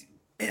 It's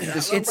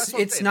that's what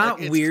I'm it's saying. not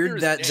It's weird clear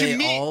as that day.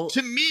 they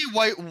To me,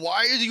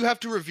 why do you have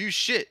to review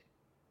shit?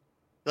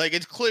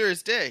 It's clear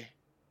as day.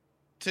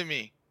 To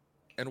me,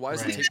 And why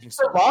is Right. it taking for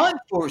so law long?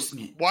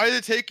 enforcement. why is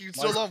it taking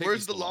so Why is it long? taking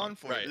Where's so the law long?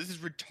 enforcement? Right. This is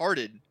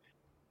retarded.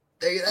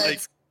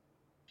 That's-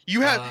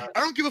 You have. Uh, I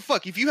don't give a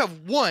fuck if you have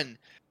one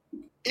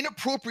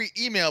inappropriate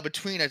email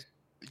between a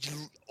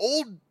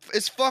old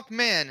as fuck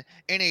man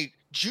and a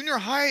junior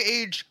high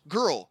age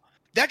girl.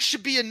 That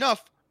should be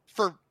enough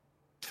for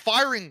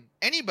firing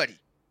anybody.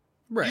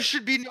 right. You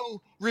should be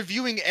no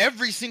reviewing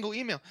every single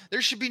email.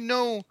 There should be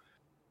no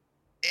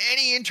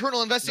any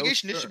internal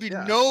investigation. There should be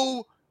yeah.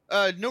 no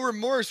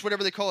remorse,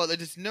 whatever they call it.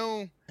 There's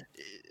no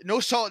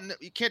salt.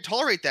 You can't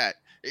tolerate that.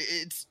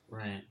 It's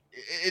Right.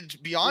 it's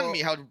beyond Well-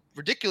 me how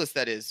ridiculous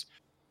that is.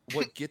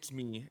 What gets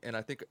me, and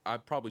I think I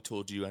probably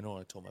told you, I know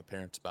I told my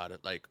parents about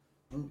it.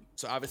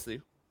 So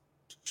obviously,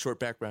 short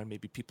background,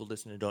 maybe people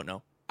listening don't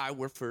know. I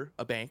work for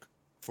a bank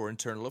for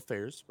internal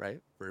affairs, right?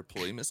 For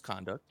employee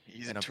misconduct.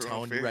 He's And I'm internal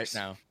telling you right affairs.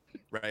 now,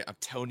 I'm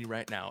telling you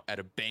right now, at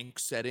a bank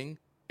setting,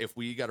 if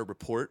we got a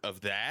report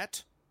of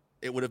that,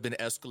 it would have been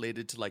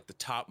escalated to the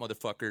top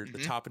motherfucker, the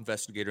Mhm. top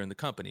investigator in the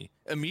company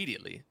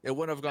immediately. It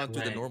wouldn't have gone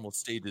through the Right. normal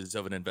stages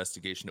of an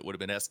investigation. It would have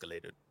been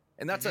escalated.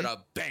 And that's Mhm. at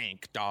a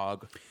bank,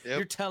 dog. Yep.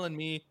 You're telling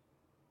me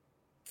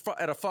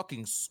at a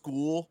fucking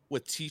school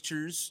with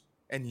teachers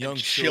and young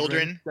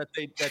children that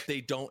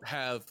they don't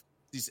have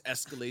these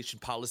escalation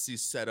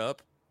policies set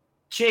up?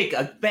 Jake,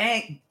 a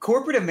bank,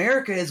 corporate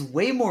America is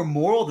way more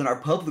moral than our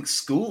public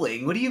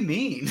schooling. What do you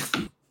mean?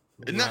 Isn't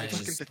that Right.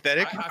 fucking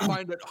pathetic?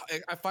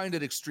 I find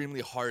it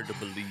extremely hard to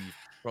believe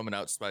from an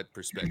outside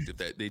perspective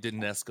that they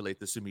didn't escalate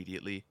this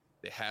immediately.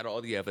 They had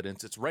all the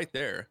evidence. It's right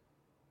there.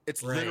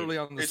 It's Right. literally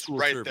on the It's school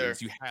right servers.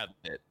 there. You have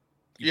it.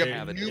 You have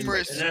have it.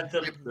 numerous- It's And right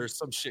that's there. the, There's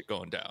some shit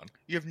going down.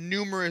 You have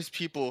numerous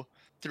people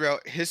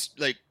throughout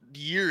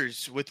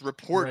years with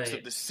reports of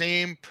Right. the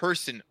same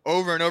person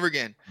over and over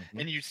again,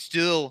 Mhm. and you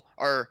still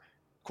are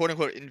quote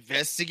unquote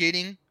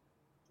investigating.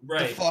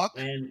 right. fuck?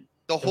 And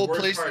The whole worst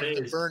place part is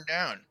to is- burn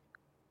down.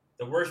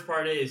 the worst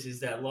part is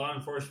that law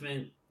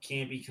enforcement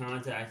can't be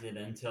contacted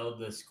until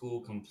the school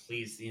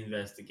completes the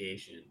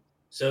investigation.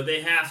 So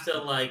they have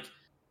to like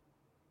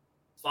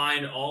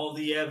find all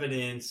the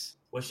evidence,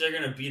 which they're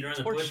gonna beat around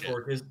the bush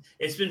for because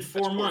it's been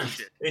 4 months.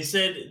 horseshit. They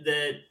said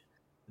that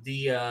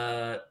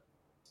the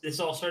this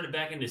all started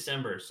back in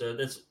December, so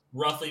that's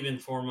roughly been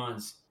 4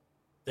 months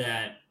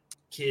that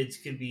kids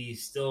could be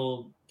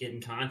still getting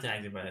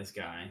contacted by this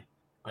guy.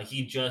 Like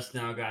he just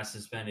now got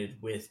suspended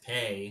with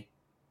pay.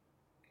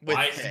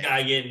 Why is this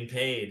guy getting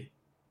paid?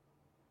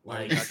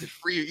 Like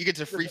you get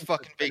a free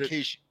fucking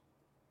vacation.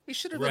 He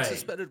should have been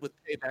suspended with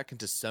pay back in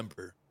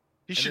December.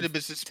 He should have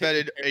been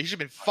suspended. He should have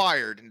been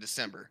fired in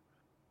December.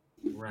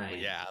 Right. Well,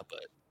 yeah,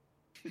 but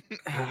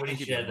nobody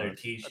should have their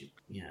teach.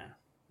 Yeah,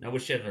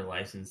 nobody should have their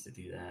license to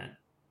do that.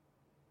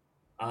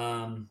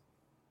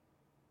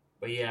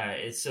 But yeah,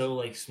 it's so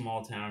like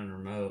small town and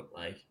remote.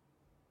 Like,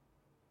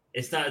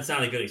 it's not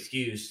a good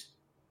excuse.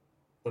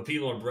 But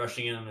people are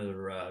brushing it under the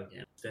rug,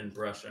 and it's been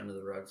brushed under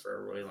the rug for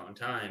a really long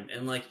time.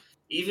 And like,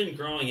 even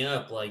growing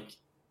up, like,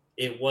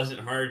 it wasn't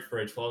hard for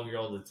a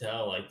 12-year-old to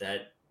tell like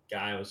that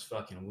guy was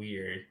fucking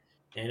weird.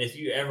 And if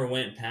you ever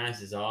went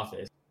past his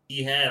office,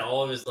 he had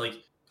all of his like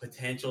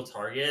potential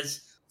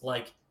targets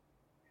like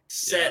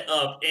set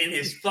up in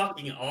his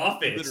fucking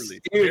office.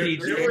 Literally,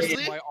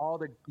 Dude, by all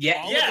the he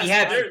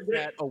had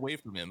that away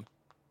from him.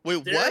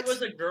 Wait, There what?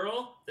 was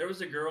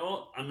a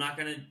girl. I'm not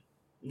gonna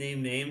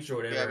name names or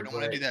whatever. Yeah, we don't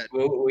want to do that.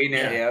 We know.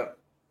 Yeah. Yep.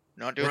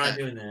 Not We're doing not that.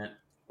 doing that.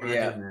 We're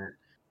not doing that.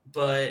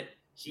 But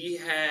he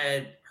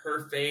had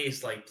her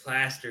face like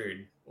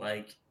plastered,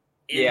 like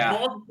in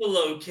multiple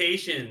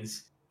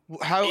locations.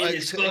 How in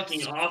his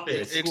fucking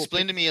office.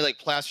 Explain to me, like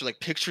plaster, like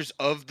pictures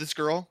of this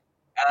girl.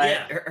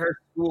 Her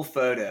school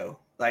photo,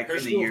 like her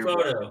in the school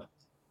yearbook. photo.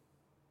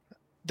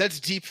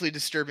 That's deeply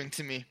disturbing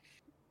to me.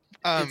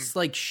 It's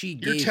like she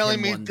you're gave telling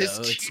him me one, this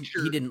though.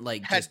 teacher He didn't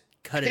like had just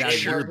cut it out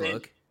of your pictures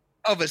book.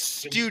 Of a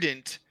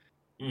student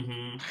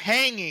Mm-hmm.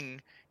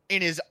 hanging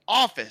in his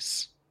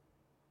office.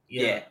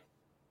 Yeah.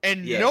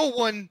 And no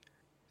one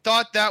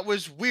thought that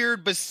was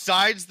weird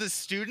besides the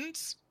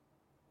students?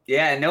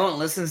 Yeah, no one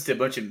listens to a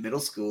bunch of middle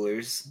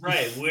schoolers.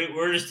 Right.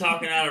 We're just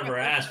talking out of our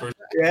ass. We're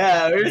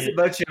just a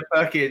bunch of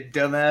fucking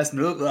dumbass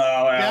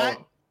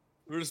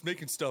We're just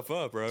making stuff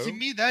up, bro. To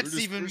me, that's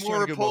even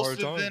more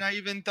repulsive than I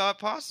even thought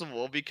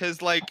possible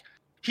because, like,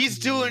 he's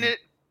doing it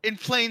in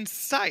plain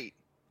sight.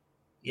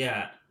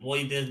 Yeah. Well,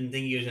 he didn't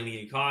think he was going to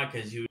get caught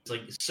because he was,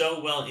 like,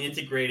 so well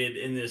integrated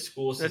in the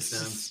school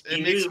system.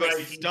 It makes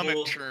my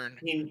stomach churn.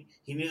 He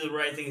knew the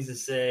right things to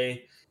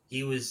say.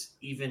 He was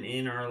even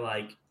in our,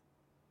 like,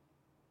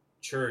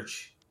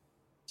 church.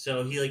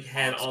 So he, like,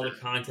 had all the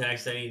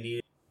contacts that he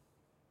needed.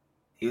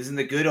 He was in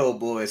the good old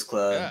boys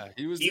club. Yeah,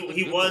 he was.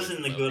 He was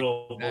in the good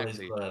old boys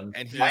club.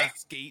 And he was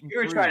skating. You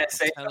were trying to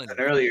say something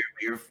earlier,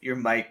 but your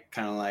mic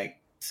kind of like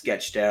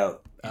sketched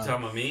out. You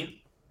talking about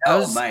me?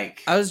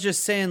 Mike. I was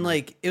just saying,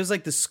 like, it was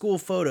like the school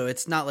photo.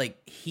 It's not like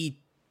he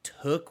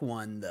took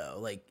one, though.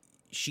 Like,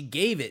 she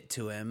gave it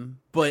to him,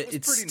 but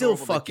it's still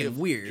fucking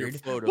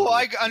weird. Well,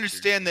 I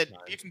understand that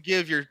you can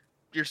give your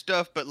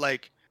stuff, but,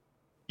 like,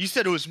 you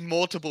said it was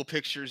multiple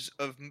pictures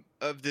of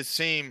the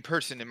same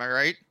person. Am I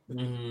right?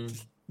 Mm-hmm.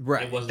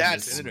 Right.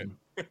 That's I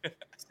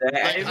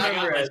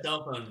got my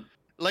cell phone.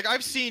 Like,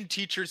 I've seen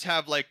teachers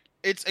have, like,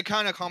 it's a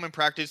kind of common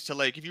practice to,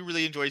 like, if you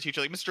really enjoy a teacher,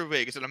 like Mr.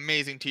 Wig is an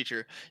amazing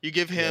teacher. You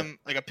give him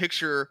like a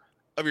picture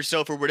of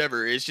yourself or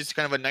whatever. It's just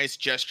kind of a nice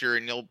gesture,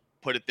 and you'll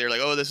put it there,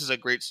 like, oh, this is a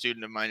great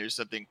student of mine or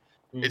something.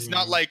 Mm-hmm. It's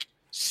not like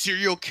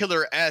serial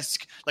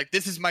killer-esque. Like,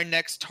 this is my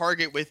next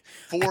target with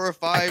 4 or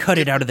 5. I cut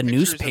it out of the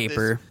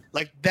newspaper.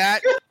 Like,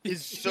 that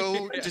is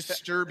so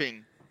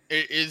disturbing.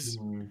 It is.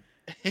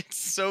 It's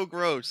so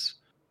gross.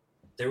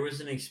 There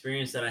was an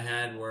experience that I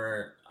had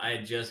where I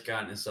had just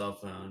gotten a cell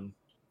phone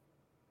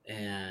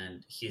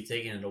and he had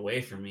taken it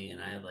away from me,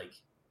 and I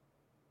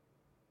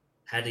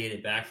had to get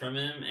it back from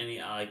him,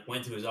 and I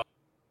went to his office.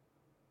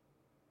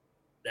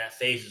 That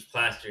face was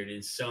plastered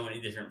in so many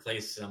different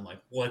places. I'm like,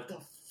 what the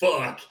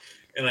fuck?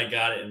 And I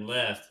got it and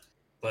left.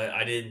 But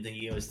I didn't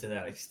think it was to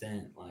that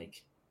extent.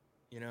 Like,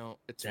 you know,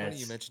 it's funny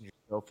you mentioned your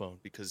cell phone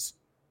because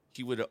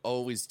he would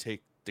always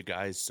take the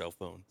guys' cell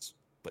phones,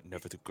 but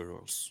never the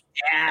girls.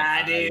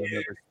 Yeah, dude. I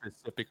remember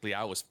specifically,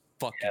 I was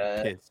fucking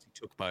pissed. He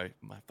took my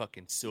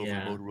fucking silver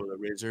Motorola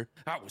Razr.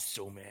 I was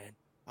so mad.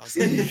 I was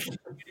like,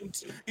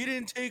 he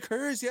didn't take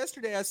hers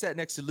yesterday. I sat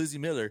next to Lizzie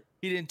Miller.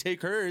 He didn't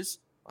take hers.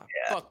 I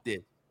fucked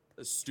it.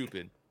 That's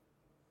stupid.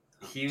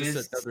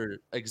 Just another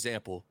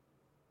example.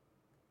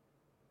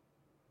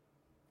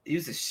 He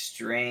was a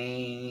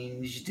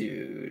strange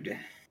dude.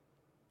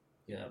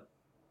 Yeah.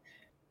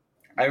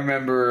 I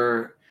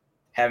remember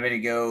having to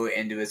go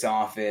into his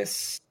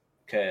office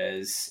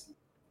because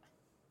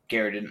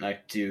Garrett didn't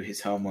like to do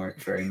his homework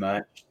very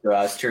much. So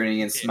I was turning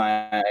in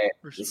my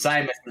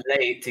assignment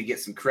late to get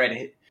some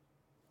credit.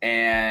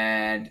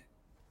 And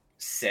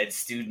said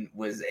student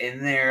was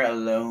in there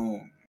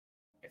alone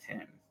with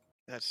him.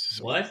 That's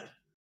what?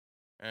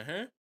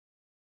 Uh-huh.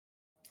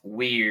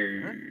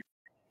 Weird.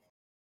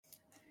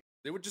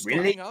 They would just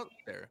go hang out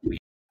there.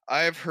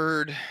 I've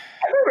heard.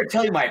 I remember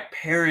telling my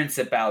parents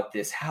about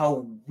this,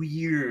 how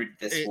weird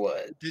this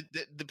was.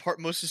 The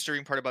most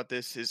disturbing part about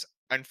this is,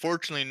 I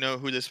unfortunately know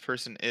who this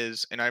person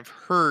is, and I've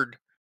heard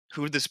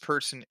who this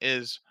person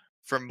is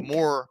from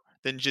more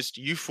than just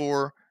you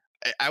four.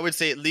 I would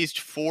say at least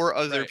 4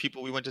 other Right.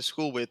 people we went to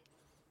school with,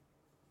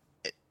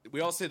 We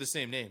all say the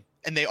same name.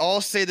 and they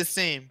all say the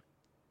same,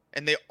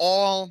 and they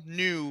all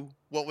knew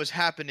what was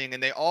happening,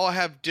 and they all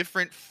have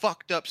different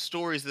fucked up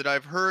stories that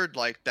I've heard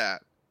like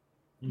that.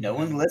 No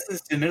one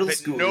listens to middle But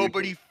school.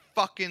 nobody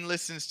fucking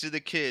listens to the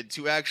kids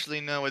who actually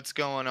know what's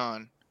going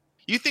on.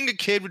 You think a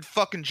kid would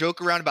fucking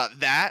joke around about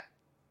that?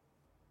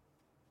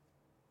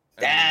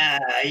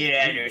 You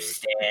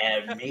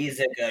understand. He's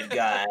a good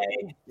guy.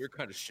 We're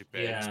kind of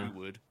shitbags. Yeah. We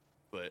would,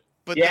 but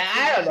But Yeah,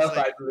 the I don't thing know is, if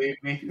like, I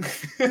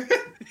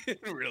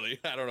believe me. really,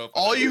 I don't know. If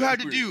all I you would. had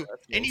to We're do, assholes.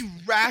 any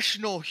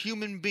rational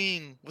human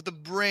being with a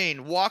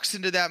brain walks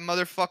into that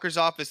motherfucker's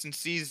office and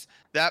sees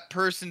that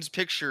person's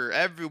picture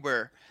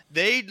everywhere.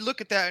 They'd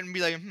look at that and be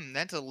like,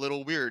 that's a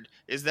little weird.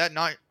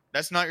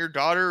 That's not your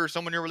daughter or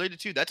someone you're related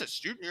to? That's a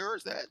student of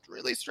yours? That's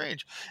really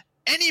strange.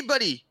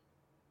 Anybody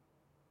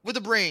with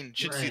a brain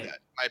should see Right. that,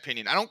 in my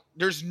opinion.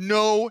 There's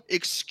no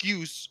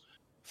excuse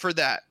for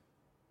that.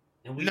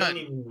 And we None. don't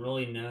even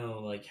really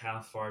know like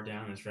how far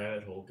down this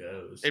rabbit hole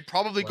goes. It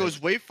probably Like-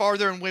 goes way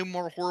farther and way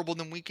more horrible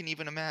than we can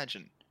even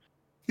imagine.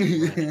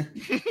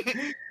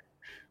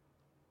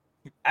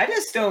 I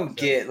just don't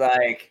get,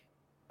 like,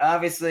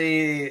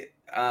 obviously,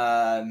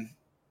 the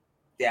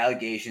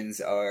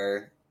allegations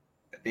are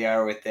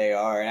what they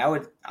are,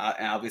 and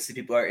and obviously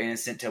people are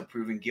innocent till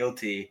proven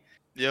guilty.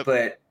 Yep.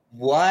 But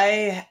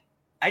why?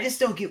 I just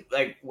don't get,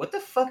 like, what the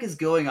fuck is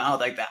going on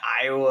with, like, the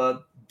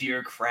Iowa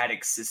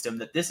bureaucratic system,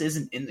 that this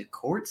isn't in the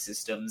court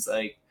systems.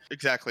 Like,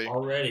 Exactly.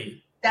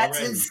 already. that's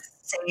already.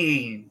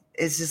 insane.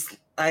 It's just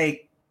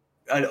like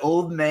an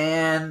old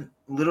man,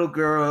 little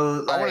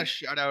girl. I want to Like,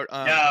 shout out.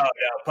 no,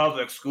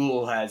 public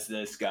school has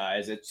this,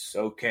 guys. It's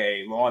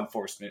okay. Law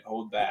enforcement,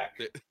 hold back.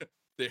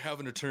 They have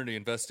an attorney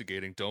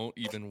investigating. Don't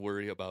even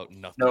worry about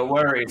nothing. No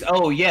worries.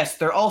 Oh yes,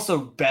 they're also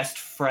best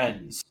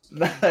friends.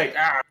 Like,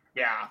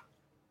 yeah.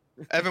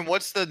 Evan,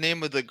 what's the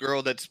name of the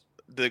girl that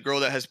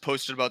has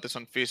posted about this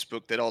on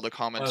Facebook that all the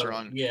comments are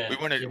on? Yeah,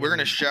 We're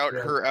gonna shout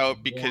her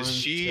out because One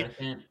she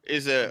second.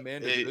 is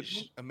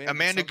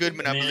Amanda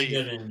Goodman, I Amanda believe.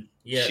 Goodman.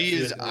 Yeah, She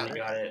is, was the one that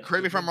got it.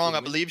 Correct me if I'm wrong. I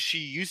Goodman. believe she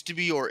used to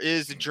be or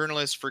is a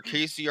journalist for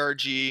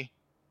KCRG,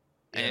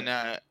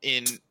 and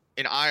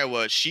in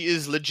Iowa. She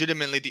is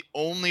legitimately the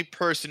only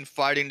person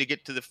fighting to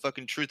get to the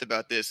fucking truth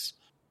about this.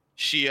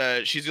 She's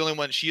the only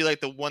one. She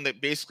like the one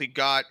that basically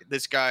got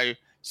this guy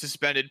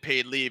suspended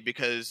paid leave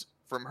because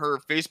from her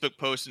Facebook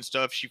posts and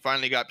stuff, she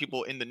finally got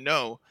people in the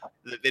know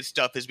that this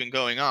stuff has been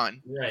going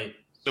on. Right.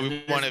 So And we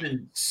there's want to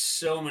been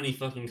so many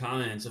fucking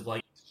comments of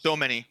like, so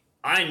many.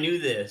 I knew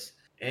this,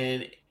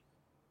 and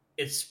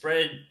it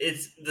spread.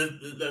 It's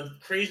the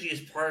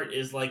craziest part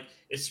is like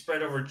it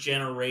spread over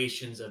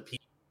generations of people.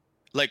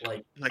 Like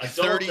adults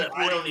 30, that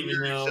I 40 don't even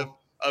years know.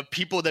 of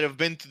people that have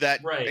been through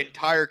that Right.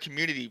 entire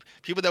community.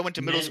 People that went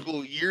to middle Men-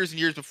 school years and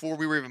years before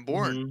we were even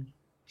born. Mhm.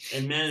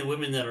 And men and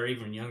women that are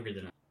even younger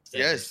than us. That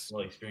are Yes.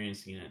 still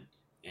experiencing it,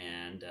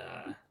 and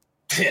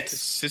It's a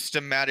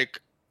systematic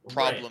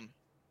problem.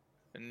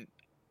 And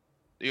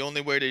the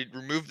only way to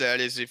remove that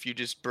is if you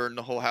just burn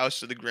the whole house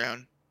to the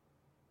ground.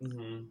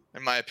 mhm.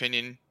 In my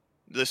opinion,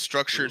 the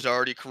structure is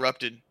already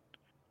corrupted.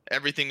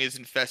 Everything is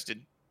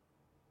infested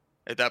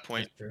at that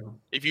point. That's true.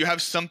 If you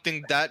have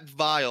something that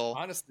vile,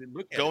 Honestly,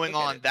 Going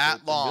look at on it. that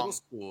The long. middle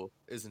school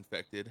is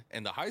infected,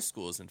 and the high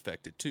school is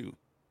infected too.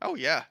 oh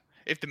yeah.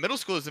 If the middle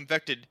school is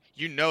infected,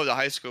 you know the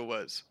high school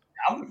was.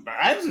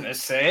 I was gonna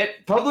say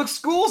it. Public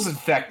school's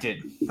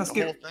infected. Let's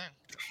The whole thing.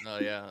 Oh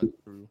yeah,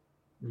 true.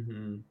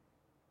 Mhm.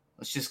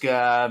 Let's just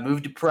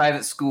move to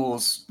private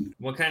schools.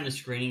 What kind of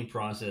screening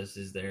process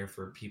is there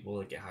for people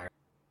that get hired?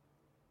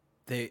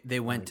 They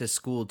went to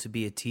school to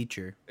be a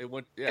teacher. It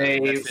went. Yeah, They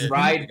that's it.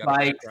 ride They got a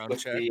bikes background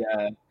with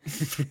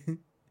check. the.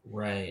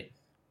 Right.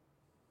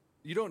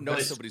 You don't know But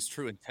it's- somebody's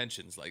true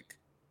intentions. Like,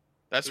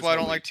 That's There's why I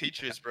no don't way like to check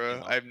teachers, that, bro. you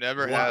know? I've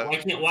never Why,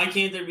 have. why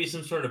can't there be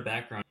some sort of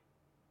background?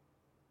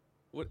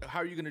 what? How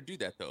are you gonna do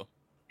that though?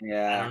 I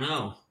Yeah. don't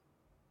know.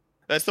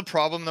 That's the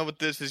problem though with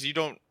this is you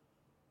don't.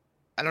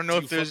 I don't know Do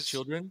if you fuck there's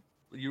children.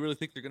 You really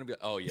think they're gonna be?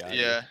 Oh yeah. I do.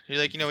 Yeah, you're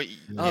like, you know what?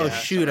 Oh yeah,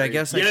 shoot! I sorry.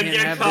 guess You I don't can't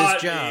get have caught,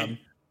 this job. man.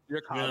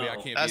 You're calling me. I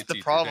No. can't. That's be a the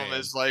teacher, problem. damn.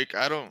 Is like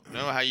I don't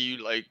know how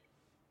you like.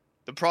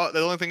 The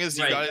only thing is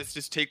you Right. guys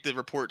just take the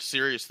report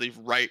seriously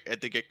right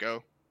at the get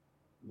go.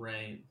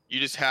 Right. You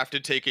just have to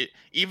take it,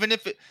 even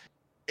if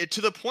it to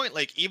the point.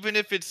 Like even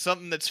if it's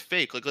something that's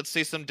fake. Like let's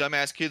say some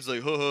dumbass kid's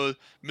like,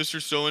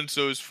 Mr. So and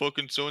so is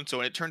fucking so and so,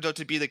 and it turns out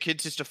to be the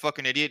kid's just a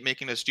fucking idiot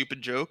making a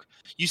stupid joke.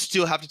 You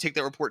still have to take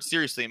that report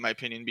seriously, in my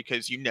opinion,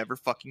 because you never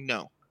fucking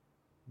know.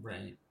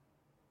 Right.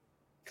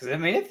 Because I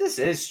mean, if this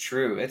is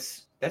true,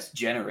 that's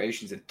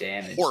generations of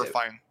damage.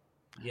 Horrifying.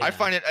 Yeah. I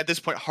find it at this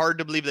point hard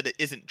to believe that it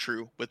isn't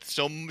true with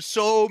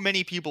so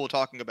many people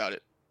talking about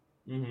it.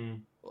 hmm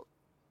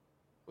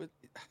What-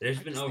 There's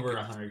I been just over think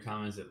 100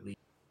 comments at least.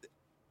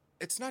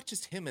 it's not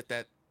just him at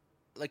that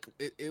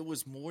it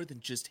was more than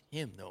just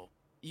him though.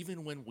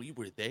 Even when we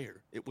were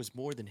there, it was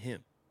more than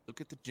him.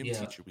 Look at the gym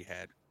teacher we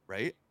had,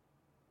 right?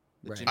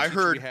 The gym I teacher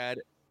heard we had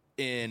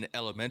in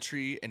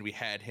elementary, and we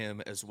had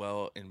him as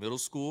well in middle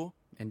school.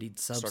 And he'd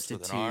Starts with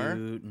substitute, an R.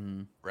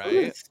 and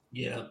Right?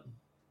 Yeah.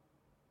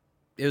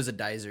 it was a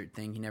Dysart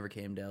thing. He never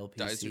came to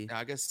LPC.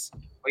 I guess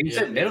Well, you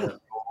said middle school.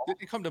 didn't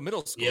he come to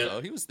middle school Yeah.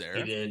 though? He was there.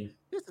 He did.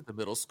 He was at the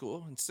middle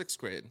school in 6th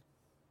grade.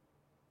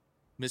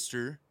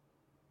 Mr.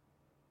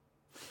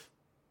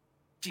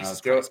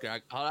 Jesus throw- Christ,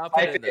 Greg. I'll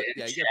put it in the, Type it in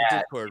yeah, you chat. got the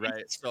Discord,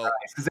 right? So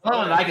Because the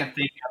only one I can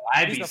think of,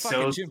 I'd he's be a fucking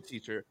so. gym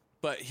teacher,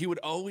 but he would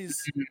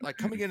always like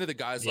coming into the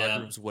guys' Yeah.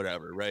 locker rooms,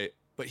 whatever, right?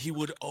 But he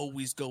would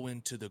always go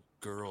into the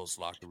girls'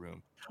 locker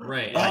room.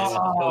 Right.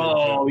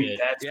 Oh,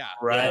 that's Yeah,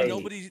 right. And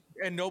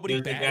nobody He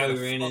was the guy batted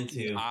we a ran fucking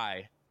into.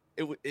 eye.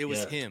 It was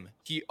Yeah. him.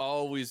 He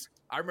always.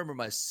 I remember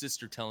my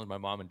sister telling my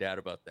mom and dad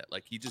about that.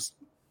 Like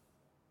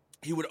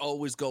he would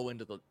always go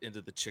into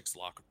the chicks'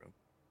 locker room.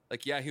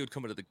 Like, yeah, he would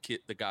come into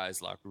the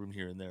guys' locker room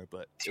here and there,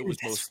 but it was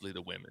mostly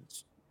the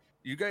women's.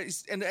 You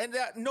guys and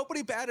that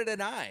nobody batted an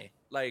eye.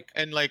 Like,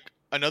 And like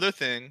another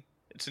thing,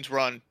 since we're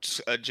on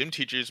gym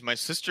teachers, my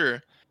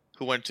sister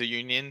who went to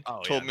Union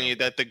told me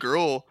that the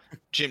girl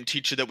gym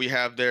teacher that we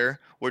have there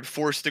would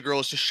force the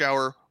girls to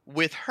shower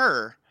with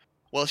her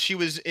while she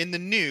was in the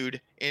nude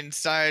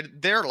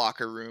inside their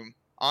locker room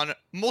on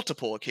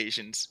multiple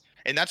occasions.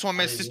 And that's why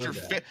my I didn't sister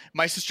know that.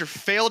 my sister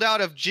failed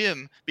out of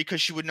gym because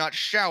she would not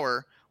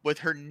shower with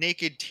her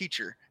naked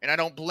teacher, and I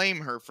don't blame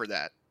her for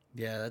that.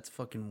 Yeah, that's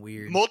fucking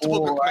weird.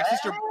 Multiple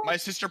my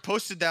sister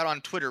posted that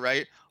on Twitter,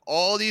 right?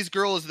 All these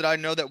girls that I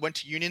know that went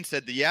to Union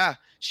said that, yeah,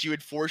 she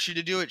would force you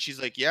to do it. She's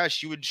like, yeah,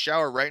 she would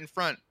shower right in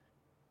front.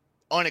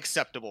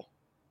 Unacceptable.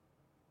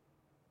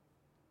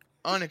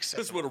 this is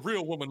Unacceptable. what a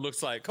real woman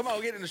looks like. Come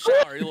on, get in the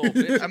shower, you little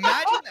bitch.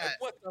 Imagine that.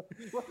 What the?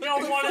 You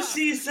don't want to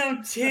see some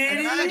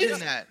Imagine titties?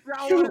 that.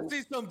 I want to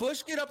see some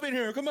bush. Get up in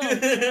here. Come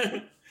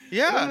on.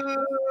 Yeah.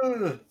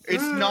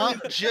 It's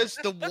not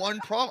just the one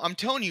problem. I'm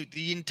telling you,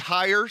 the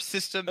entire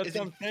system That's is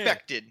what I'm saying.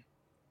 infected.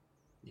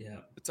 Yeah.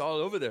 It's all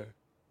over there.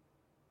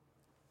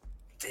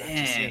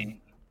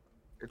 Dang.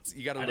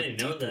 You got to I look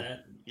didn't know deeper.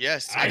 that.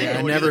 Yes, I I didn't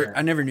I know it never, either.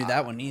 I never knew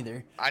that one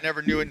either. I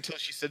never knew it until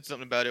she said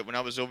something about it when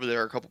I was over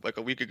there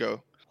a week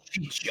ago.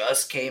 She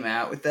just came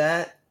out with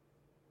that.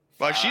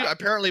 But she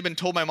apparently been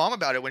told my mom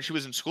about it when she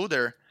was in school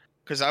there,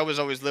 because I was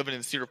always living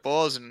in Cedar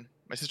Falls and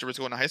my sister was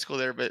going to high school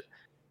there. But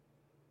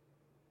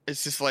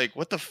it's just like,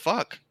 what the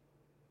fuck?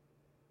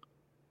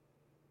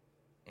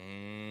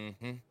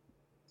 Mm-hmm.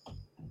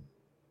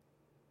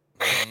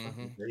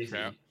 Crazy.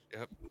 Yeah.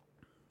 Yep.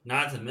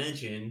 Not to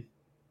mention,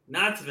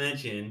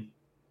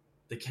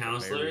 the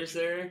counselors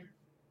there.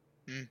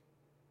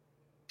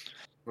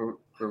 Were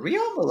we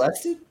all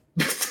molested?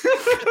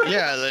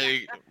 Yeah,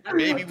 like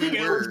maybe I we think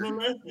I was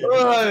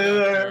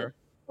were.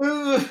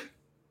 molested.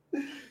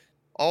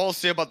 All I'll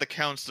say about the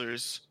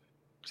counselors,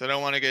 because I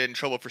don't want to get in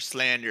trouble for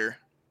slander,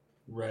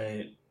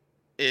 Right.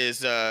 is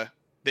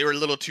they were a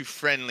little too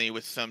friendly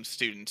with some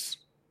students.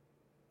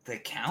 The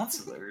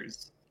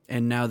counselors.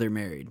 And now they're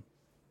married.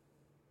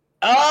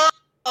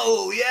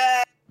 Oh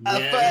yeah. I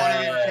don't want to get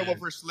in Yeah. trouble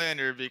for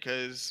slander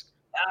because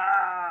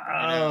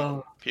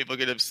Oh. people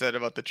get upset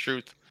about the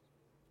truth.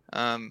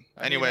 I mean,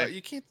 Anyway,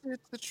 you can't say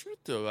it's the truth,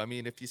 though. I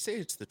mean, if you say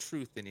it's the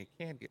truth, then you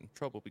can get in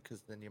trouble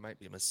because then you might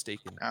be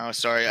mistaken. oh,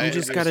 sorry. You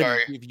just I'm gotta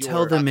sorry. Give tell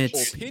your them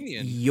it's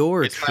opinion.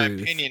 your It's truth. my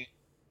opinion.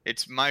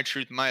 It's my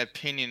truth, my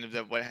opinion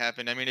of what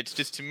happened. I mean, it's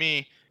just, to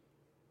me,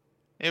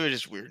 it was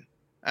just weird.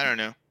 I don't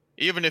know.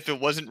 Even if it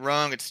wasn't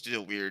wrong, it's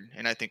still weird,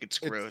 and I think it's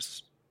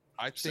gross.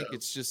 I think So-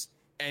 it's just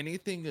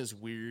anything is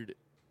weird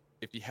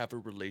if you have a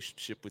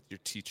relationship with your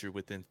teacher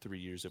within 3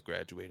 years of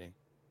graduating.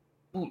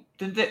 Ooh,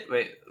 didn't they,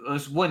 wait, it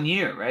was 1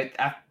 year, right?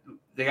 After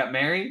they got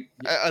married?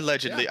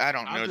 Allegedly, I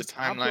don't know the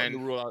I'm putting the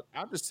timeline. rule out.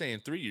 I'm just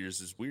saying 3 years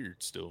is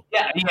weird still.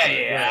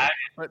 Yeah.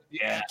 But the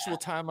Yeah. actual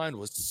timeline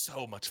was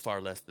so much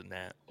far less than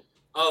that.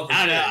 Oh, for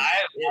I don't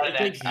sure. know. It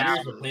takes years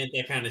to plant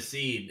that kind of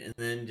seed, and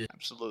then just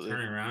Absolutely.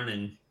 turn around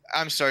and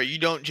I'm sorry, you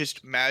don't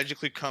just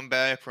magically come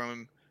back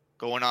from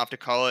going off to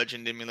college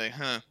and then be like,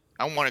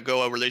 I want to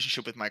go a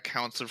relationship with my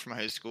counselor from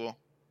high school.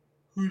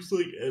 who's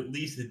like at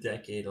least a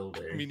decade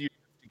older. I mean, you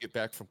get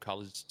back from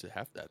college to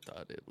have that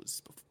thought. It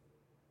was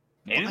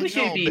Maybe I we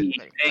should know, be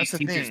but that's the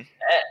teachers thing.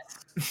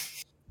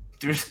 pets.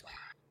 There's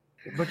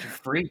a bunch of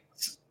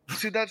freaks.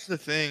 See, that's the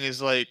thing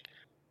is like,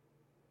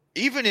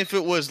 even if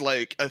it was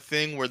like a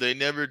thing where they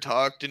never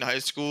talked in high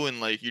school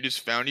and like you just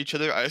found each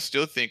other, I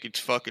still think it's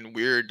fucking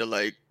weird to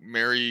like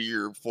marry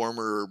your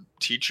former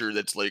teacher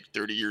that's like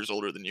 30 years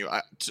older than you.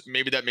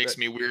 Maybe that makes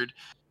me weird,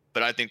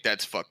 but I think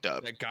that's fucked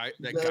up. that guy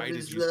Love guided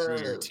is you through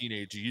your love.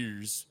 teenage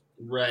years.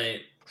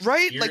 Right.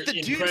 Right? You're Like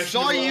the dude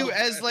saw you impressionable,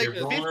 as like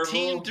you're 15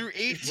 vulnerable. through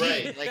 18.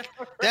 Right. Like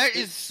that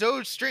is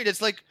so strange.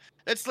 It's like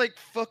that's like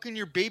fucking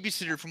your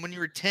babysitter from when you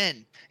were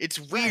 10. It's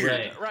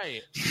weird. Right.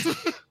 Right.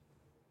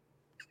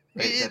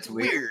 It's That's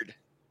weird.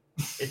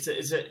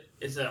 weird.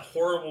 It's a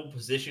horrible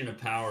position of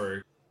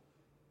power.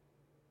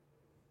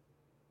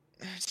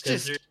 It's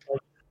 'Cause just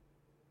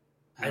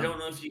I don't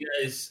know if you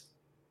guys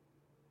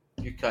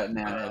You're cutting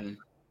out, Evan.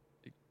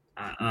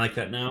 Am I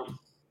cutting out?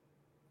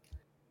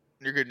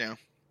 You're good now.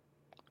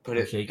 Put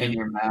I'm it shaking. in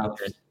your mouth.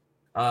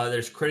 Okay.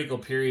 There's critical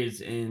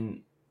periods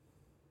in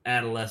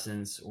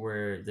adolescence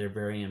where they're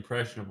very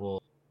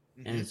impressionable,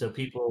 and so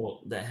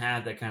people that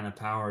have that kind of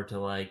power to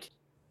like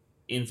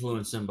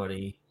influence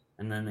somebody,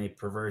 and then they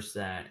perverse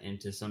that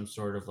into some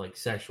sort of like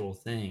sexual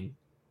thing,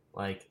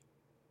 like,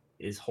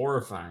 is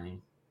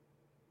horrifying.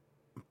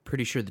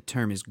 Pretty sure the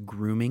term is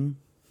grooming.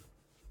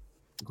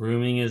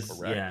 Grooming is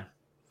Correct.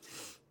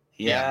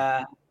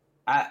 Yeah.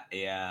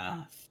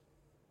 Yeah.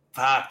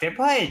 Fuck, they're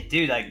probably,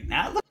 dude, like,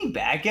 now looking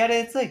back at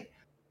it, it's like,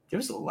 there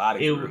was a lot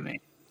of grooming.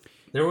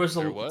 There was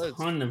There a was.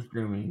 ton of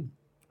grooming.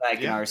 Like,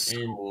 in Yeah. our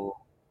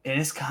school. And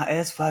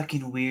it's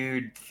fucking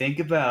weird. Think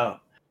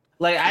about,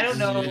 like, I don't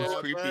know. It's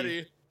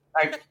creepy.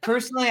 Like,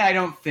 personally, I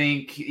don't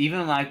think,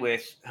 even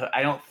with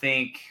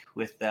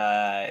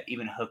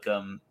even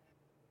Hookem,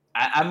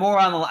 I'm more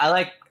on I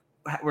like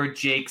where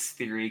Jake's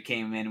theory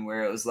came in,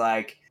 where it was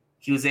like,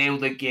 he was able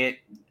to get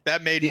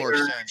That made more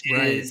sense.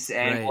 urges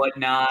and right.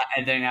 whatnot,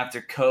 and then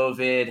after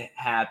COVID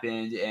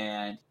happened,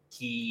 and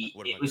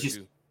What am I it was gonna just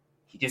do?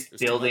 he just It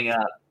was too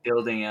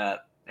building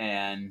up,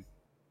 and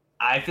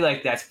I feel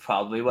like that's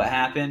probably what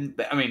happened.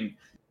 But I mean,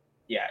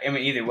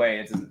 either way,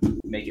 it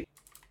doesn't make it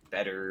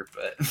better.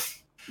 But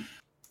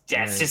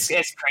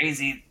it's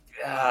crazy,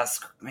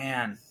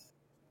 man.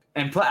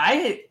 And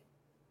I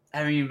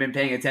haven't even been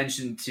paying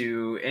attention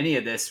to any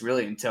of this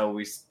really until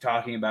we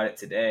talking about it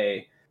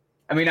today.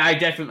 I mean, I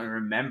definitely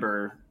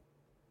remember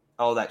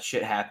all that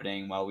shit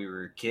happening while we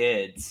were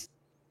kids,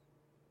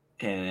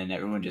 and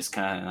everyone just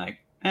kind of like,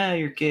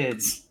 you're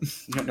kids.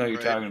 You don't know what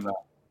you're talking about.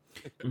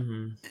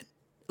 Mm-hmm.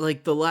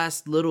 Like the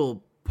last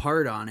little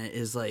part on it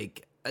is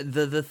like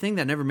the thing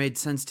that never made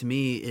sense to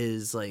me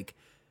is like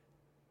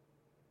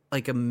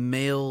a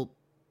male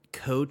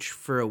coach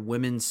for a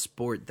women's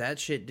sport. That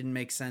shit didn't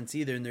make sense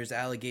either, and there's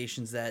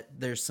allegations that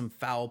there's some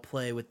foul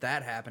play with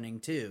that happening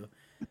too.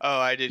 Oh,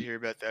 I did hear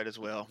about that as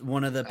well.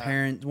 One of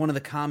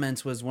the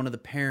comments was one of the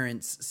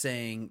parents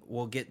saying,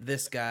 "We'll get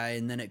this guy,"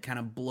 and then it kind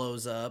of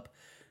blows up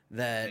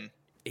that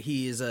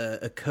he is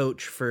a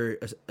coach for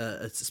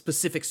a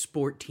specific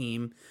sport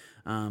team.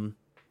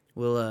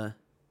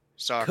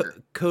 Soccer.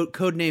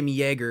 Code name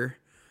Jaeger.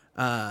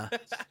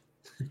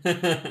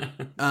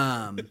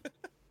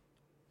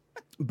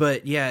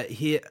 But yeah,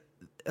 he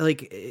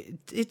like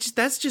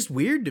that's just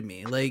weird to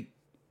me. Like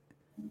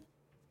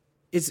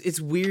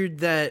it's weird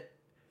that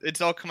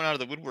It's all coming out of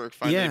the woodwork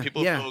finally. Yeah,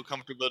 People yeah. feel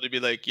comfortable to be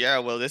like, yeah,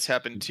 well, this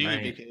happened too,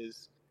 Right.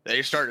 because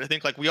they start to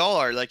think like we all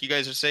are. Like you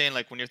guys are saying,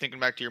 like when you're thinking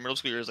back to your middle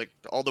school years, like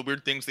all the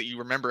weird things that you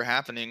remember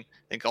happening.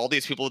 Like all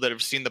these people that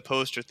have seen the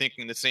post are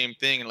thinking the same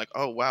thing, and like,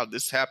 oh wow,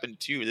 this happened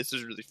too. This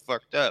is really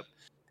fucked up.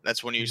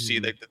 That's when you see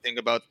like the thing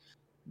about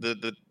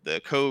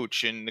the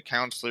coach and the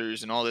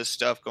counselors and all this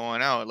stuff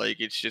going out. Like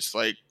it's just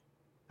like,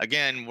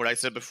 again, what I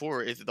said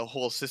before is the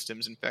whole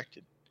system's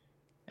infected,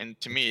 and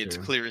to me, it's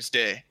True. clear as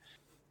day.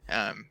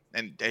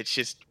 And it's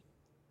just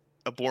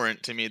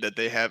abhorrent to me that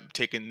they have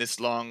taken this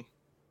long,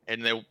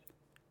 and they'll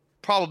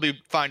probably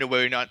find a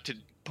way not to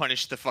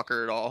punish the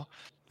fucker at all.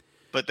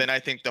 But then I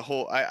think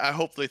I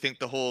hopefully think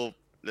the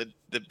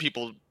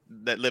people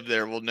that live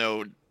there will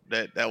know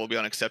that will be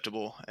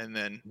unacceptable, and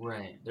then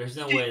Right. There's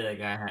no way that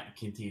guy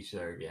can teach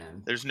there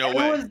again. there's no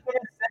Everyone's way.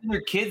 gonna send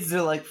their kids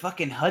to like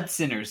fucking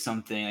Hudson or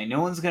something. Like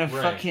no one's gonna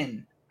Right.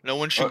 fucking. No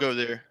one should go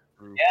there.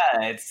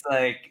 Yeah, it's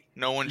like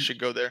No one should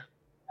go there.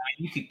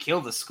 you could kill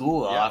the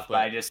school off but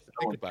by just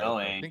think about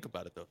going. it. Think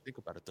about it though. Think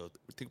about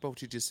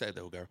what you just said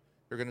though, Gar.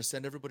 They're gonna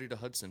send everybody to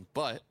Hudson,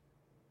 but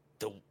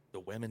the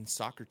women's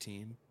soccer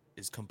team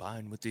is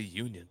combined with the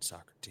union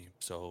soccer team,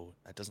 so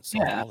that doesn't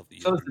solve Yeah, all of the.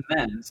 so is the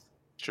men's.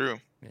 True.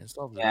 Yeah, it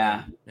solves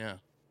Yeah. it. Yeah.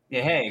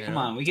 Yeah, hey, You come know,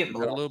 on, we get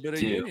got a little bit of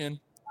too. union.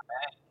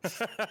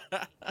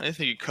 I think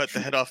you cut the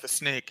head off the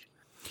snake.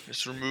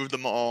 Just remove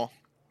them all.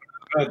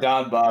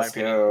 Don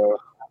Bosco.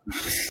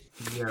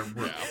 Yeah,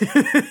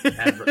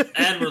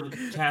 add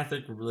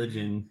Catholic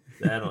religion.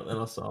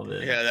 That'll solve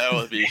it. Yeah, that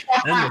would be.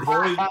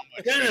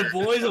 Then the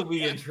boys will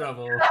be in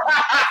trouble.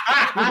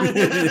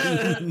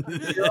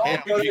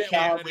 Yeah, Go we to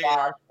can't- Don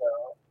Bosco.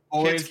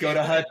 Always Kids go can't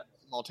to live Hudson.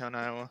 in small town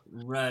Iowa.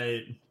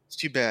 Right. It's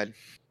too bad.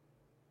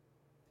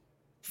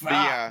 Fuck,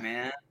 yeah.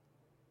 man.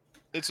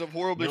 It's a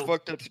horribly Nope.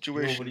 fucked up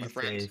situation, my Nobody's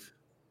friends.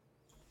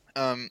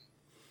 safe.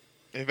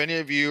 If any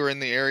of you are in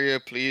the area,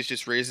 please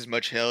just raise as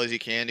much hell as you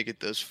can to get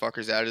those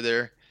fuckers out of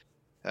there.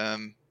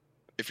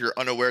 If you're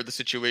unaware of the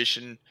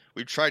situation,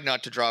 we've tried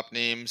not to drop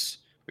names.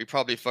 We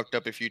probably fucked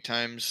up a few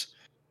times.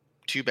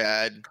 Too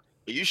bad.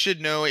 But you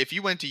should know, if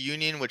you went to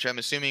Union, which I'm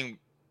assuming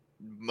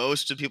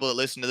most of the people that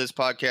listen to this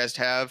podcast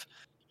have,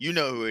 you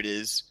know who it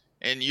is.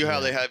 And you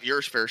probably have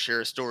your fair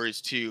share of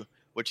stories too,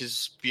 which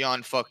is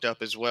beyond fucked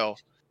up as well.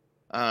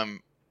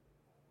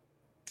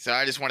 So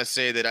I just want to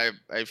say that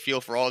I feel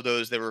for all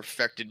those that were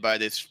affected by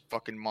this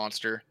fucking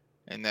monster,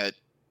 and that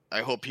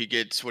I hope he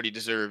gets what he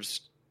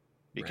deserves,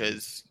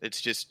 because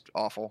it's just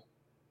awful.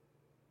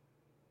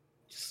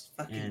 Just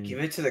fucking And- give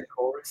it to the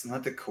courts and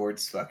let the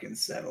courts fucking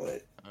settle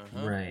it.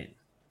 Uh-huh. Right.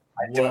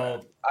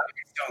 Well, I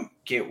just don't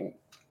get.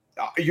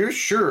 You're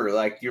sure,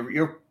 like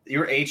you're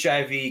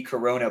HIV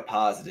corona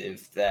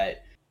positive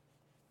that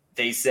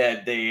they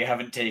said they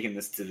haven't taken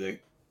this to the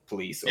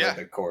police or Yeah.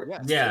 the court.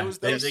 Yes, yeah, it was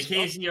the those-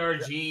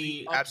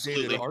 KCRG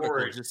Absolutely. updated article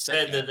report just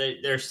said that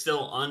they're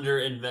still under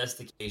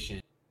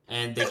investigation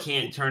and they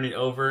can't turn it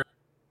over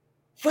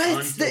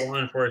What? to law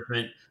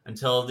enforcement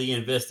until the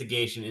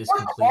investigation is What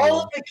completed.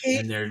 qualifications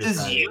and they're does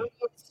deciding. your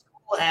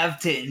school have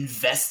to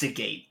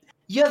investigate?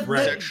 You have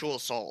Right. Sexual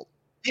assault.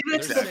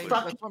 It's They're the saying,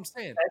 fucking. that's what I'm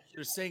saying.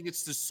 They're saying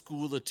it's the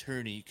school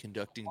attorney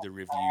conducting the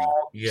review.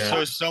 Yeah.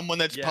 So someone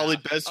that's Yeah. probably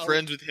best Oh.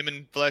 friends with him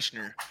and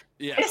Fleshner.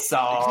 Yeah, Piss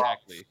off.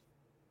 exactly.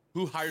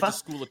 Who hired the Fuck.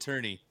 school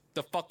attorney?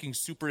 The fucking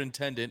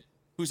superintendent,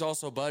 who's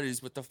also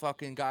buddies with the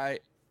fucking guy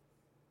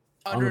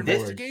On under the board.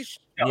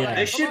 investigation. No, Yeah.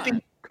 this should Come be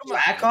on. Come on.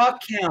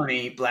 Blackhawk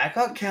County.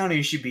 Blackhawk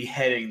County should be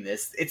heading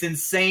this. It's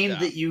insane Yeah.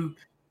 that you.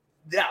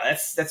 Yeah,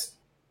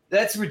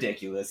 that's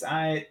ridiculous.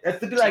 That's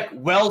to be like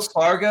Wells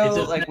Fargo, It's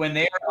a- like when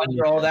they were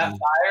under all that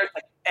fire. It's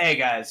like, hey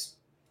guys,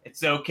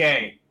 it's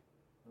okay.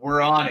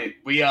 We're on it.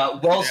 We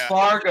Wells Yeah.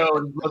 Fargo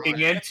is looking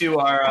into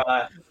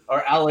our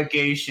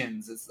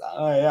allegations. It's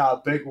yeah, a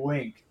big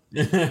wink.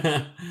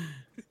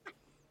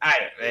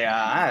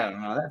 I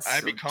don't know. That's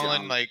I'd be so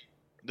calling dumb. like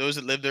those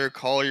that live there.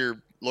 Call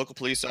your local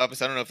police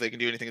office. I don't know if they can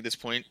do anything at this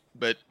point,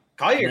 but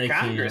Call your They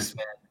can't.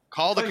 congressman.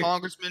 call the Call your-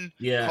 congressman.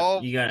 Yeah,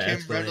 Call you gotta Kim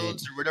escalate.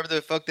 Reynolds or whatever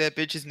the fuck that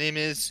bitch's name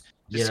is.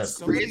 Yeah. Just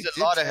Somebody raise a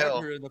did lot of tag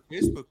hell. her in the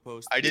Facebook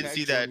post. I did Tagged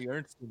see that. Joni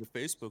Ernst in the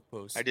Facebook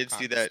post. I did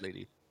see Congress that.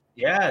 lady.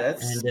 Yeah,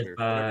 that's And if, Or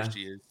whatever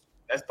she is.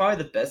 that's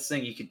probably the best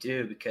thing you could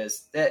do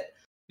because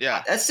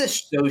Yeah, that's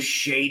just so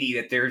shady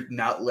that they're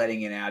not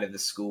letting it out of the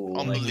school.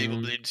 Like,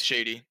 unbelievably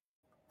shady.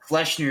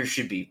 Fleshner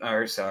should be.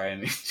 Or sorry, I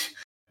mean, It's,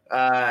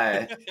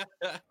 yeah,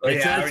 I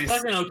it's already,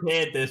 fucking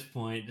okay at this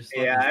point. Just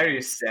yeah, I fucking-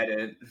 already said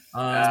it.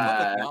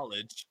 Public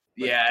knowledge.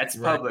 but Yeah, it's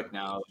Right. public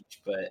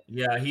knowledge, but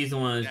yeah, he's the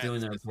one who's Yeah,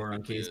 doing the it's report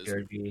on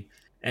specifically is. KCRG.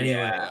 Anyway,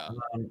 Yeah.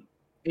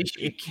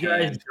 if you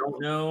guys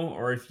don't know,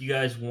 or if you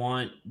guys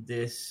want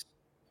this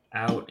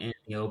out in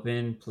the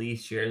open,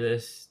 please share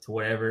this to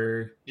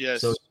whatever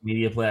Yes. social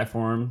media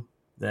platform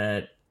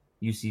that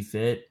you see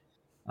fit.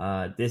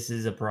 This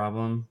is a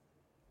problem,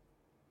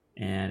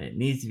 and it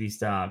needs to be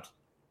stopped.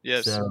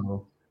 Yes.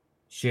 So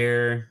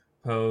share,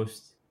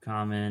 post,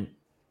 comment,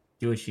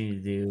 do what you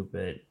need to do,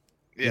 but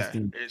Yeah, Just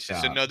do it's just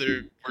stop.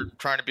 another. We're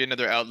trying to be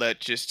another outlet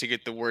just to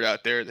get the word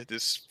out there that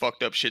this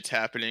fucked up shit's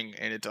happening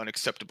and it's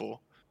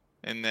unacceptable,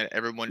 and that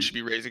everyone should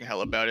be raising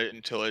hell about it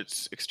until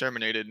it's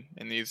exterminated.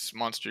 And these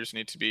monsters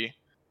need to be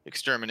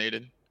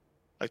exterminated,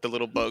 like the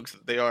little bugs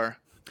that they are.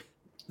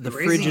 The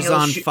Raising fridge is hell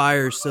on should-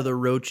 fire, so the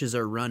roaches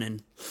are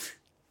running.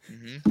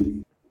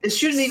 Mm-hmm. This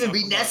shouldn't even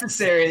be Something like-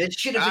 necessary. This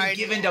should have I been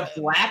given know. to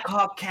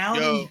Blackhawk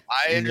County. Yo,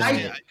 I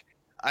understand.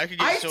 I could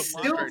get I so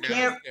still far right now.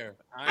 can't- Care.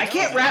 I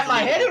can't wrap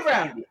my head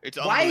around it. It's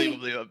Why-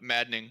 unbelievably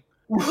maddening.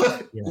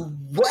 What? Yeah.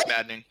 What?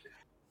 Maddening.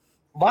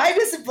 Why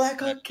doesn't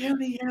Blackhawk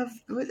County have?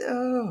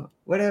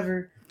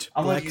 Whatever.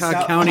 I'm gonna Blackhawk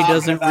stop County talking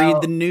doesn't about-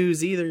 read the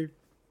news either.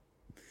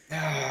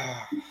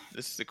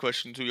 This is the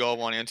questions we all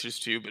want answers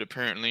to, but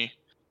apparently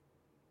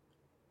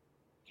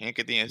can't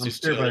get the I'm answers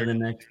sure to. by it. the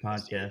next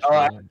podcast,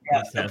 Oh, we'll Yeah,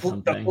 just the, have the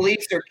something.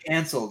 police are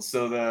canceled,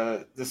 so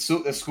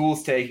the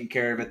school's taking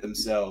care of it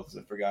themselves.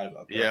 I forgot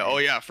about that. Yeah. Oh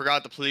yeah. I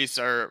forgot the police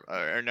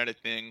are not a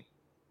thing.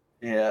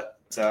 Yeah.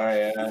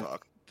 Sorry.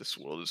 Fuck. This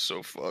world is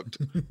so fucked.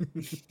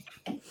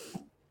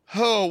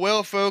 Oh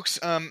well, folks.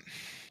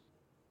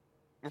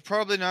 We're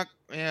probably not.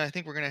 Yeah, I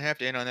think we're gonna have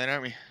to end on that,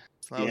 aren't we?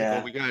 That's not Yeah.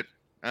 what we got.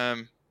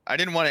 I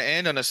didn't want to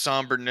end on a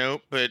somber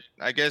note, but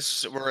I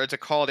guess it's a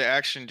call to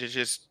action to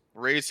just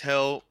raise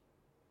hell.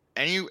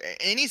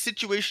 Any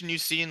situation you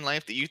see in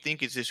life that you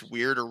think is just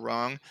weird or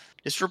wrong,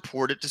 just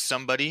report it to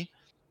somebody,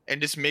 and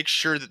just make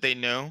sure that they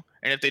know.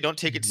 And if they don't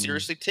take it Mhm.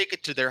 seriously, take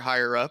it to their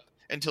higher up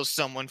until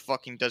someone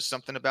fucking does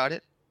something about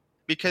it,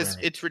 because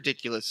Right. it's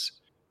ridiculous.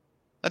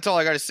 That's all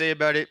I got to say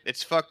about it.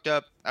 It's fucked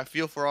up. I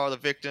feel for all the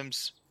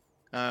victims.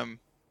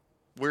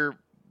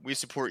 We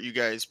support you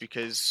guys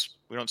because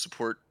we don't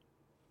support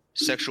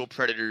sexual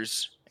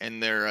predators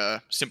and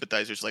their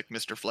sympathizers like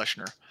Mr.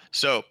 Fleshner.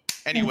 So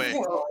anyway,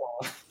 Whoa.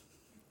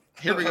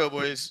 here we go,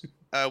 boys.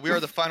 We are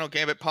the Final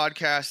Gambit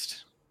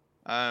podcast.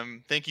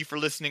 Thank you for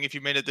listening. If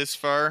you made it this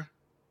far,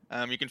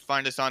 you can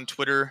find us on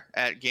Twitter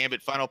at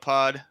Gambit Final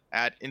Pod,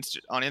 on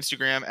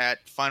Instagram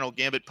at Final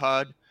Gambit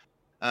Pod.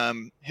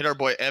 Hit our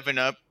boy Evan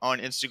up on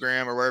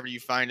Instagram or wherever you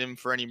find him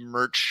for any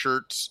merch,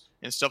 shirts,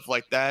 and stuff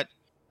like that.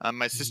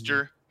 My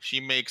sister,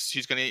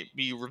 she's going to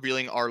be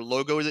revealing our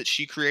logo that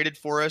she created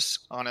for us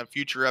on a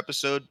future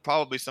episode,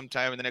 probably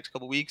sometime in the next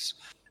couple weeks.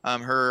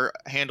 Her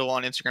handle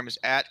on Instagram is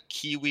at @_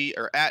 Kiwi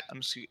art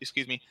 _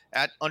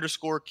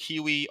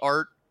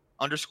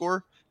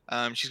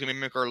 she's going to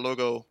make our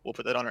logo. We'll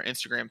put that on our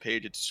Instagram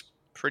page. It's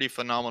pretty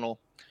phenomenal.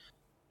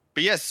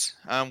 But yes,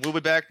 we'll be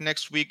back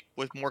next week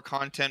with more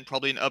content,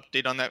 probably an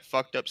update on that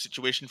fucked up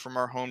situation from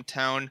our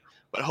hometown,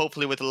 but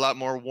hopefully with a lot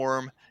more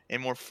warm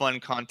and more fun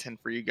content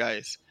for you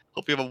guys.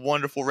 Hope you have a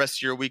wonderful rest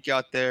of your week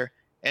out there.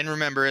 And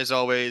remember, as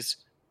always,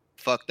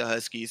 fuck the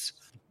Huskies.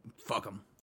 fuck them.